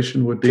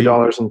situation would be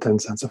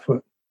 $2.10 a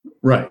foot.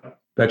 Right.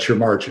 That's your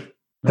margin.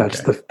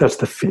 That's the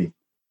fee.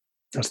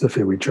 That's the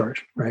fee we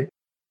charge, right?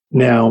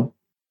 Now,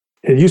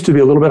 it used to be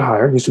a little bit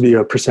higher. It used to be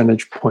a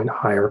percentage point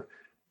higher.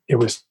 It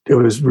was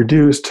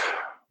reduced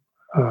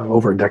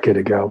over a decade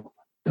ago.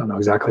 Don't know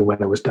exactly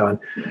when it was done.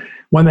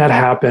 When that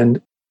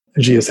happened,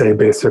 GSA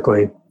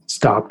basically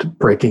stopped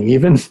breaking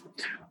even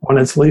on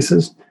its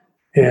leases.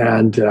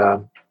 And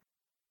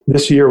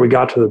this year we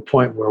got to the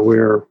point where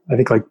we're, I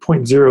think, like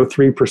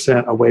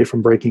 0.03% away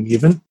from breaking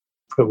even.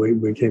 But we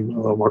became a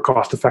little more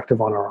cost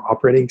effective on our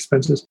operating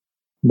expenses.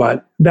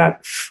 But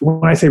that,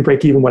 when I say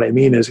break even, what I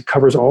mean is it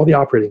covers all the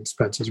operating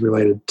expenses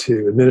related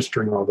to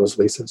administering all those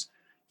leases.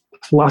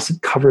 Plus,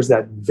 it covers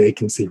that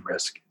vacancy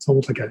risk. It's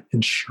almost like an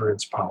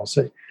insurance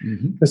policy.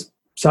 Because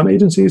some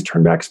agencies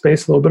turn back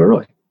space a little bit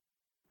early.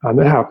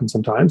 That happens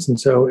sometimes. And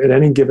so at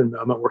any given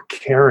moment, we're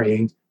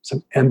carrying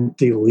some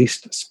empty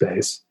leased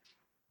space,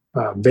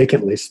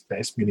 vacant leased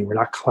space, meaning we're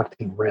not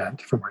collecting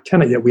rent from our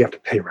tenant, yet we have to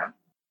pay rent.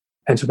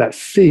 And so that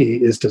fee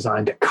is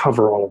designed to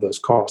cover all of those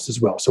costs as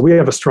well. So we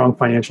have a strong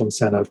financial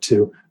incentive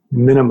to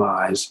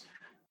minimize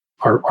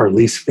our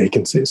lease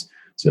vacancies.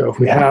 So if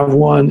we have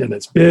one and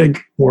it's big,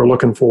 we're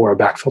looking for a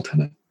backfill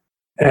tenant.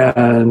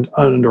 And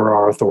under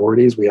our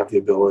authorities, we have the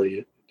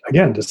ability,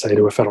 again, to say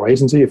to a federal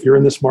agency, if you're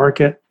in this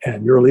market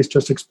and your lease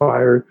just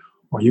expired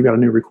or you got a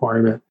new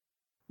requirement,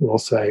 we'll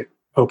say,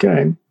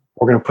 okay,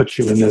 we're going to put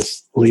you in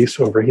this lease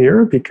over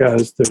here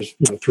because there's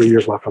 3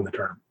 years left on the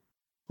term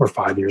or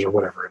 5 years or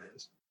whatever it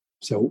is.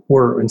 So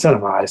we're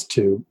incentivized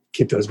to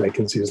keep those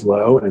vacancies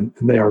low, and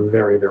they are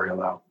very, very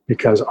low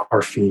because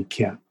our fee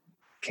can't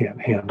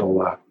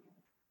handle.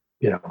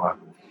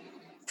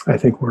 I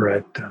think we're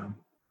at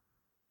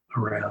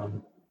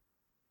around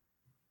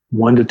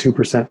 1% to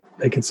 2%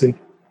 vacancy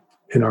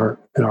in our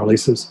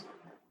leases,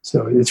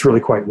 so it's really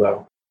quite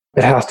low.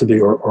 It has to be,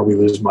 or we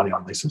lose money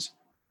on leases.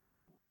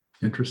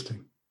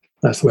 Interesting.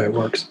 That's the way it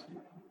works.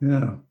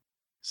 Yeah.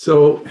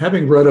 So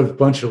having read a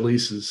bunch of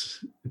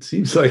leases, it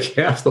seems like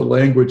half the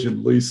language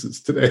in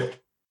leases today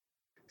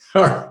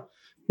are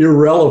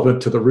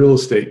irrelevant to the real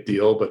estate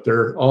deal, but there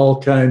are all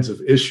kinds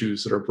of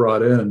issues that are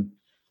brought in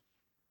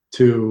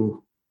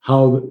to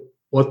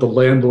what the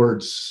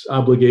landlord's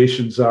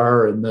obligations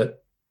are, and that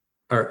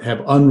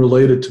have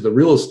unrelated to the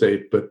real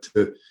estate, but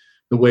to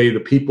the way the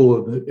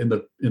people in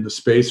the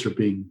space are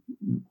being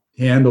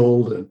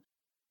handled, and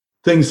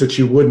things that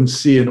you wouldn't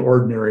see in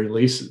ordinary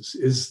leases.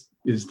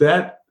 Is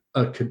that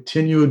a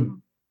continued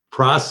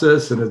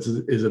process, and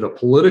is it a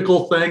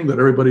political thing that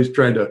everybody's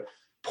trying to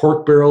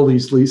pork barrel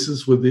these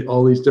leases with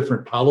all these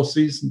different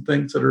policies and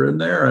things that are in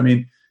there? I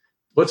mean,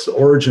 what's the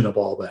origin of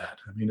all that?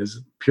 I mean, is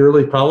it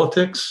purely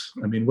politics?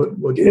 I mean,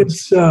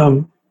 it's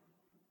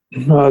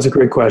that's a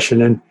great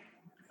question, and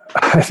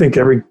I think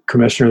every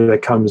commissioner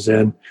that comes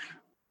in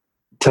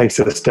takes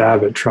a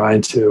stab at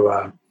trying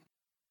to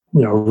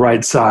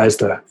right size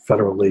the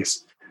federal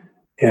lease,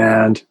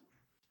 and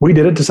we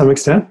did it to some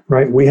extent,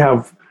 right? We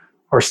have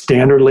our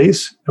standard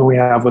lease, and we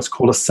have what's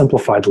called a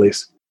simplified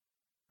lease.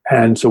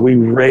 And so we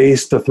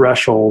raised the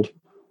threshold.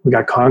 We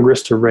got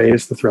Congress to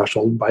raise the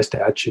threshold by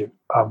statute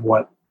of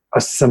what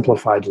a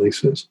simplified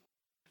lease is.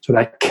 So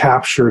that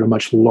captured a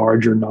much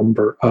larger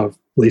number of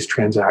lease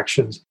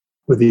transactions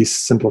with these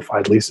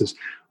simplified leases.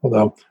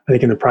 Although I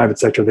think in the private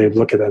sector, they'd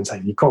look at that and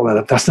say, you call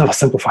that's not a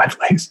simplified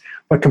lease.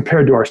 But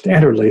compared to our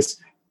standard lease,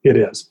 it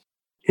is.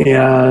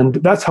 And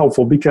that's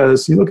helpful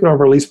because you look at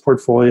our lease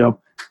portfolio,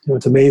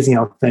 it's amazing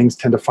how things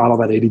tend to follow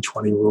that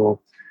 80-20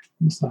 rule.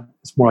 It's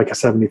more like a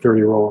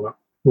 70-30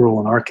 rule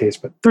in our case,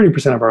 but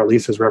 30% of our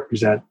leases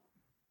represent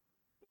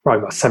probably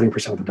about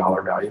 70% of the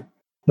dollar value.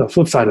 The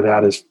flip side of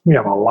that is we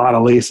have a lot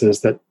of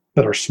leases that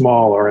are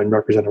smaller and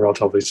represent a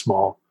relatively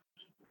small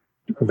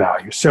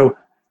value. So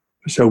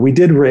we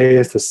did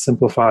raise the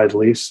simplified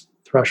lease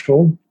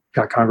threshold,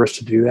 got Congress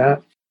to do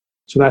that.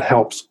 So that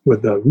helps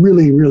with the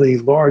really, really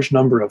large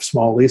number of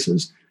small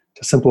leases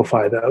to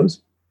simplify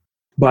those.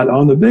 But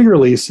on the bigger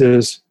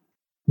leases,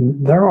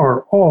 there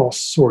are all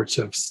sorts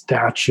of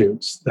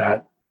statutes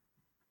that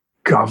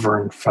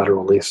govern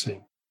federal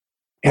leasing.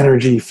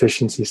 Energy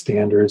efficiency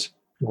standards.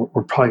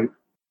 We're probably,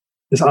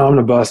 this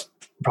omnibus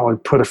probably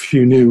put a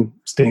few new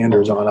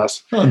standards on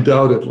us.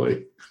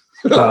 Undoubtedly.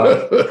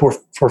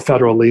 for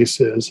federal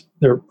leases.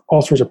 There are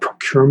all sorts of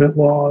procurement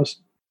laws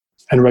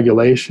and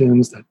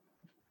regulations that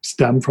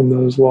stem from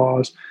those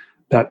laws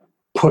that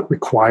put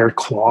required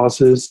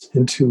clauses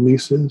into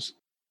leases.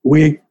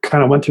 We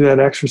kind of went through that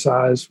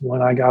exercise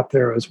when I got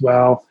there as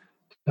well,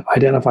 to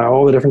identify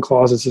all the different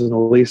clauses in a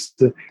lease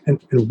and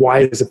why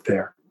is it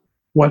there?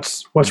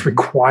 What's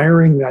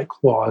requiring that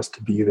clause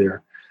to be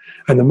there?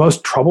 And the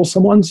most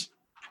troublesome ones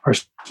are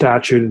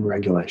statute and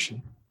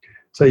regulation.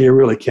 So you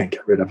really can't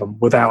get rid of them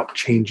without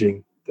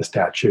changing the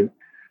statute.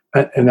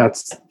 And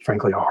that's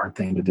frankly a hard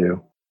thing to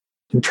do.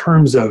 In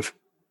terms of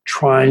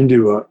trying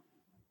to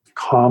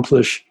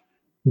accomplish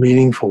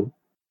meaningful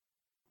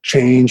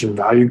change and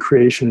value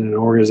creation in an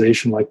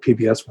organization like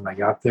PBS when I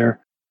got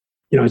there,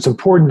 it's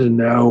important to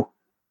know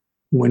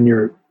when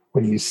you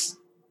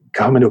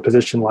come into a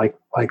position like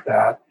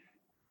that,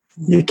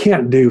 you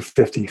can't do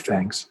 50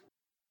 things.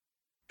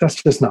 That's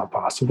just not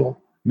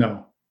possible.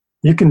 No.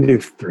 You can do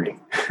 3,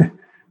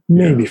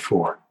 maybe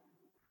 4.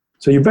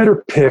 So you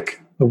better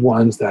pick the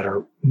ones that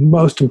are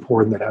most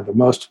important, that have the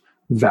most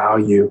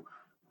value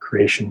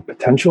creation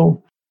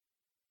potential,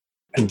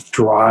 and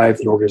drive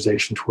the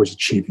organization towards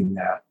achieving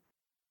that.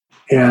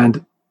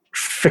 And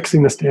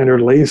fixing the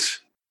standard lease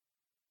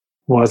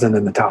wasn't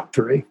in the top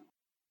 3.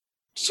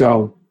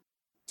 So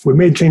we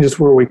made changes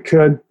where we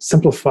could,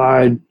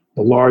 simplified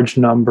the large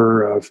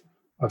number of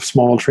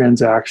small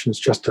transactions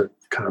just to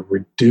kind of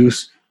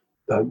reduce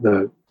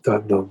the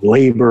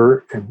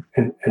labor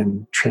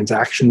and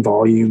transaction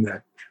volume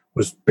that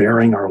was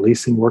bearing our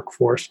leasing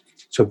workforce,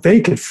 so they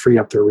could free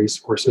up their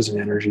resources and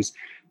energies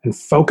and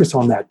focus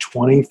on that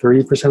 20,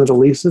 30% of the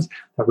leases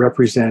that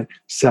represent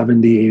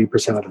 70,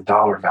 80% of the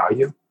dollar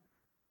value.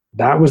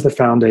 That was the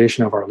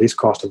foundation of our lease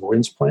cost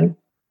avoidance plan.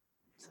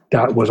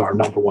 That was our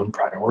number one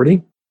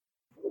priority.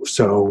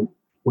 So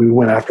we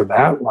went after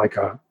that like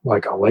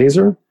a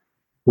laser.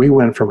 We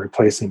went from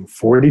replacing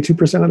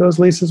 42% of those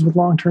leases with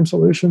long-term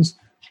solutions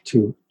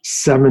to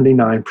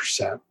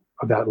 79%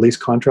 of that lease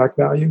contract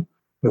value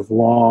with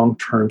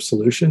long-term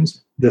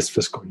solutions this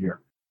fiscal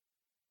year.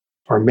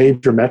 Our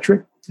major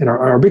metric and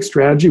our big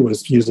strategy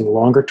was using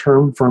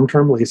longer-term,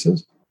 firm-term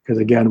leases, because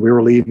again, we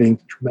were leaving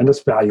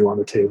tremendous value on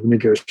the table,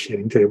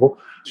 negotiating table,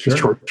 with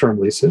short-term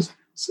leases.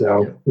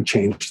 So we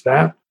changed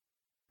that.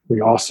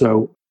 We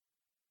also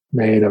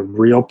made a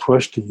real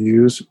push to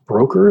use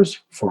brokers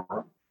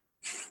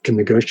to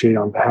negotiate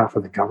on behalf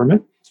of the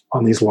government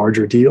on these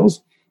larger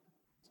deals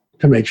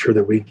to make sure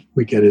that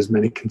we get as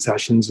many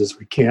concessions as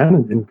we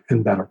can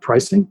and better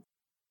pricing.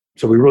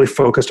 So we really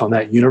focused on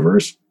that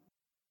universe.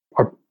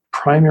 Our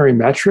primary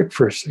metric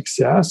for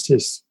success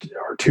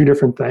are 2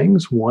 different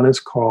things. One is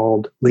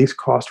called lease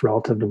cost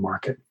relative to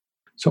market.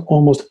 So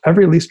almost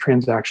every lease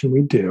transaction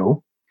we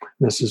do,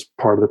 and this is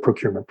part of the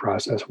procurement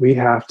process, we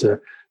have to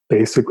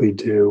basically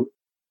do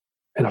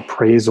an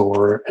appraisal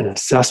or an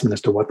assessment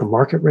as to what the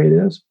market rate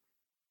is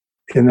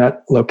in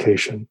that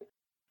location.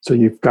 So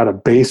you've got a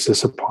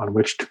basis upon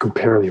which to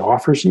compare the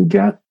offers you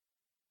get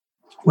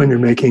when you're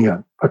making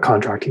a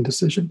contracting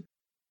decision.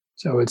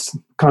 So it's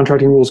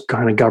contracting rules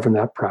kind of govern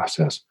that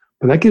process.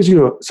 But that gives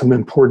you some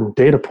important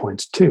data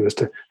points too as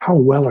to how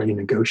well are you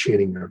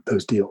negotiating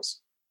those deals.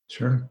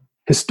 Sure.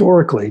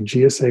 Historically,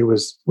 GSA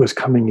was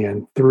coming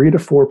in 3 to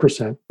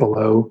 4%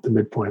 below the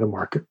midpoint of the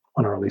market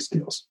on our lease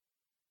deals.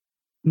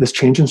 This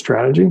change in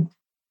strategy,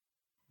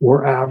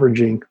 we're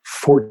averaging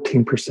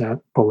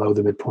 14% below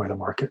the midpoint of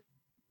the market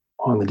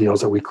on the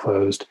deals that we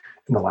closed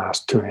in the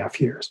last 2.5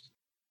 years.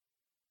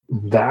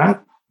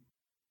 That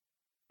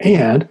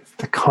and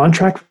the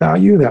contract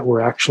value that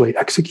we're actually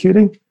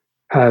executing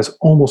has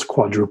almost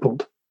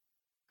quadrupled.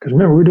 Because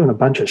remember, we were doing a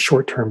bunch of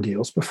short-term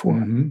deals before.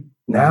 Mm-hmm.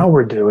 Now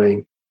we're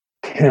doing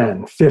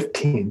 10,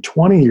 15,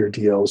 20-year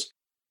deals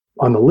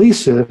on the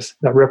leases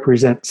that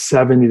represent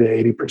 70 to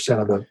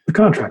 80% of the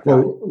contract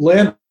value.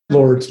 Well,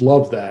 landlords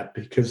love that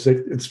because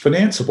it's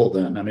financeable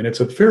then. I mean, it's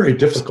a very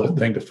difficult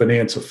thing to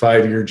finance a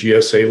 5-year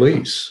GSA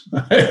lease.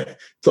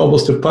 It's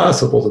almost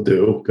impossible to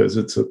do because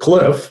it's a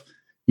cliff.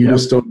 You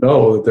just don't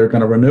know that they're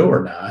going to renew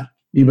or not,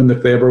 even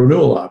if they have a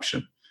renewal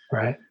option.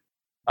 Right.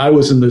 I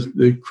was in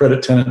the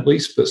credit tenant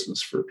lease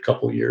business for a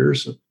couple of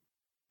years and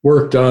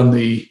worked on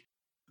the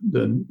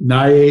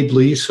NIAID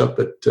lease up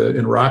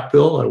in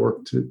Rockville. I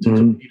worked to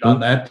compete on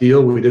that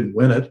deal. We didn't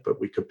win it, but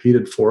we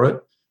competed for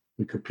it.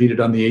 We competed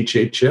on the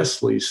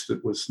HHS lease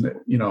that was, in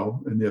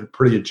the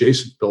pretty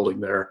adjacent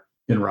building there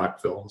in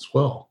Rockville as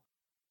well.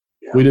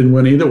 Yeah. We didn't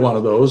win either one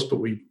of those, but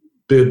we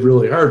bid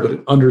really hard.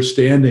 But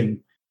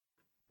understanding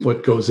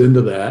what goes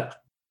into that,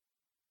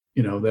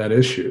 that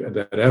issue and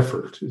that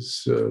effort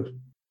is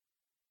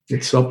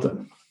it's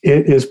something.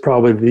 It is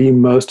probably the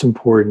most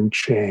important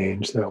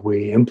change that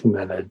we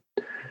implemented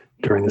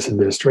during this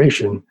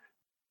administration.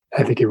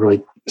 I think it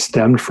really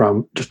stemmed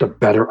from just a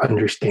better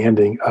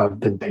understanding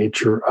of the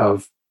nature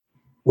of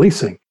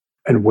leasing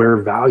and where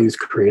value is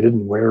created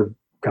and where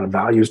kind of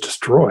value is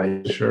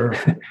destroyed. Sure.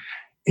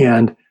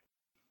 And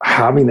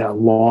having that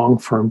long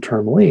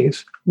firm-term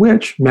lease,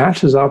 which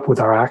matches up with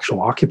our actual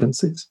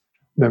occupancies.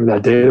 Remember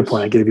that data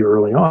point I gave you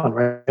early on,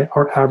 right?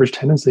 Our average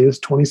tenancy is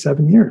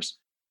 27 years.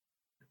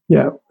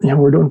 Yeah,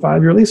 we're doing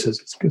 5-year leases.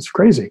 It's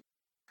crazy.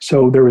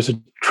 So there was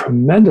a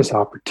tremendous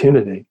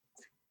opportunity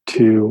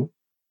to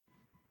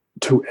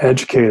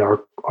educate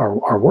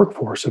our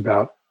workforce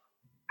about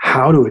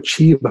how to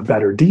achieve a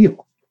better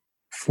deal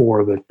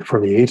for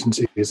the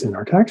agencies and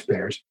our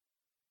taxpayers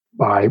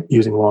by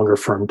using longer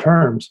firm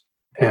terms.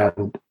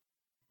 And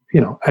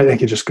I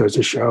think it just goes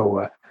to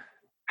show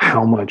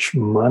how much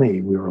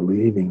money we were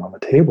leaving on the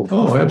table.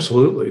 Oh,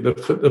 absolutely.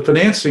 The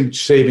financing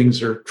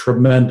savings are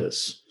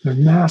tremendous. They're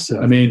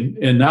massive. I mean,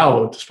 and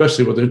now,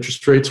 especially with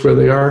interest rates where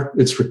they are,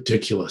 it's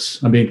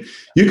ridiculous. I mean,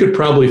 you could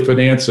probably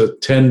finance a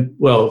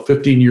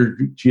 15-year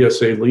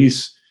GSA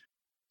lease,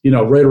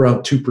 right around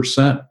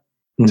 2%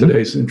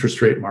 today's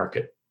interest rate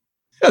market.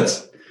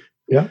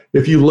 Yeah.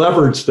 If you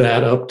leverage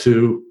that up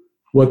to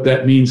what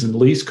that means in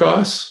lease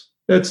costs,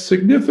 that's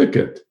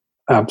significant.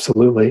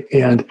 Absolutely.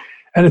 And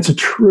it's a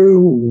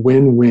true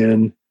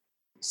win-win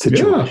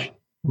situation,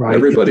 right?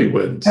 Everybody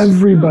wins.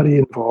 Everybody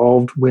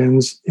involved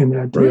wins in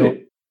that deal.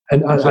 Right.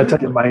 And Exactly. I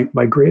tell you,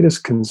 my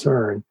greatest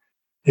concern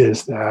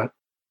is that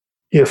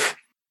if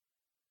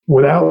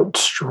without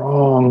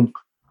strong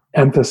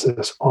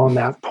emphasis on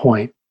that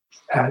point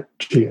at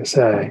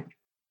GSA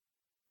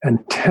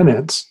and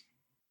tenants,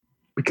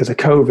 because of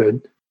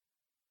COVID,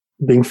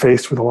 being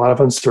faced with a lot of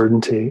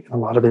uncertainty and a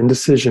lot of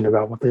indecision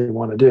about what they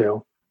want to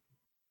do,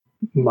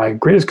 my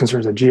greatest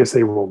concern is that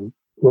GSA will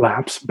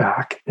lapse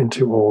back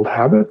into old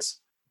habits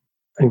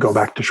and go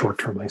back to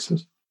short-term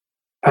leases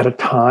at a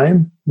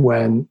time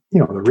when,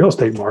 the real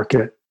estate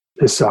market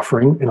is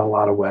suffering in a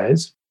lot of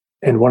ways.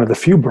 And one of the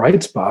few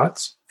bright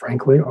spots,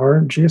 frankly,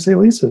 are GSA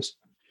leases,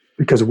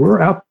 because we're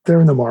out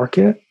there in the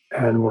market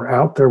and we're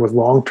out there with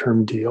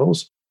long-term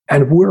deals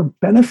and we're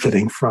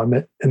benefiting from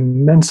it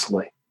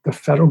immensely. The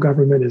federal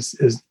government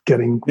is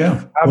getting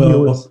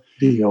fabulous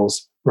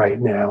deals right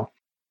now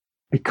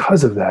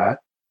because of that.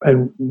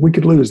 And we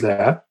could lose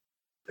that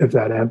if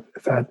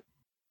that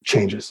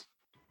changes.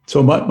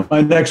 So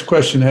my next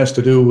question has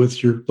to do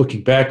with your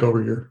looking back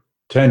over your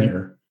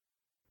tenure,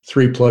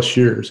 3+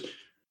 years,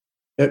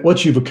 at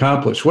what you've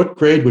accomplished. What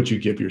grade would you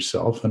give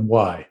yourself and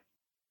why?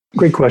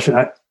 Great question.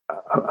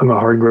 I'm a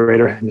hard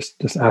grader.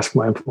 Just ask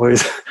my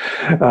employees.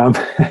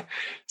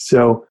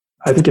 So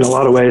I think in a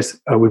lot of ways,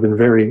 we've been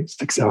very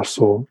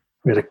successful.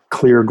 We had a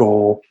clear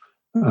goal.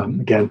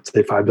 Again,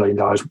 say $5 billion.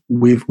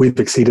 We've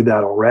exceeded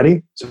that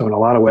already. So in a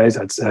lot of ways,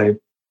 I'd say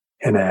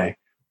an A.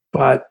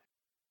 But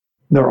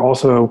there are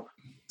also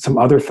some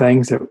other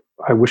things that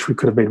I wish we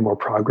could have made more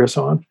progress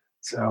on.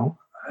 So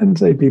I'd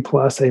say B+,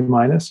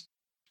 A-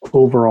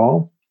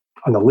 overall.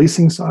 On the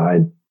leasing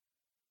side,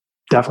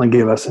 definitely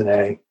give us an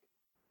A,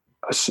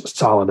 a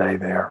solid A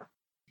there.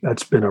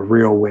 That's been a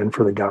real win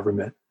for the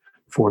government,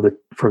 for the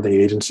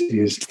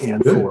agencies,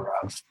 and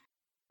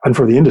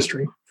for the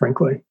industry,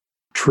 frankly.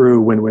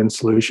 True win-win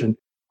solution.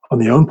 On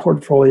the own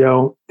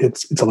portfolio,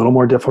 it's a little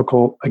more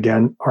difficult.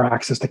 Again, our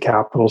access to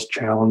capital is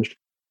challenged.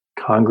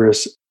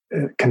 Congress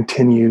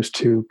continues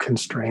to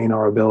constrain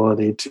our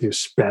ability to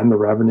spend the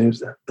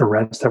revenues, the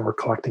rents that we're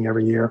collecting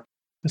every year.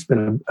 It's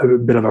been a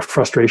bit of a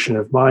frustration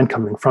of mine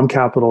coming from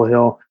Capitol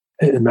Hill.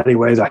 In many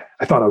ways, I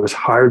thought I was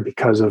hired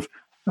because of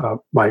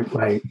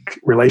my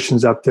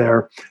relations up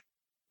there,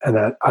 and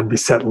that I'd be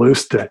set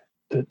loose to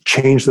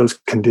change those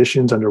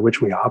conditions under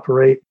which we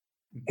operate.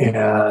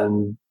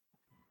 And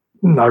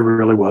I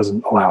really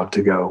wasn't allowed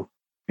to go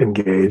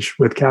engage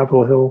with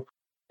Capitol Hill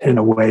in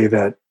a way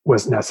that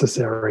was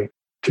necessary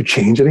to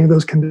change any of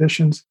those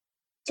conditions.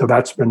 So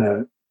that's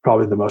been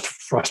probably the most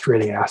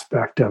frustrating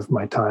aspect of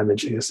my time at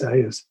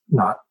GSA, is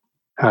not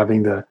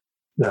having the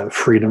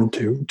freedom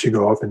to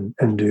go up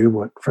and do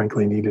what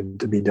frankly needed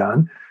to be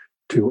done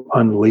to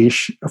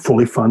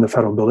fully fund the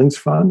Federal Buildings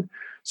Fund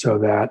so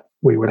that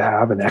we would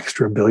have an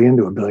extra $1 billion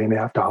to $1.5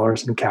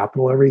 billion in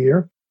capital every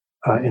year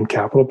in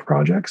capital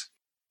projects.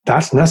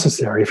 That's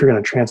necessary if you're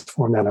going to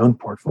transform that own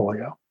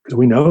portfolio, because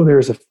we know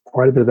there's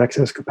quite a bit of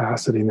excess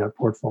capacity in that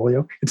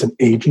portfolio. It's an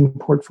aging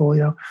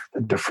portfolio.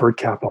 The deferred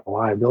capital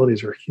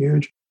liabilities are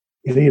huge.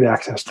 You need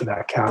access to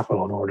that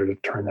capital in order to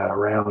turn that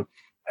around.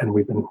 And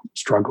we've been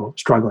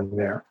struggling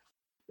there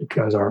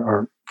because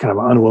our kind of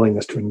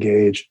unwillingness to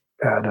engage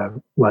at a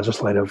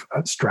legislative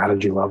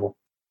strategy level.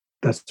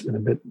 That's been a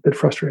bit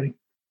frustrating.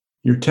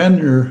 Your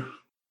tenure,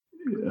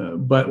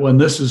 but when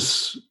this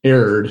is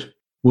aired,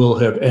 will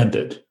have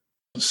ended.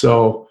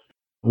 So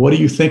what are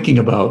you thinking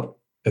about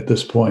at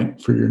this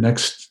point for your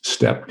next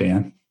step,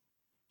 Dan?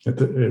 Or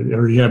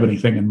do you have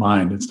anything in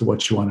mind as to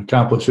what you want to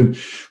accomplish? And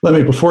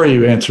before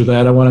you answer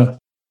that, I want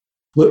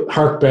to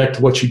hark back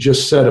to what you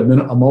just said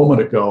a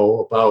moment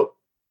ago about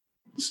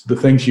the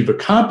things you've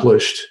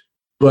accomplished,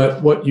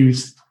 but what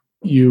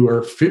you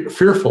are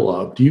fearful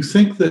of. Do you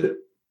think that,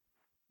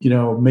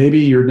 maybe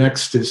your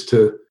next is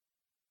to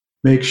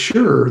make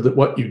sure that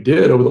what you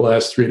did over the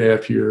last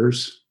 3.5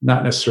 years,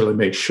 not necessarily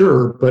make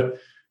sure, but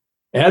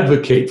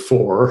advocate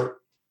for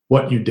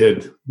what you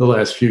did the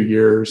last few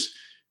years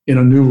in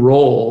a new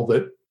role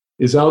that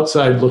is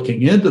outside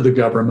looking into the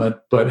government,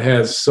 but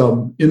has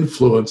some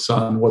influence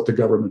on what the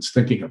government's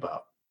thinking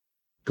about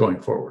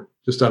going forward?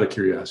 Just out of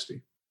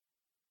curiosity.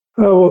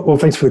 Oh, well,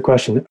 thanks for the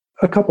question.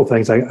 A couple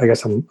things I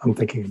guess I'm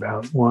thinking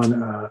about.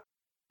 One,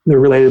 they're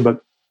related,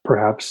 but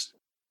perhaps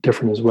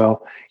different as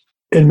well.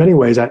 In many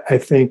ways, I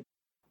think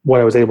what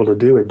I was able to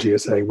do at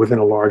GSA within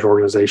a large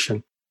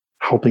organization,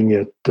 helping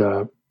it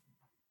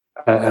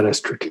at a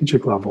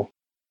strategic level,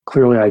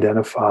 clearly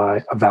identify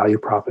a value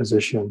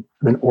proposition and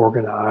then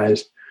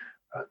organize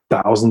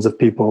thousands of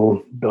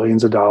people,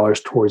 billions of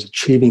dollars towards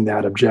achieving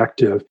that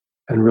objective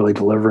and really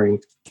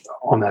delivering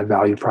on that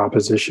value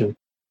proposition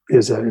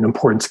is an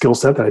important skill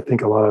set that I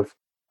think a lot of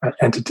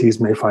entities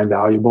may find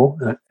valuable.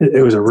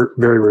 It was a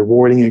very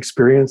rewarding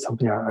experience,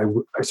 something I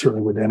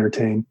certainly would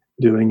entertain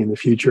doing in the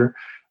future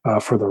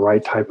for the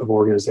right type of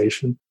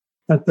organization.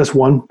 That's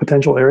one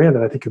potential area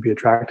that I think could be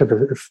attractive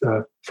if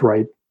the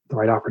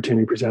right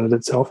opportunity presented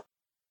itself.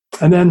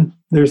 And then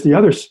there's the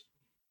other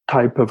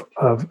type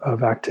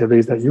of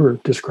activities that you were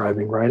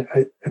describing, right?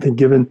 I think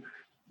given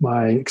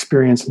my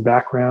experience and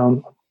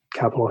background on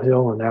Capitol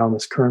Hill and now in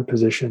this current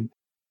position,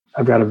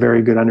 I've got a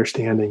very good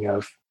understanding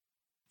of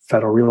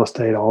federal real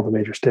estate, all the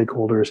major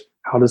stakeholders,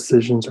 how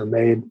decisions are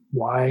made,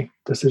 why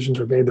decisions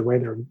are made the way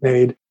they're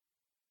made,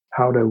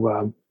 how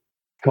to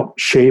help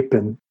shape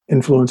and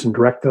influence and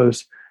direct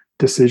those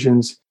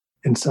decisions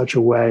in such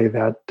a way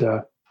that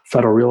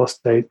federal real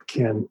estate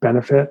can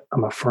benefit.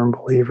 I'm a firm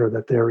believer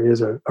that there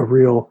is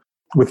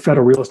with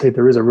federal real estate,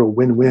 there is a real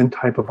win-win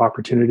type of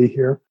opportunity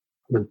here.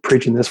 I've been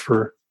preaching this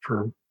for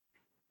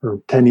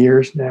 10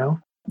 years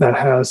now. That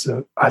has,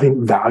 I think,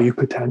 value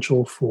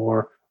potential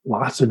for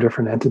lots of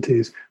different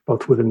entities,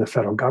 both within the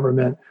federal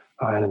government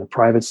and in the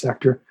private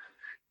sector.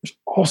 There's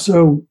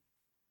also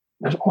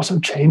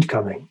change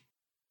coming.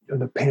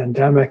 The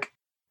pandemic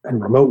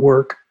and remote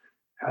work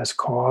has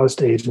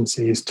caused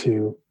agencies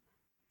to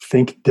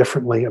think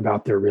differently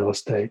about their real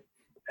estate.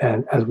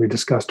 And as we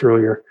discussed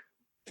earlier,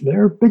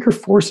 there are bigger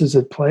forces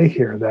at play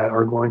here that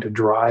are going to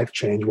drive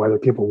change, whether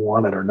people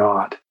want it or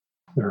not.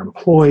 There are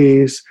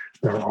employees,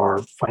 there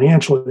are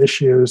financial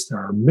issues, there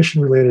are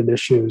mission-related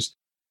issues.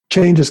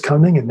 Change is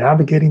coming, and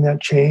navigating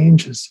that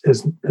change is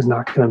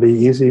not going to be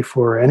easy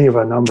for any of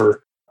a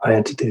number of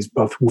entities,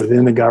 both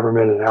within the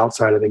government and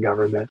outside of the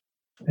government.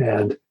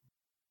 And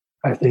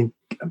I think,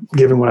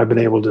 given what I've been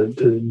able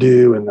to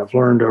do and I've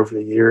learned over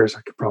the years,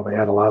 I could probably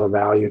add a lot of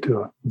value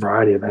to a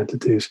variety of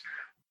entities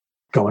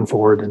going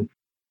forward. And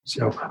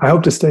so I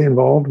hope to stay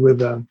involved with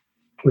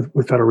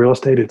federal real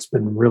estate. It's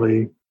been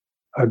really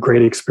a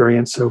great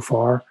experience so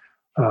far.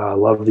 I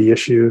love the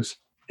issues,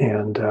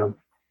 and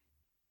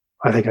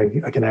I think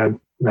I can add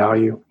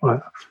value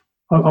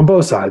on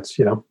both sides,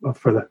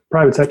 for the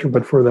private sector,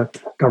 but for the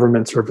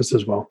government service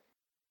as well.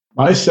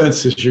 My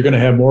sense is you're going to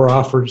have more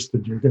offers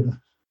than you're going to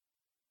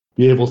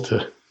be able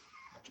to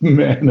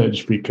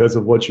manage because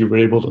of what you were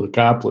able to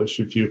accomplish.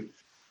 If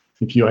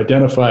you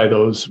identify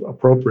those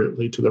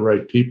appropriately to the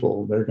right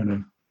people, they're going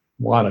to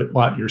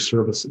want your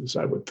services,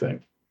 I would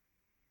think,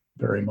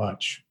 very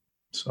much.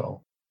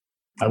 So,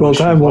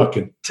 time will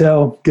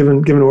tell.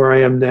 Given where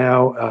I am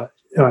now,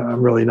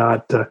 I'm really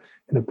not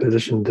in a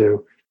position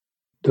to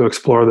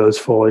explore those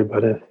fully.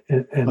 But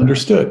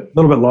understood. A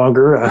little bit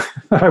longer,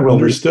 I will.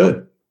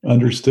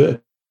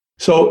 Understood.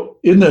 So,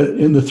 in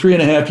the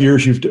 3.5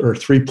 years or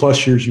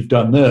 3+ years you've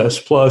done this,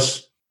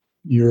 plus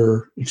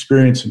your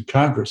experience in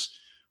Congress,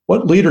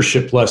 what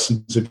leadership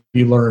lessons have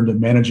you learned in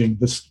managing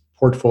this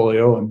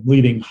portfolio and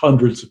leading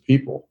hundreds of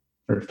people,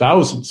 or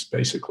thousands,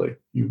 basically,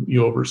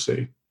 you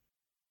oversee?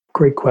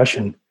 Great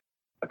question.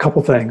 A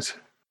couple things.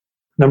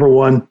 Number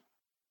one,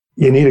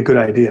 you need a good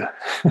idea,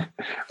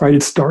 right?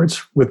 It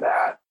starts with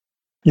that.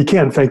 You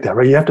can't fake that,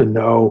 right? You have to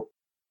know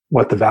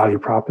what the value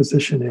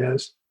proposition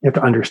is. You have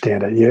to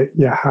understand it.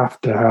 You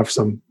have to have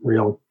some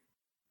real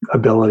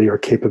ability or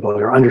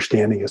capability or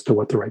understanding as to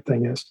what the right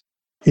thing is.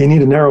 You need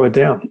to narrow it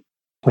down.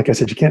 Like I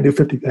said, you can't do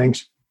 50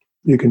 things.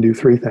 You can do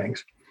 3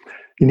 things.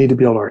 You need to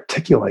be able to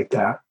articulate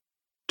that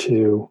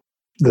to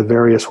the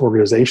various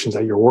organizations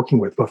that you're working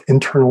with, both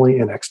internally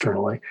and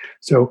externally.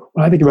 So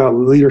when I think about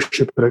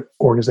leadership at an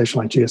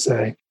organization like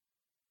GSA,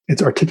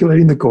 it's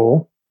articulating the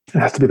goal. It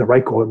has to be the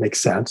right goal that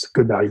makes sense,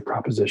 good value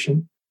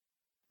proposition.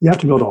 You have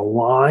to be able to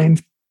align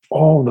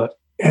all the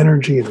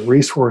energy and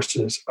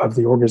resources of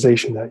the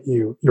organization that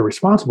you're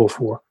responsible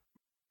for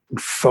and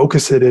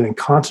focus it in and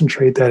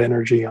concentrate that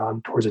energy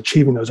on towards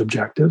achieving those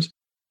objectives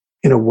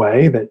in a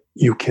way that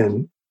you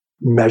can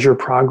measure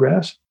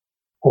progress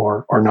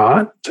or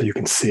not, so you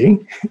can see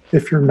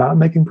if you're not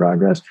making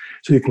progress,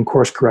 so you can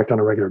course correct on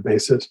a regular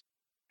basis.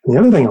 And the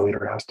other thing a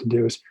leader has to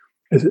do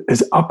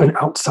is up and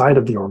outside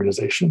of the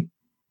organization,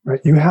 right?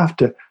 You have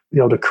to be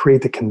able to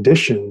create the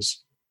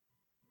conditions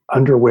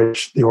under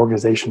which the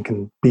organization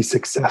can be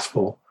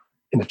successful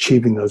in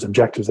achieving those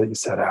objectives that you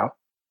set out.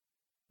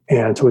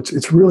 And so it's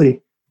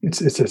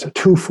a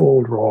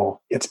twofold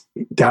role. It's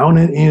down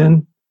and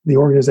in the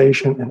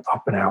organization and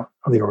up and out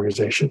of the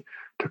organization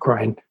to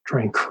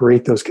try and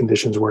create those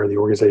conditions where the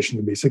organization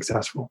can be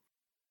successful.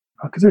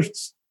 Because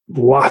there's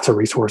lots of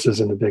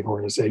resources in a big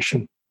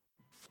organization.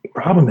 The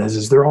problem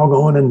is they're all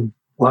going in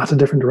lots of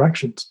different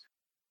directions,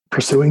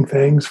 pursuing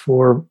things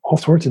for all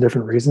sorts of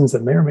different reasons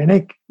that may or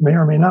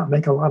may not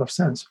make a lot of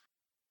sense.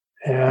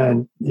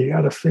 And you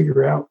got to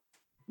figure out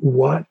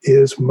what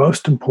is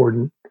most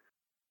important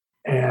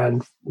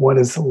and what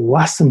is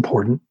less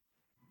important,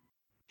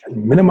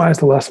 and minimize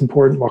the less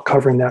important while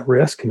covering that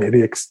risk, and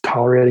maybe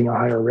tolerating a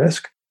higher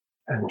risk,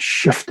 and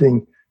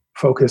shifting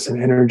focus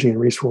and energy and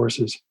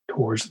resources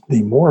towards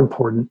the more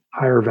important,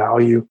 higher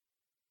value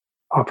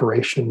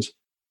operations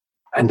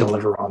and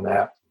deliver on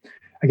that.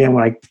 Again,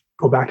 when I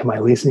go back to my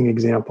leasing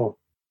example,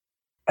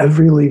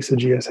 every lease at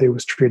GSA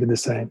was treated the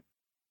same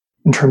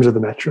in terms of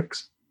the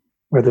metrics,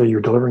 whether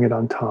you're delivering it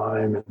on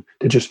time and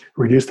to just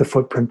reduce the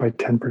footprint by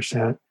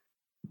 10%.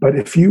 But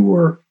if you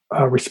were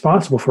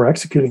responsible for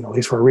executing a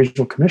lease for a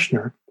regional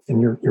commissioner,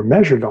 and you're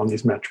measured on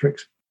these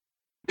metrics,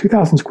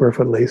 2,000 square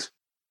foot lease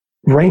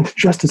ranked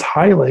just as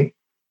highly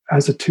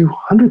as a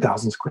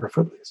 200,000 square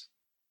foot lease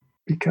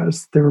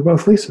because they were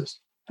both leases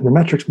and the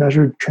metrics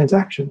measured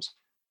transactions.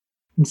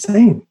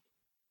 Insane.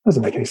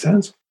 Doesn't make any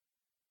sense.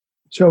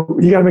 So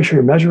you got to make sure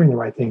you're measuring the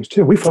right things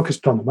too. We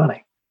focused on the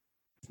money.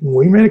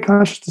 We made a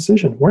conscious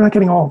decision. We're not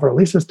getting all of our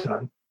leases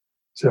done.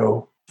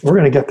 So we're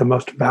going to get the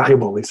most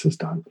valuable leases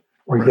done.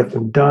 We're going to get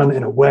them done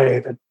in a way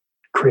that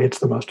creates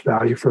the most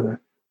value for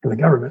the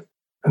government.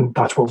 And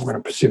that's what we're going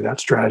to pursue, that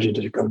strategy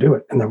to go do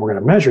it. And then we're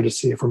going to measure to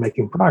see if we're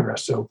making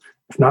progress. So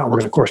if not, we're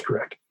going to course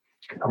correct.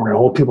 And we're going to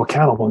hold people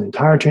accountable in the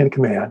entire chain of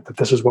command that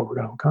this is what we're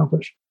going to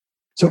accomplish.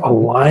 So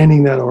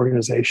aligning that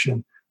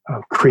organization,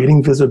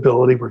 creating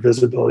visibility where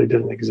visibility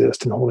didn't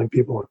exist, and holding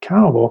people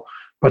accountable,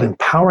 but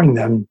empowering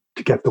them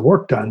to get the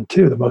work done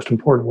too. The most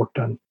important work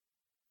done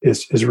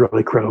is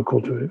really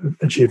critical to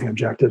achieving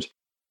objectives.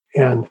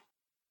 And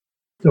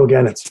so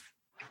again, it's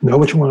know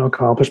what you want to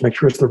accomplish, make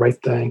sure it's the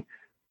right thing,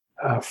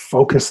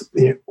 focus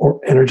the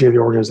energy of the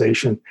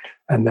organization,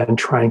 and then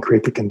try and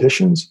create the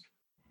conditions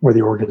where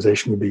the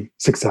organization would be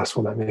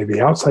successful. That may be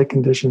outside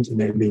conditions, it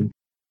may be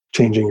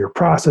changing your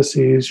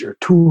processes, your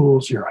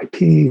tools, your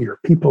IT, your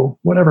people,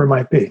 whatever it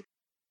might be.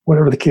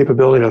 Whatever the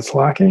capability that's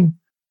lacking,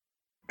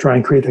 try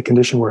and create the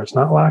condition where it's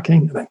not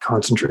lacking, and then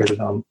concentrate it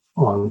on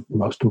the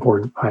most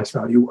important, highest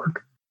value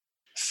work.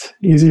 It's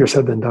easier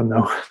said than done,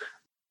 though.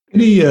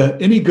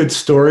 Any good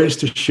stories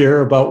to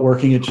share about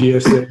working at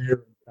GSA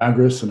or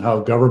Congress and how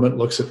government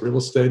looks at real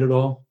estate at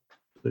all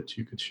that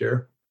you could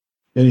share?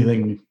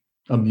 Anything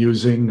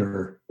amusing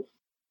or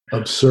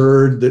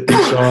absurd that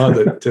you saw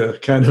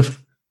that kind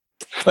of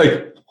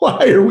like,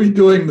 why are we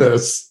doing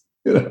this?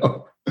 You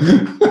know?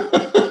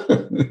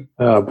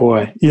 Oh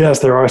boy, yes,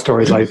 there are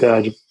stories like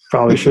that. You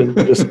probably shouldn't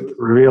just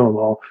reveal them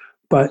all.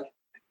 But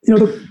you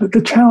know,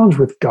 the challenge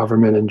with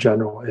government in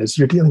general is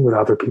you're dealing with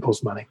other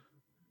people's money.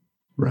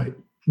 Right.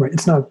 Right.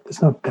 It's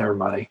not their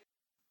money.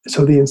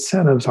 So the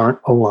incentives aren't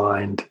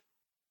aligned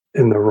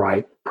in the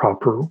right,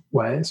 proper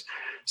ways.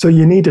 So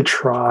you need to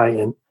try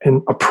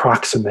and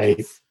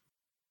approximate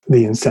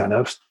the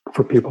incentives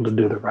for people to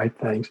do the right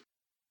things.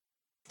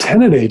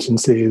 Tenant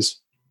agencies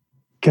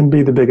can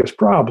be the biggest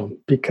problem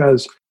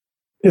because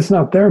it's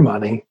not their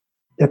money,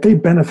 yet they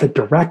benefit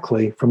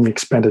directly from the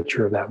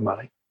expenditure of that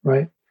money,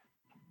 right?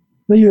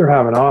 They either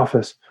have an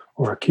office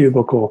or a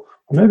cubicle,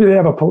 or maybe they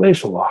have a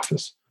palatial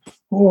office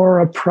or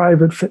a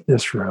private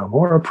fitness room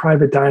or a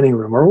private dining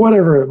room or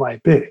whatever it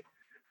might be,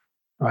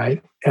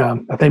 right?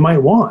 That they might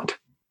want.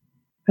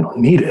 They don't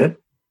need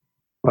it,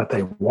 but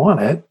they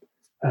want it,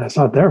 and it's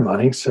not their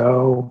money,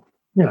 so,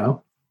 you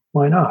know,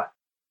 why not?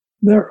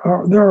 There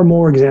are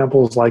more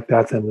examples like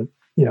that than,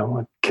 you know,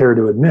 I care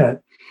to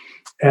admit.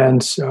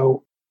 And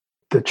so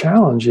the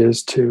challenge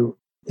is to,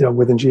 you know,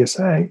 within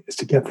GSA is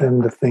to get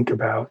them to think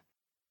about,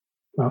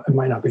 well, it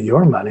might not be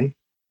your money,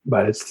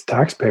 but it's the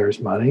taxpayers'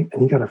 money,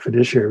 and you got a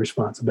fiduciary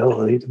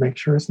responsibility to make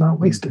sure it's not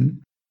wasted.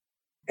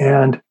 Mm-hmm.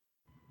 And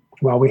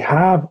while we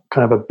have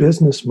kind of a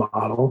business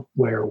model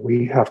where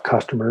we have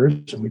customers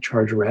and we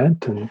charge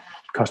rent and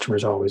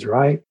customers always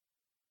right,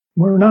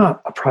 we're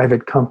not a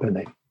private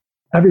company.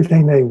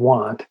 Everything they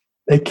want,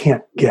 they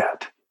can't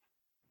get.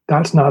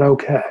 That's not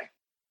okay.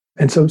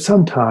 And so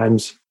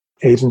sometimes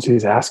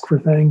agencies ask for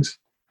things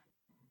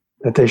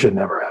that they should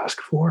never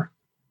ask for.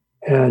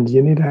 And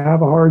you need to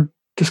have a hard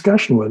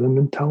discussion with them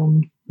and tell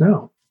them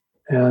no.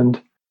 And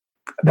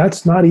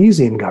that's not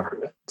easy in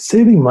government.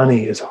 Saving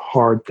money is a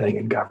hard thing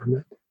in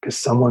government because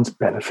someone's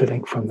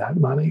benefiting from that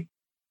money.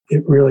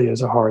 It really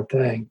is a hard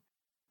thing.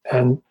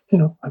 And, you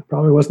know, I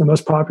probably wasn't the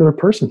most popular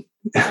person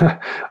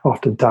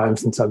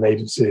oftentimes in some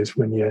agencies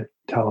when you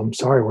tell them,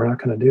 sorry, we're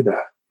not going to do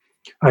that.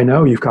 I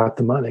know you've got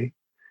the money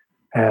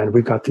and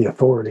we've got the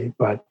authority,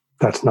 but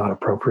that's not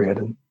appropriate.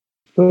 And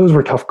those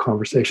were tough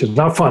conversations.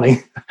 Not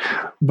funny,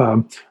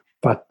 but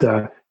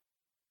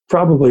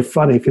probably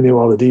funny if you knew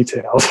all the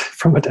details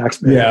from a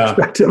taxpayer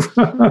perspective.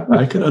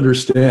 I can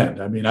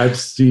understand. I mean, I've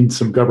seen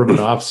some government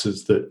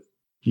offices that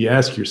you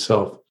ask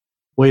yourself,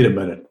 wait a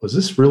minute, was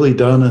this really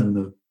done in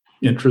the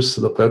interests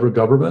of the federal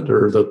government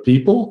or the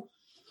people?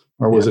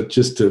 Or was it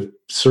just to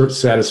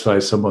satisfy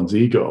someone's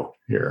ego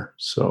here?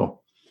 So,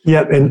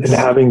 yeah, and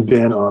having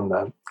been on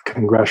the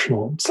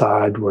congressional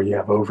side where you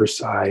have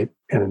oversight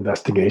and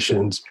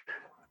investigations,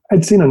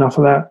 I'd seen enough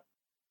of that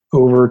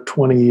over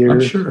 20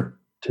 years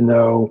to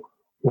know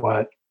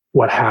what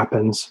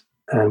happens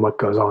and what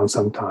goes on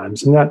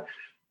sometimes, and that,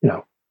 you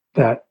know,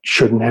 that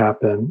shouldn't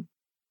happen.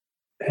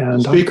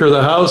 And Speaker of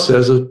the House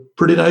has a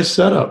pretty nice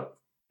setup.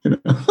 You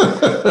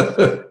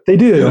know? They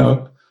do. You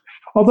know?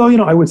 Although, you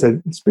know, I would say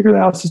Speaker of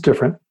the House is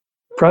different.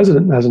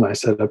 President has a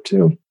nice setup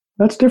too.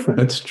 That's different.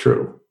 That's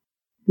true.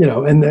 You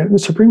know, and the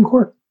Supreme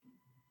Court.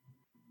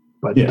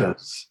 But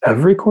does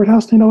every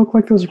courthouse need to look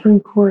like the Supreme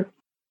Court?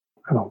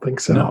 I don't think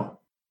so. No.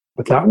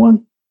 But that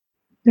one,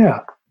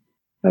 yeah,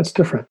 that's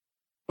different.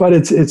 But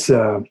it's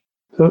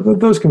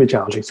those can be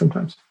challenging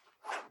sometimes.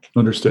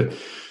 Understood.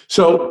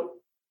 So,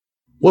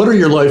 what are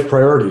your life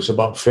priorities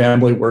about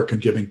family, work, and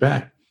giving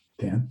back,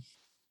 Dan?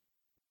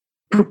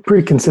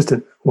 pretty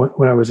consistent.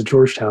 When I was at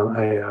Georgetown,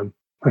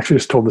 I actually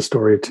just told the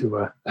story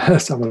to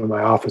someone in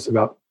my office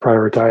about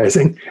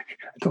prioritizing.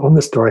 I told them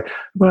this story.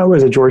 When I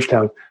was at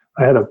Georgetown,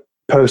 I had a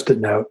Post-it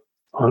note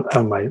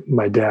on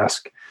my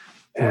desk,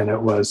 and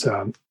it was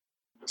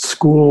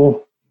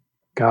school,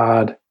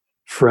 God,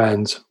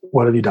 friends,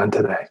 what have you done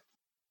today?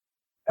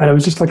 And it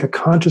was just like a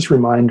conscious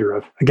reminder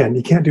of, again,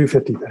 you can't do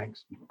 50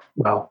 things.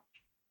 Well,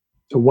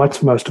 so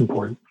what's most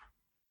important?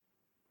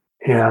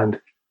 And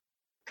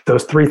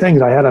those 3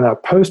 things I had on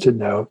that Post-it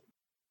note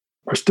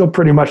are still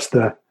pretty much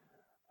the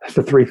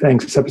 3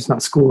 things, except it's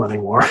not school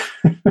anymore,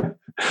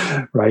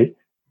 right?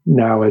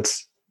 Now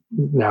it's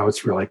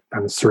really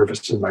kind of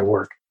service in my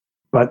work.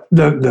 But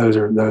those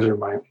are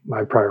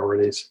my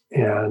priorities,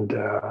 and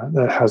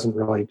that hasn't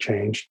really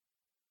changed.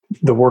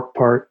 The work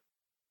part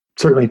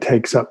certainly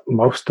takes up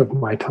most of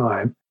my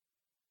time.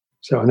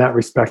 So in that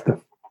respect, the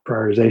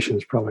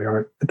prioritizations probably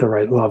aren't at the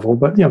right level,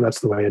 but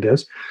that's the way it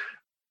is.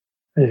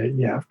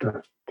 You have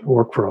to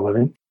work for a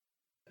living.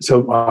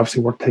 So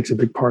obviously work takes a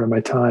big part of my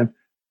time,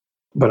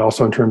 but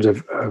also in terms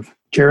of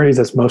charities,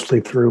 that's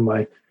mostly through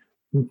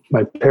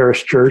my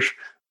parish church.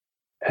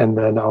 And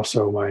then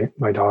also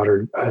my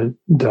daughter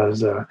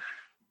does,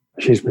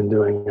 she's been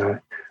doing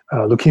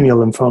Leukemia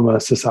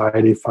Lymphoma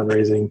Society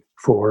fundraising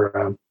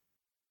for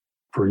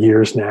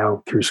years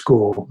now through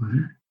school.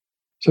 Mm-hmm.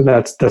 So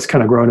that's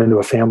kind of grown into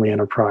a family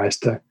enterprise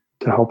to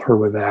help her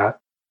with that.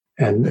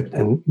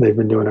 And they've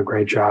been doing a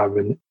great job.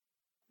 And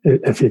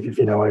if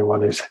you know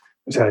anyone who's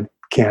had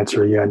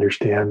cancer, you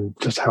understand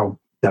just how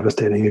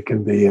devastating it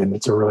can be. And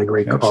it's a really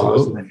great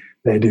cause. And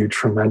they do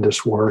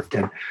tremendous work.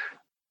 And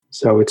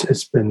so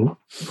it's been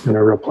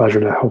a real pleasure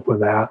to help with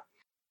that.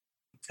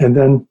 And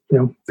then,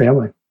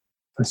 family.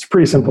 It's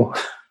pretty simple.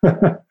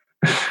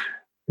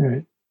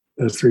 Right.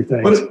 Those 3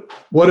 things.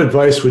 What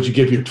advice would you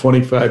give your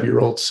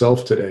 25-year-old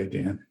self today,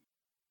 Dan?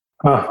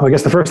 I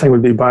guess the first thing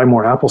would be buy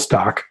more Apple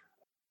stock.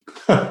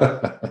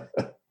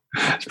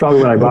 It's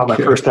probably when I bought my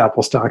first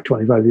Apple stock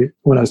when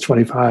I was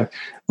 25. I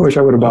wish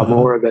I would have bought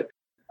more of it.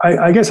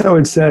 I guess I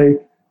would say,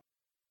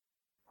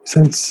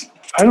 since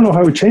I don't know if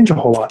I would change a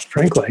whole lot,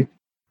 frankly.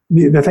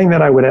 The thing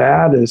that I would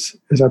add is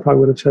I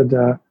probably would have said,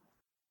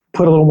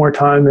 put a little more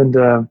time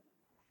into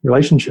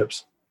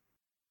relationships.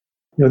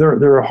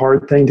 They're a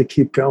hard thing to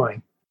keep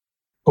going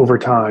over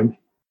time.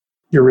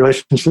 Your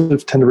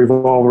relationships tend to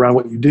revolve around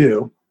what you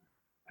do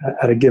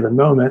at a given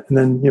moment. And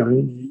then,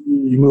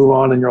 you move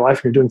on in your life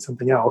and you're doing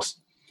something else.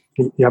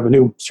 You have a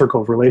new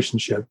circle of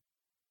relationship.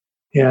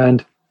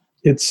 And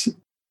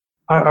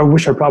I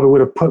wish I probably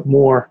would have put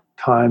more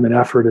time and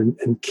effort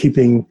in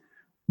keeping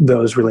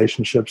those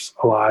relationships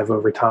alive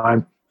over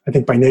time. I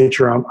think by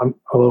nature, I'm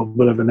a little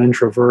bit of an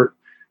introvert.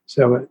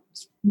 So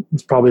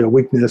it's probably a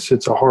weakness.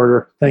 It's a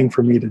harder thing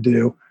for me to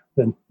do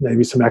than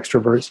maybe some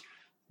extroverts.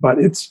 But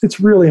it's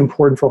really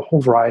important for a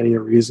whole variety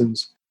of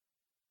reasons.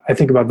 I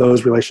think about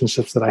those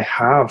relationships that I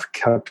have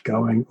kept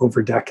going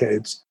over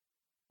decades.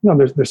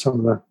 There's some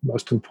of the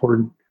most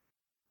important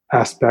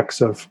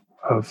aspects of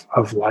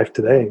life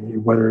today,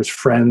 whether it's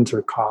friends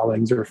or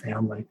colleagues or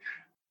family.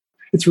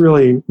 It's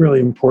really, really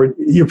important.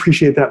 You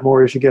appreciate that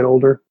more as you get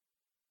older,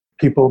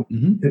 people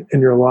in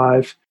your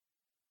life.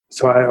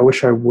 So I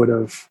wish I would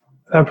have,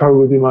 that probably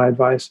would be my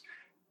advice.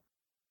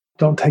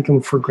 Don't take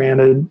them for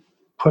granted.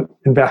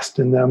 Invest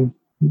in them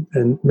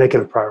and make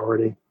it a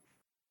priority.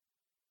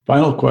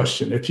 Final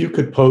question. If you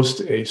could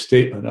post a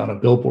statement on a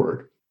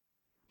billboard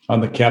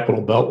on the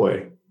Capitol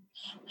Beltway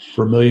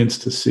for millions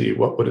to see,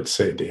 what would it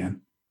say,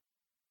 Dan?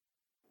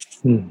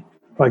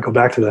 I go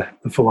back to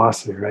the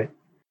philosophy, right?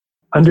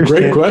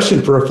 Great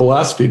question for a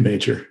philosophy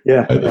major.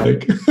 Yeah. I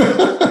think.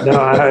 No,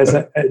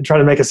 I try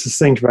to make it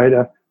succinct, right?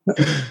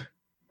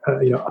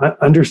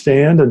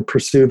 Understand and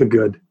pursue the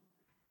good,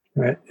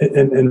 right?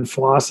 In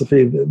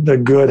philosophy, the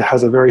good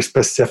has a very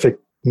specific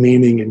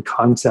meaning and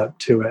concept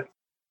to it.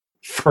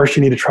 First,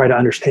 you need to try to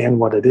understand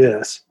what it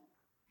is.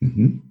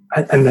 Mm-hmm.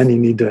 And then you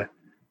need to,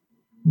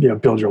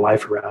 build your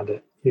life around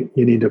it.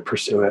 You need to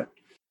pursue it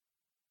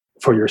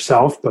for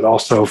yourself, but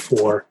also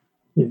for,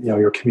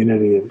 your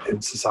community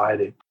and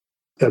society.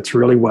 That's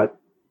really what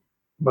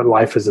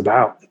life is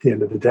about at the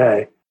end of the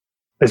day,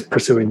 is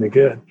pursuing the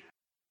good.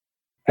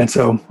 And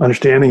so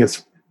understanding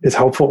is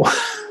helpful,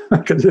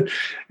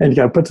 and you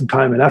got to put some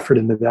time and effort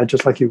into that,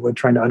 just like you would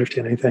trying to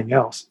understand anything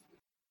else,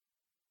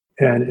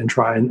 and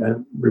try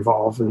and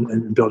revolve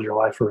and build your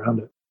life around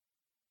it.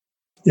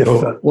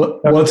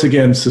 Once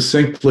again,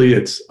 succinctly,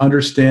 it's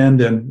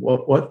understand and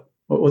what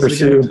was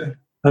pursue, it again?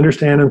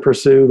 Understand and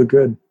pursue the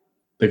good.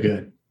 The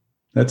good.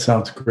 That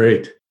sounds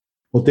great.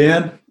 Well,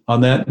 Dan,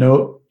 on that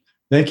note,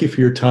 thank you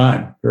for your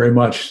time very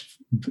much.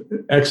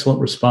 Excellent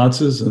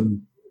responses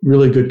and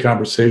really good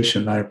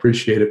conversation. I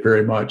appreciate it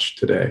very much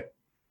today.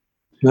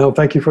 No,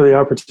 thank you for the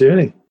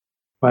opportunity.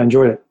 I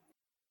enjoyed it.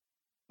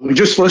 We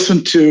just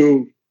listened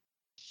to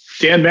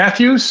Dan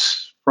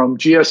Matthews from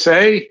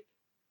GSA,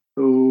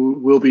 who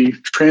will be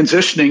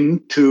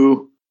transitioning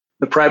to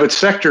the private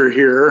sector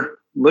here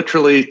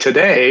literally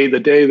today, the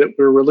day that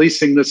we're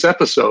releasing this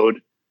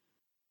episode.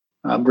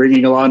 I'm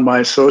bringing along my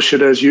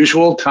associate as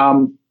usual,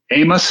 Tom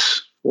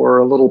Amos, for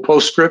a little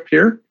postscript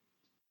here.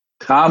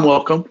 Tom,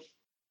 welcome.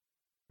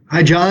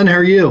 Hi, John. How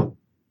are you?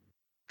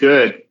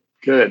 Good.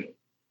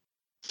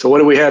 So what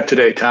do we have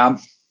today, Tom?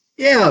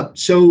 Yeah,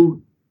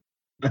 so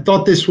I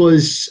thought this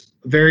was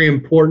a very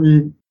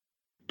important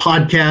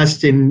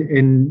podcast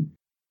in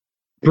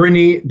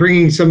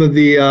bringing some of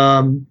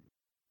the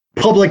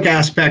public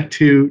aspect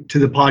to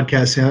the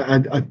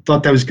podcast. I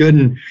thought that was good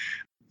and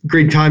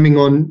great timing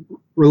on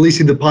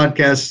releasing the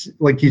podcast,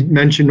 like you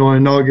mentioned, on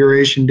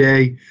Inauguration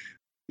Day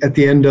at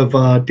the end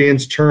of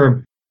Dan's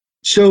term.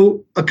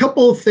 So a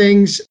couple of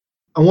things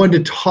I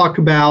wanted to talk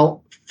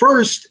about.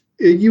 First,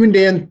 you and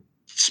Dan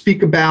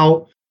speak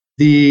about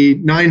the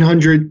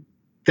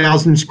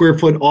 900,000 square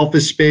foot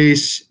office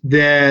space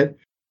that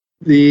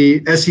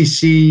the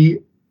SEC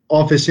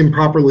office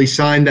improperly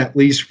signed that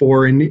lease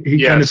for. And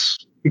he kind of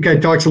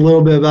talks a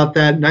little bit about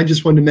that. And I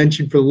just wanted to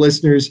mention for the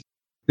listeners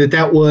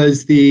that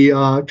was the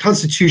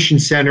Constitution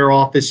Center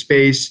office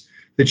space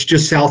that's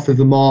just south of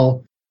the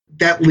mall.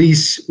 That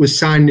lease was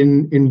signed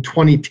in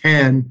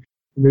 2010.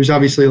 And there's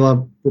obviously a lot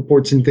of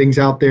reports and things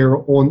out there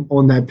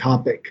on that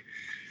topic.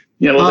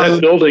 Yeah, well, that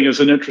building is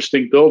an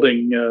interesting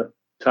building,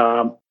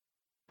 Tom.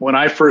 When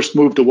I first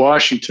moved to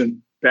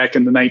Washington back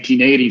in the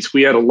 1980s,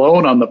 we had a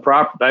loan on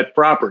that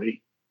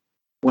property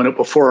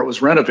before it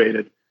was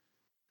renovated.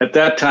 At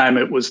that time,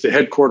 it was the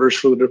headquarters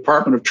for the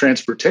Department of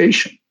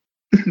Transportation.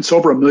 It's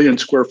over 1 million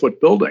square foot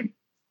building.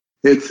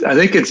 I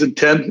think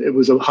it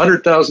was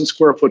 100,000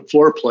 square foot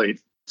floor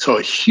plate. So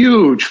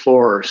huge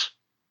floors.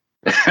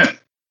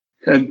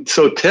 And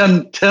so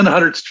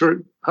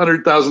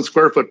 100,000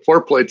 square foot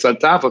floor plates on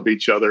top of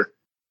each other.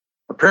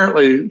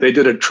 Apparently, they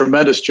did a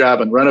tremendous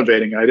job in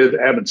renovating. I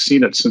haven't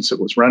seen it since it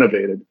was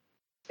renovated.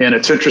 And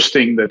it's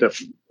interesting that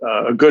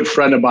a good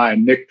friend of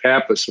mine, Nick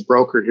Pappas, a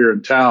broker here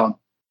in town,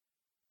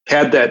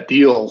 had that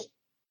deal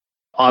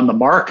on the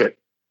market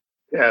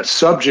as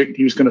subject.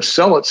 He was going to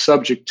sell it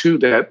subject to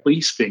that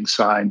lease being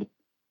signed.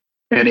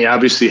 And he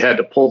obviously had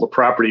to pull the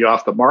property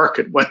off the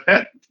market when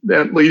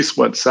that lease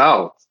went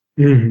south.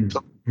 Mm-hmm.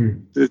 So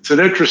it's an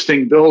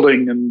interesting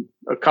building in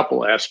a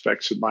couple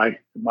aspects in my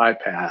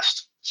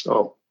past.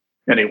 So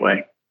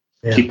anyway,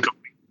 Keep going.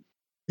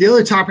 The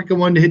other topic I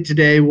wanted to hit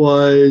today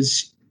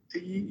was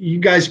you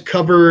guys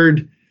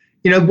covered,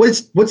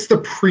 what's the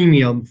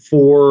premium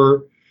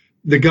for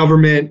the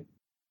government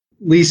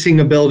leasing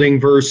a building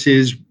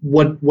versus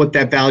what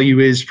that value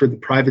is for the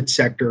private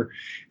sector.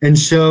 And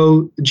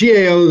so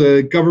GAO,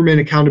 the Government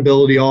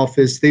Accountability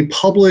Office, they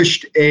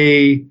published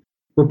a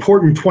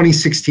report in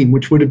 2016,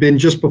 which would have been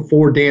just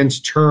before Dan's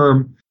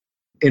term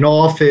in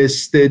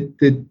office,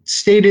 that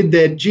stated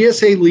that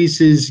GSA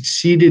leases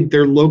exceeded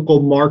their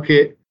local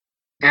market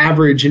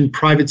average in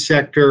private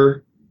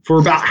sector for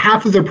about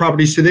half of their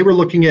properties. So they were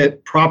looking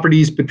at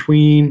properties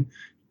between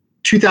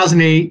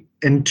 2008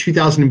 and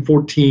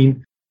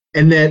 2014,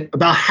 and that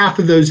about half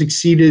of those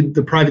exceeded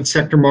the private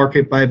sector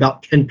market by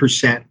about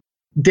 10%.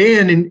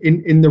 Dan,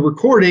 in the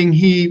recording,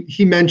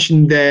 he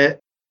mentioned that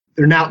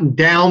they're now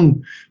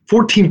down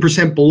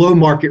 14% below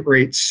market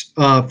rates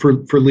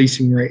for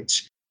leasing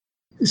rates.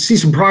 See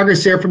some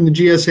progress there from the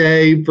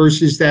GSA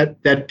versus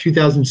that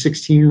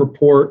 2016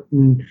 report.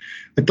 And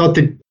I thought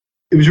that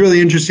it was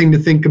really interesting to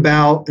think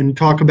about and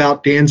talk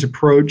about Dan's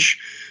approach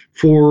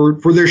for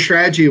their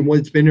strategy and what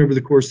it's been over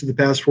the course of the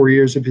past 4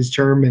 years of his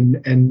term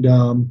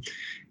and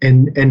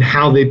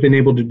how they've been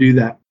able to do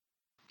that.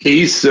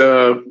 He's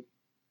working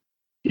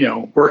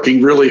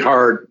really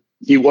hard.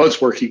 He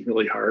was working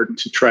really hard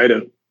to try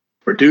to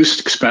reduce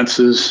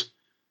expenses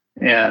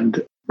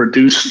and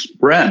reduce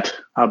rent,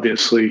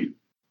 obviously,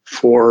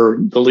 for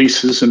the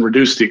leases and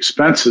reduce the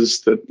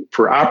expenses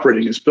for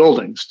operating his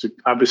buildings to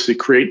obviously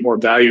create more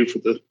value for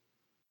the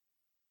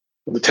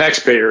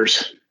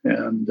taxpayers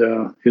and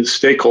his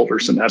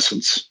stakeholders, in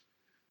essence.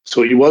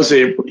 So he was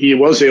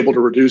able to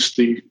reduce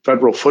the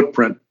federal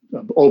footprint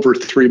of over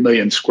 3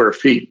 million square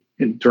feet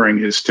during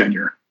his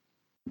tenure,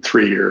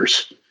 3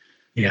 years.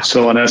 Yeah.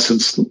 So in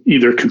essence,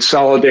 either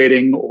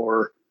consolidating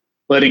or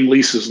letting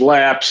leases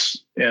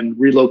lapse and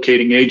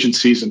relocating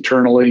agencies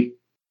internally.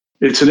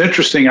 It's an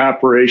interesting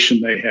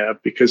operation they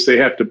have because they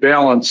have to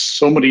balance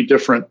so many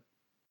different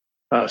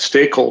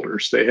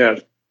stakeholders. They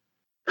have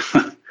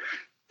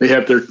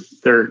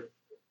their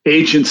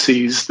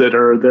agencies that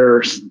are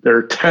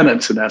their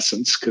tenants, in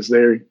essence, because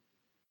they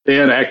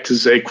act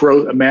as a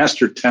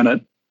master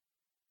tenant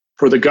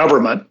for the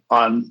government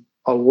on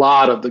a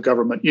lot of the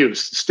government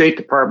use. The State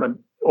Department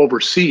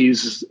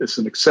overseas is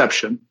an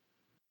exception.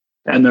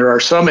 And there are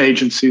some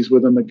agencies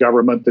within the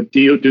government that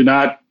deal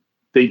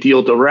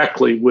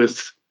directly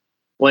with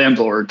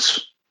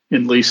landlords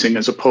in leasing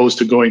as opposed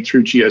to going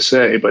through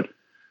GSA. But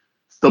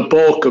the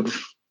bulk of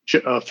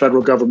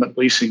federal government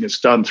leasing is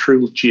done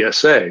through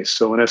GSA.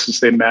 So in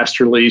essence, they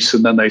master lease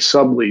and then they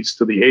sublease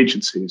to the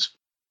agencies.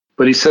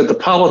 But he said the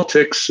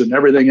politics and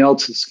everything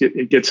else,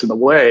 it gets in the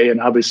way.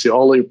 And obviously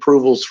all the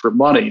approvals for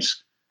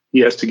monies, he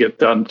has to get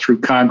done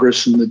through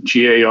Congress and the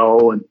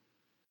GAO and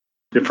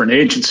different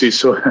agencies.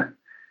 So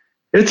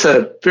it's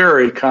a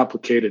very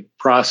complicated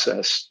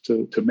process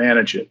to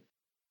manage it.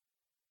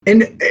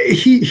 And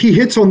he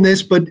hits on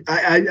this, but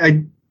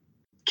I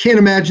can't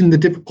imagine the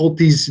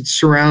difficulties that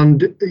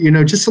surround,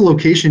 just the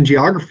location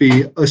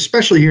geography,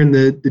 especially here in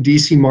the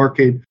DC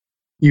market.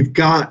 You've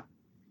got,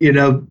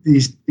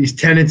 these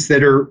tenants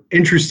that are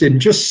interested in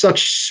just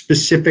such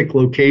specific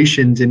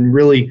locations, and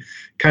really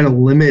kind of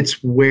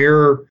limits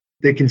where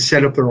they can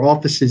set up their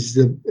offices.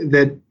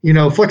 That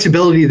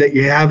flexibility that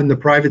you have in the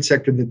private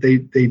sector that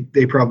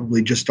they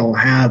probably just don't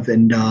have.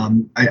 And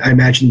I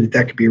imagine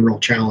that could be a real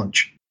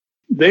challenge.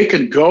 They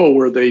can go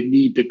where they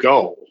need to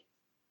go.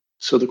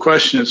 So the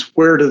question is,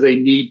 where do they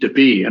need to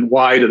be, and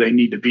why do they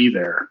need to be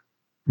there?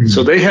 Mm-hmm.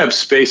 So they have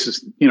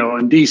spaces, in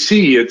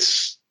DC,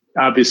 it's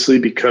obviously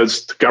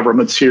because the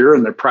government's here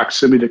and their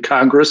proximity to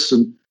Congress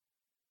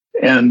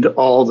and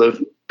all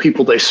the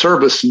people they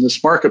service in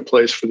this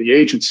marketplace for the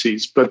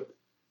agencies. But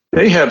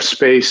they have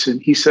space,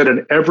 and he said,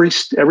 in every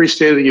state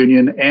of the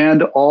union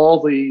and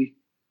all the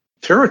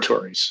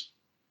territories.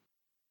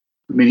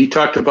 I mean, he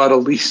talked about a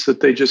lease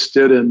that they just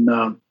did in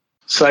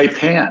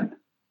Saipan,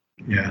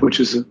 which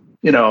is,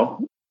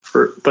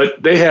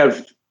 but they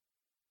have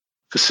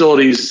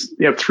facilities,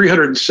 they have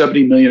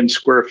 370 million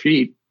square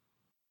feet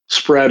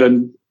spread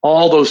in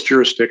all those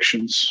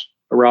jurisdictions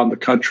around the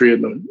country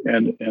and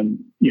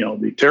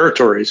the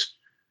territories.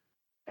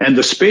 And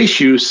the space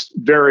use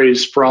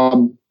varies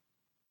from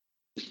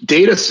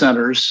data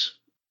centers,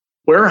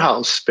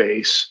 warehouse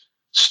space,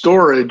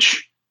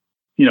 storage,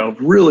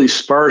 really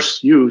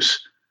sparse use,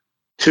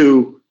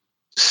 to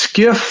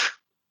SCIF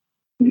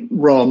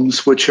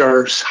rooms, which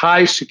are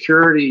high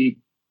security,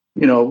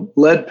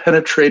 lead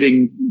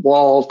penetrating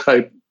wall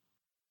type,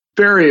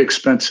 very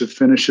expensive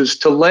finishes,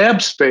 to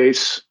lab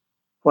space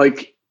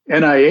like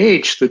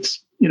NIH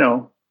that's,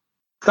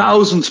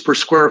 thousands per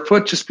square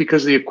foot, just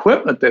because of the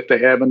equipment that they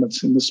have in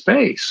the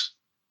space,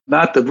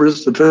 not the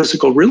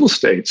physical real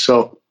estate.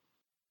 So,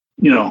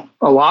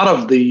 a lot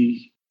of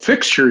the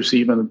fixtures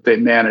even that they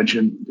manage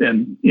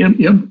and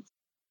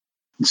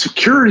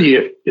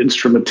security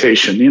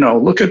instrumentation,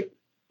 look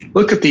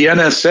at the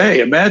NSA.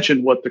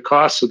 Imagine what the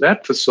costs of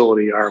that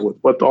facility are with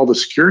what all the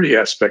security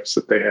aspects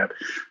that they have.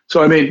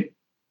 So, I mean,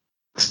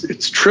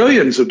 it's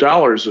trillions of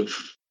dollars of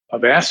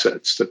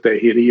assets that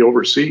he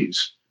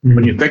oversees, mm-hmm.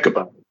 when you think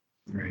about it.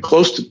 Right.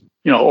 Close to,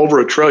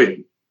 over $1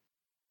 trillion.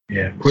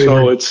 Yeah.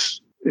 So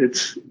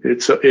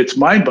it's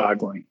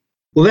mind-boggling.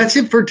 Well, that's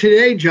it for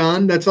today,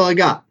 John. That's all I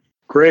got.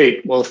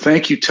 Great. Well,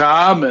 thank you,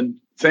 Tom, and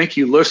thank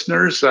you,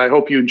 listeners. I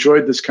hope you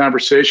enjoyed this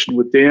conversation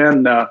with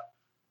Dan.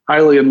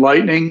 Highly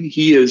enlightening.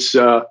 He is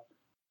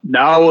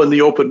now in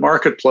the open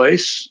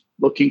marketplace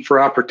looking for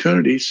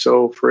opportunities.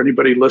 So for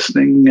anybody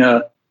listening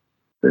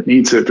that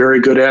needs a very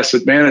good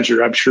asset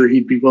manager, I'm sure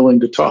he'd be willing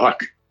to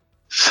talk.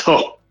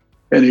 So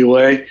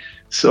anyway,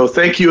 so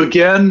thank you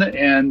again,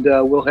 and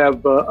we'll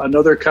have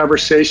another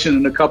conversation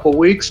in a couple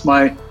weeks.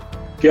 My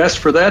guest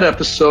for that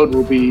episode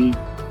will be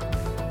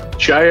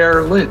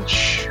Jair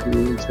Lynch,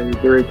 who is a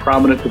very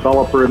prominent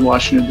developer in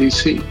Washington,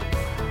 D.C.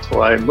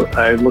 So I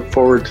look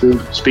forward to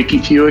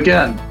speaking to you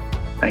again.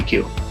 Thank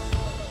you.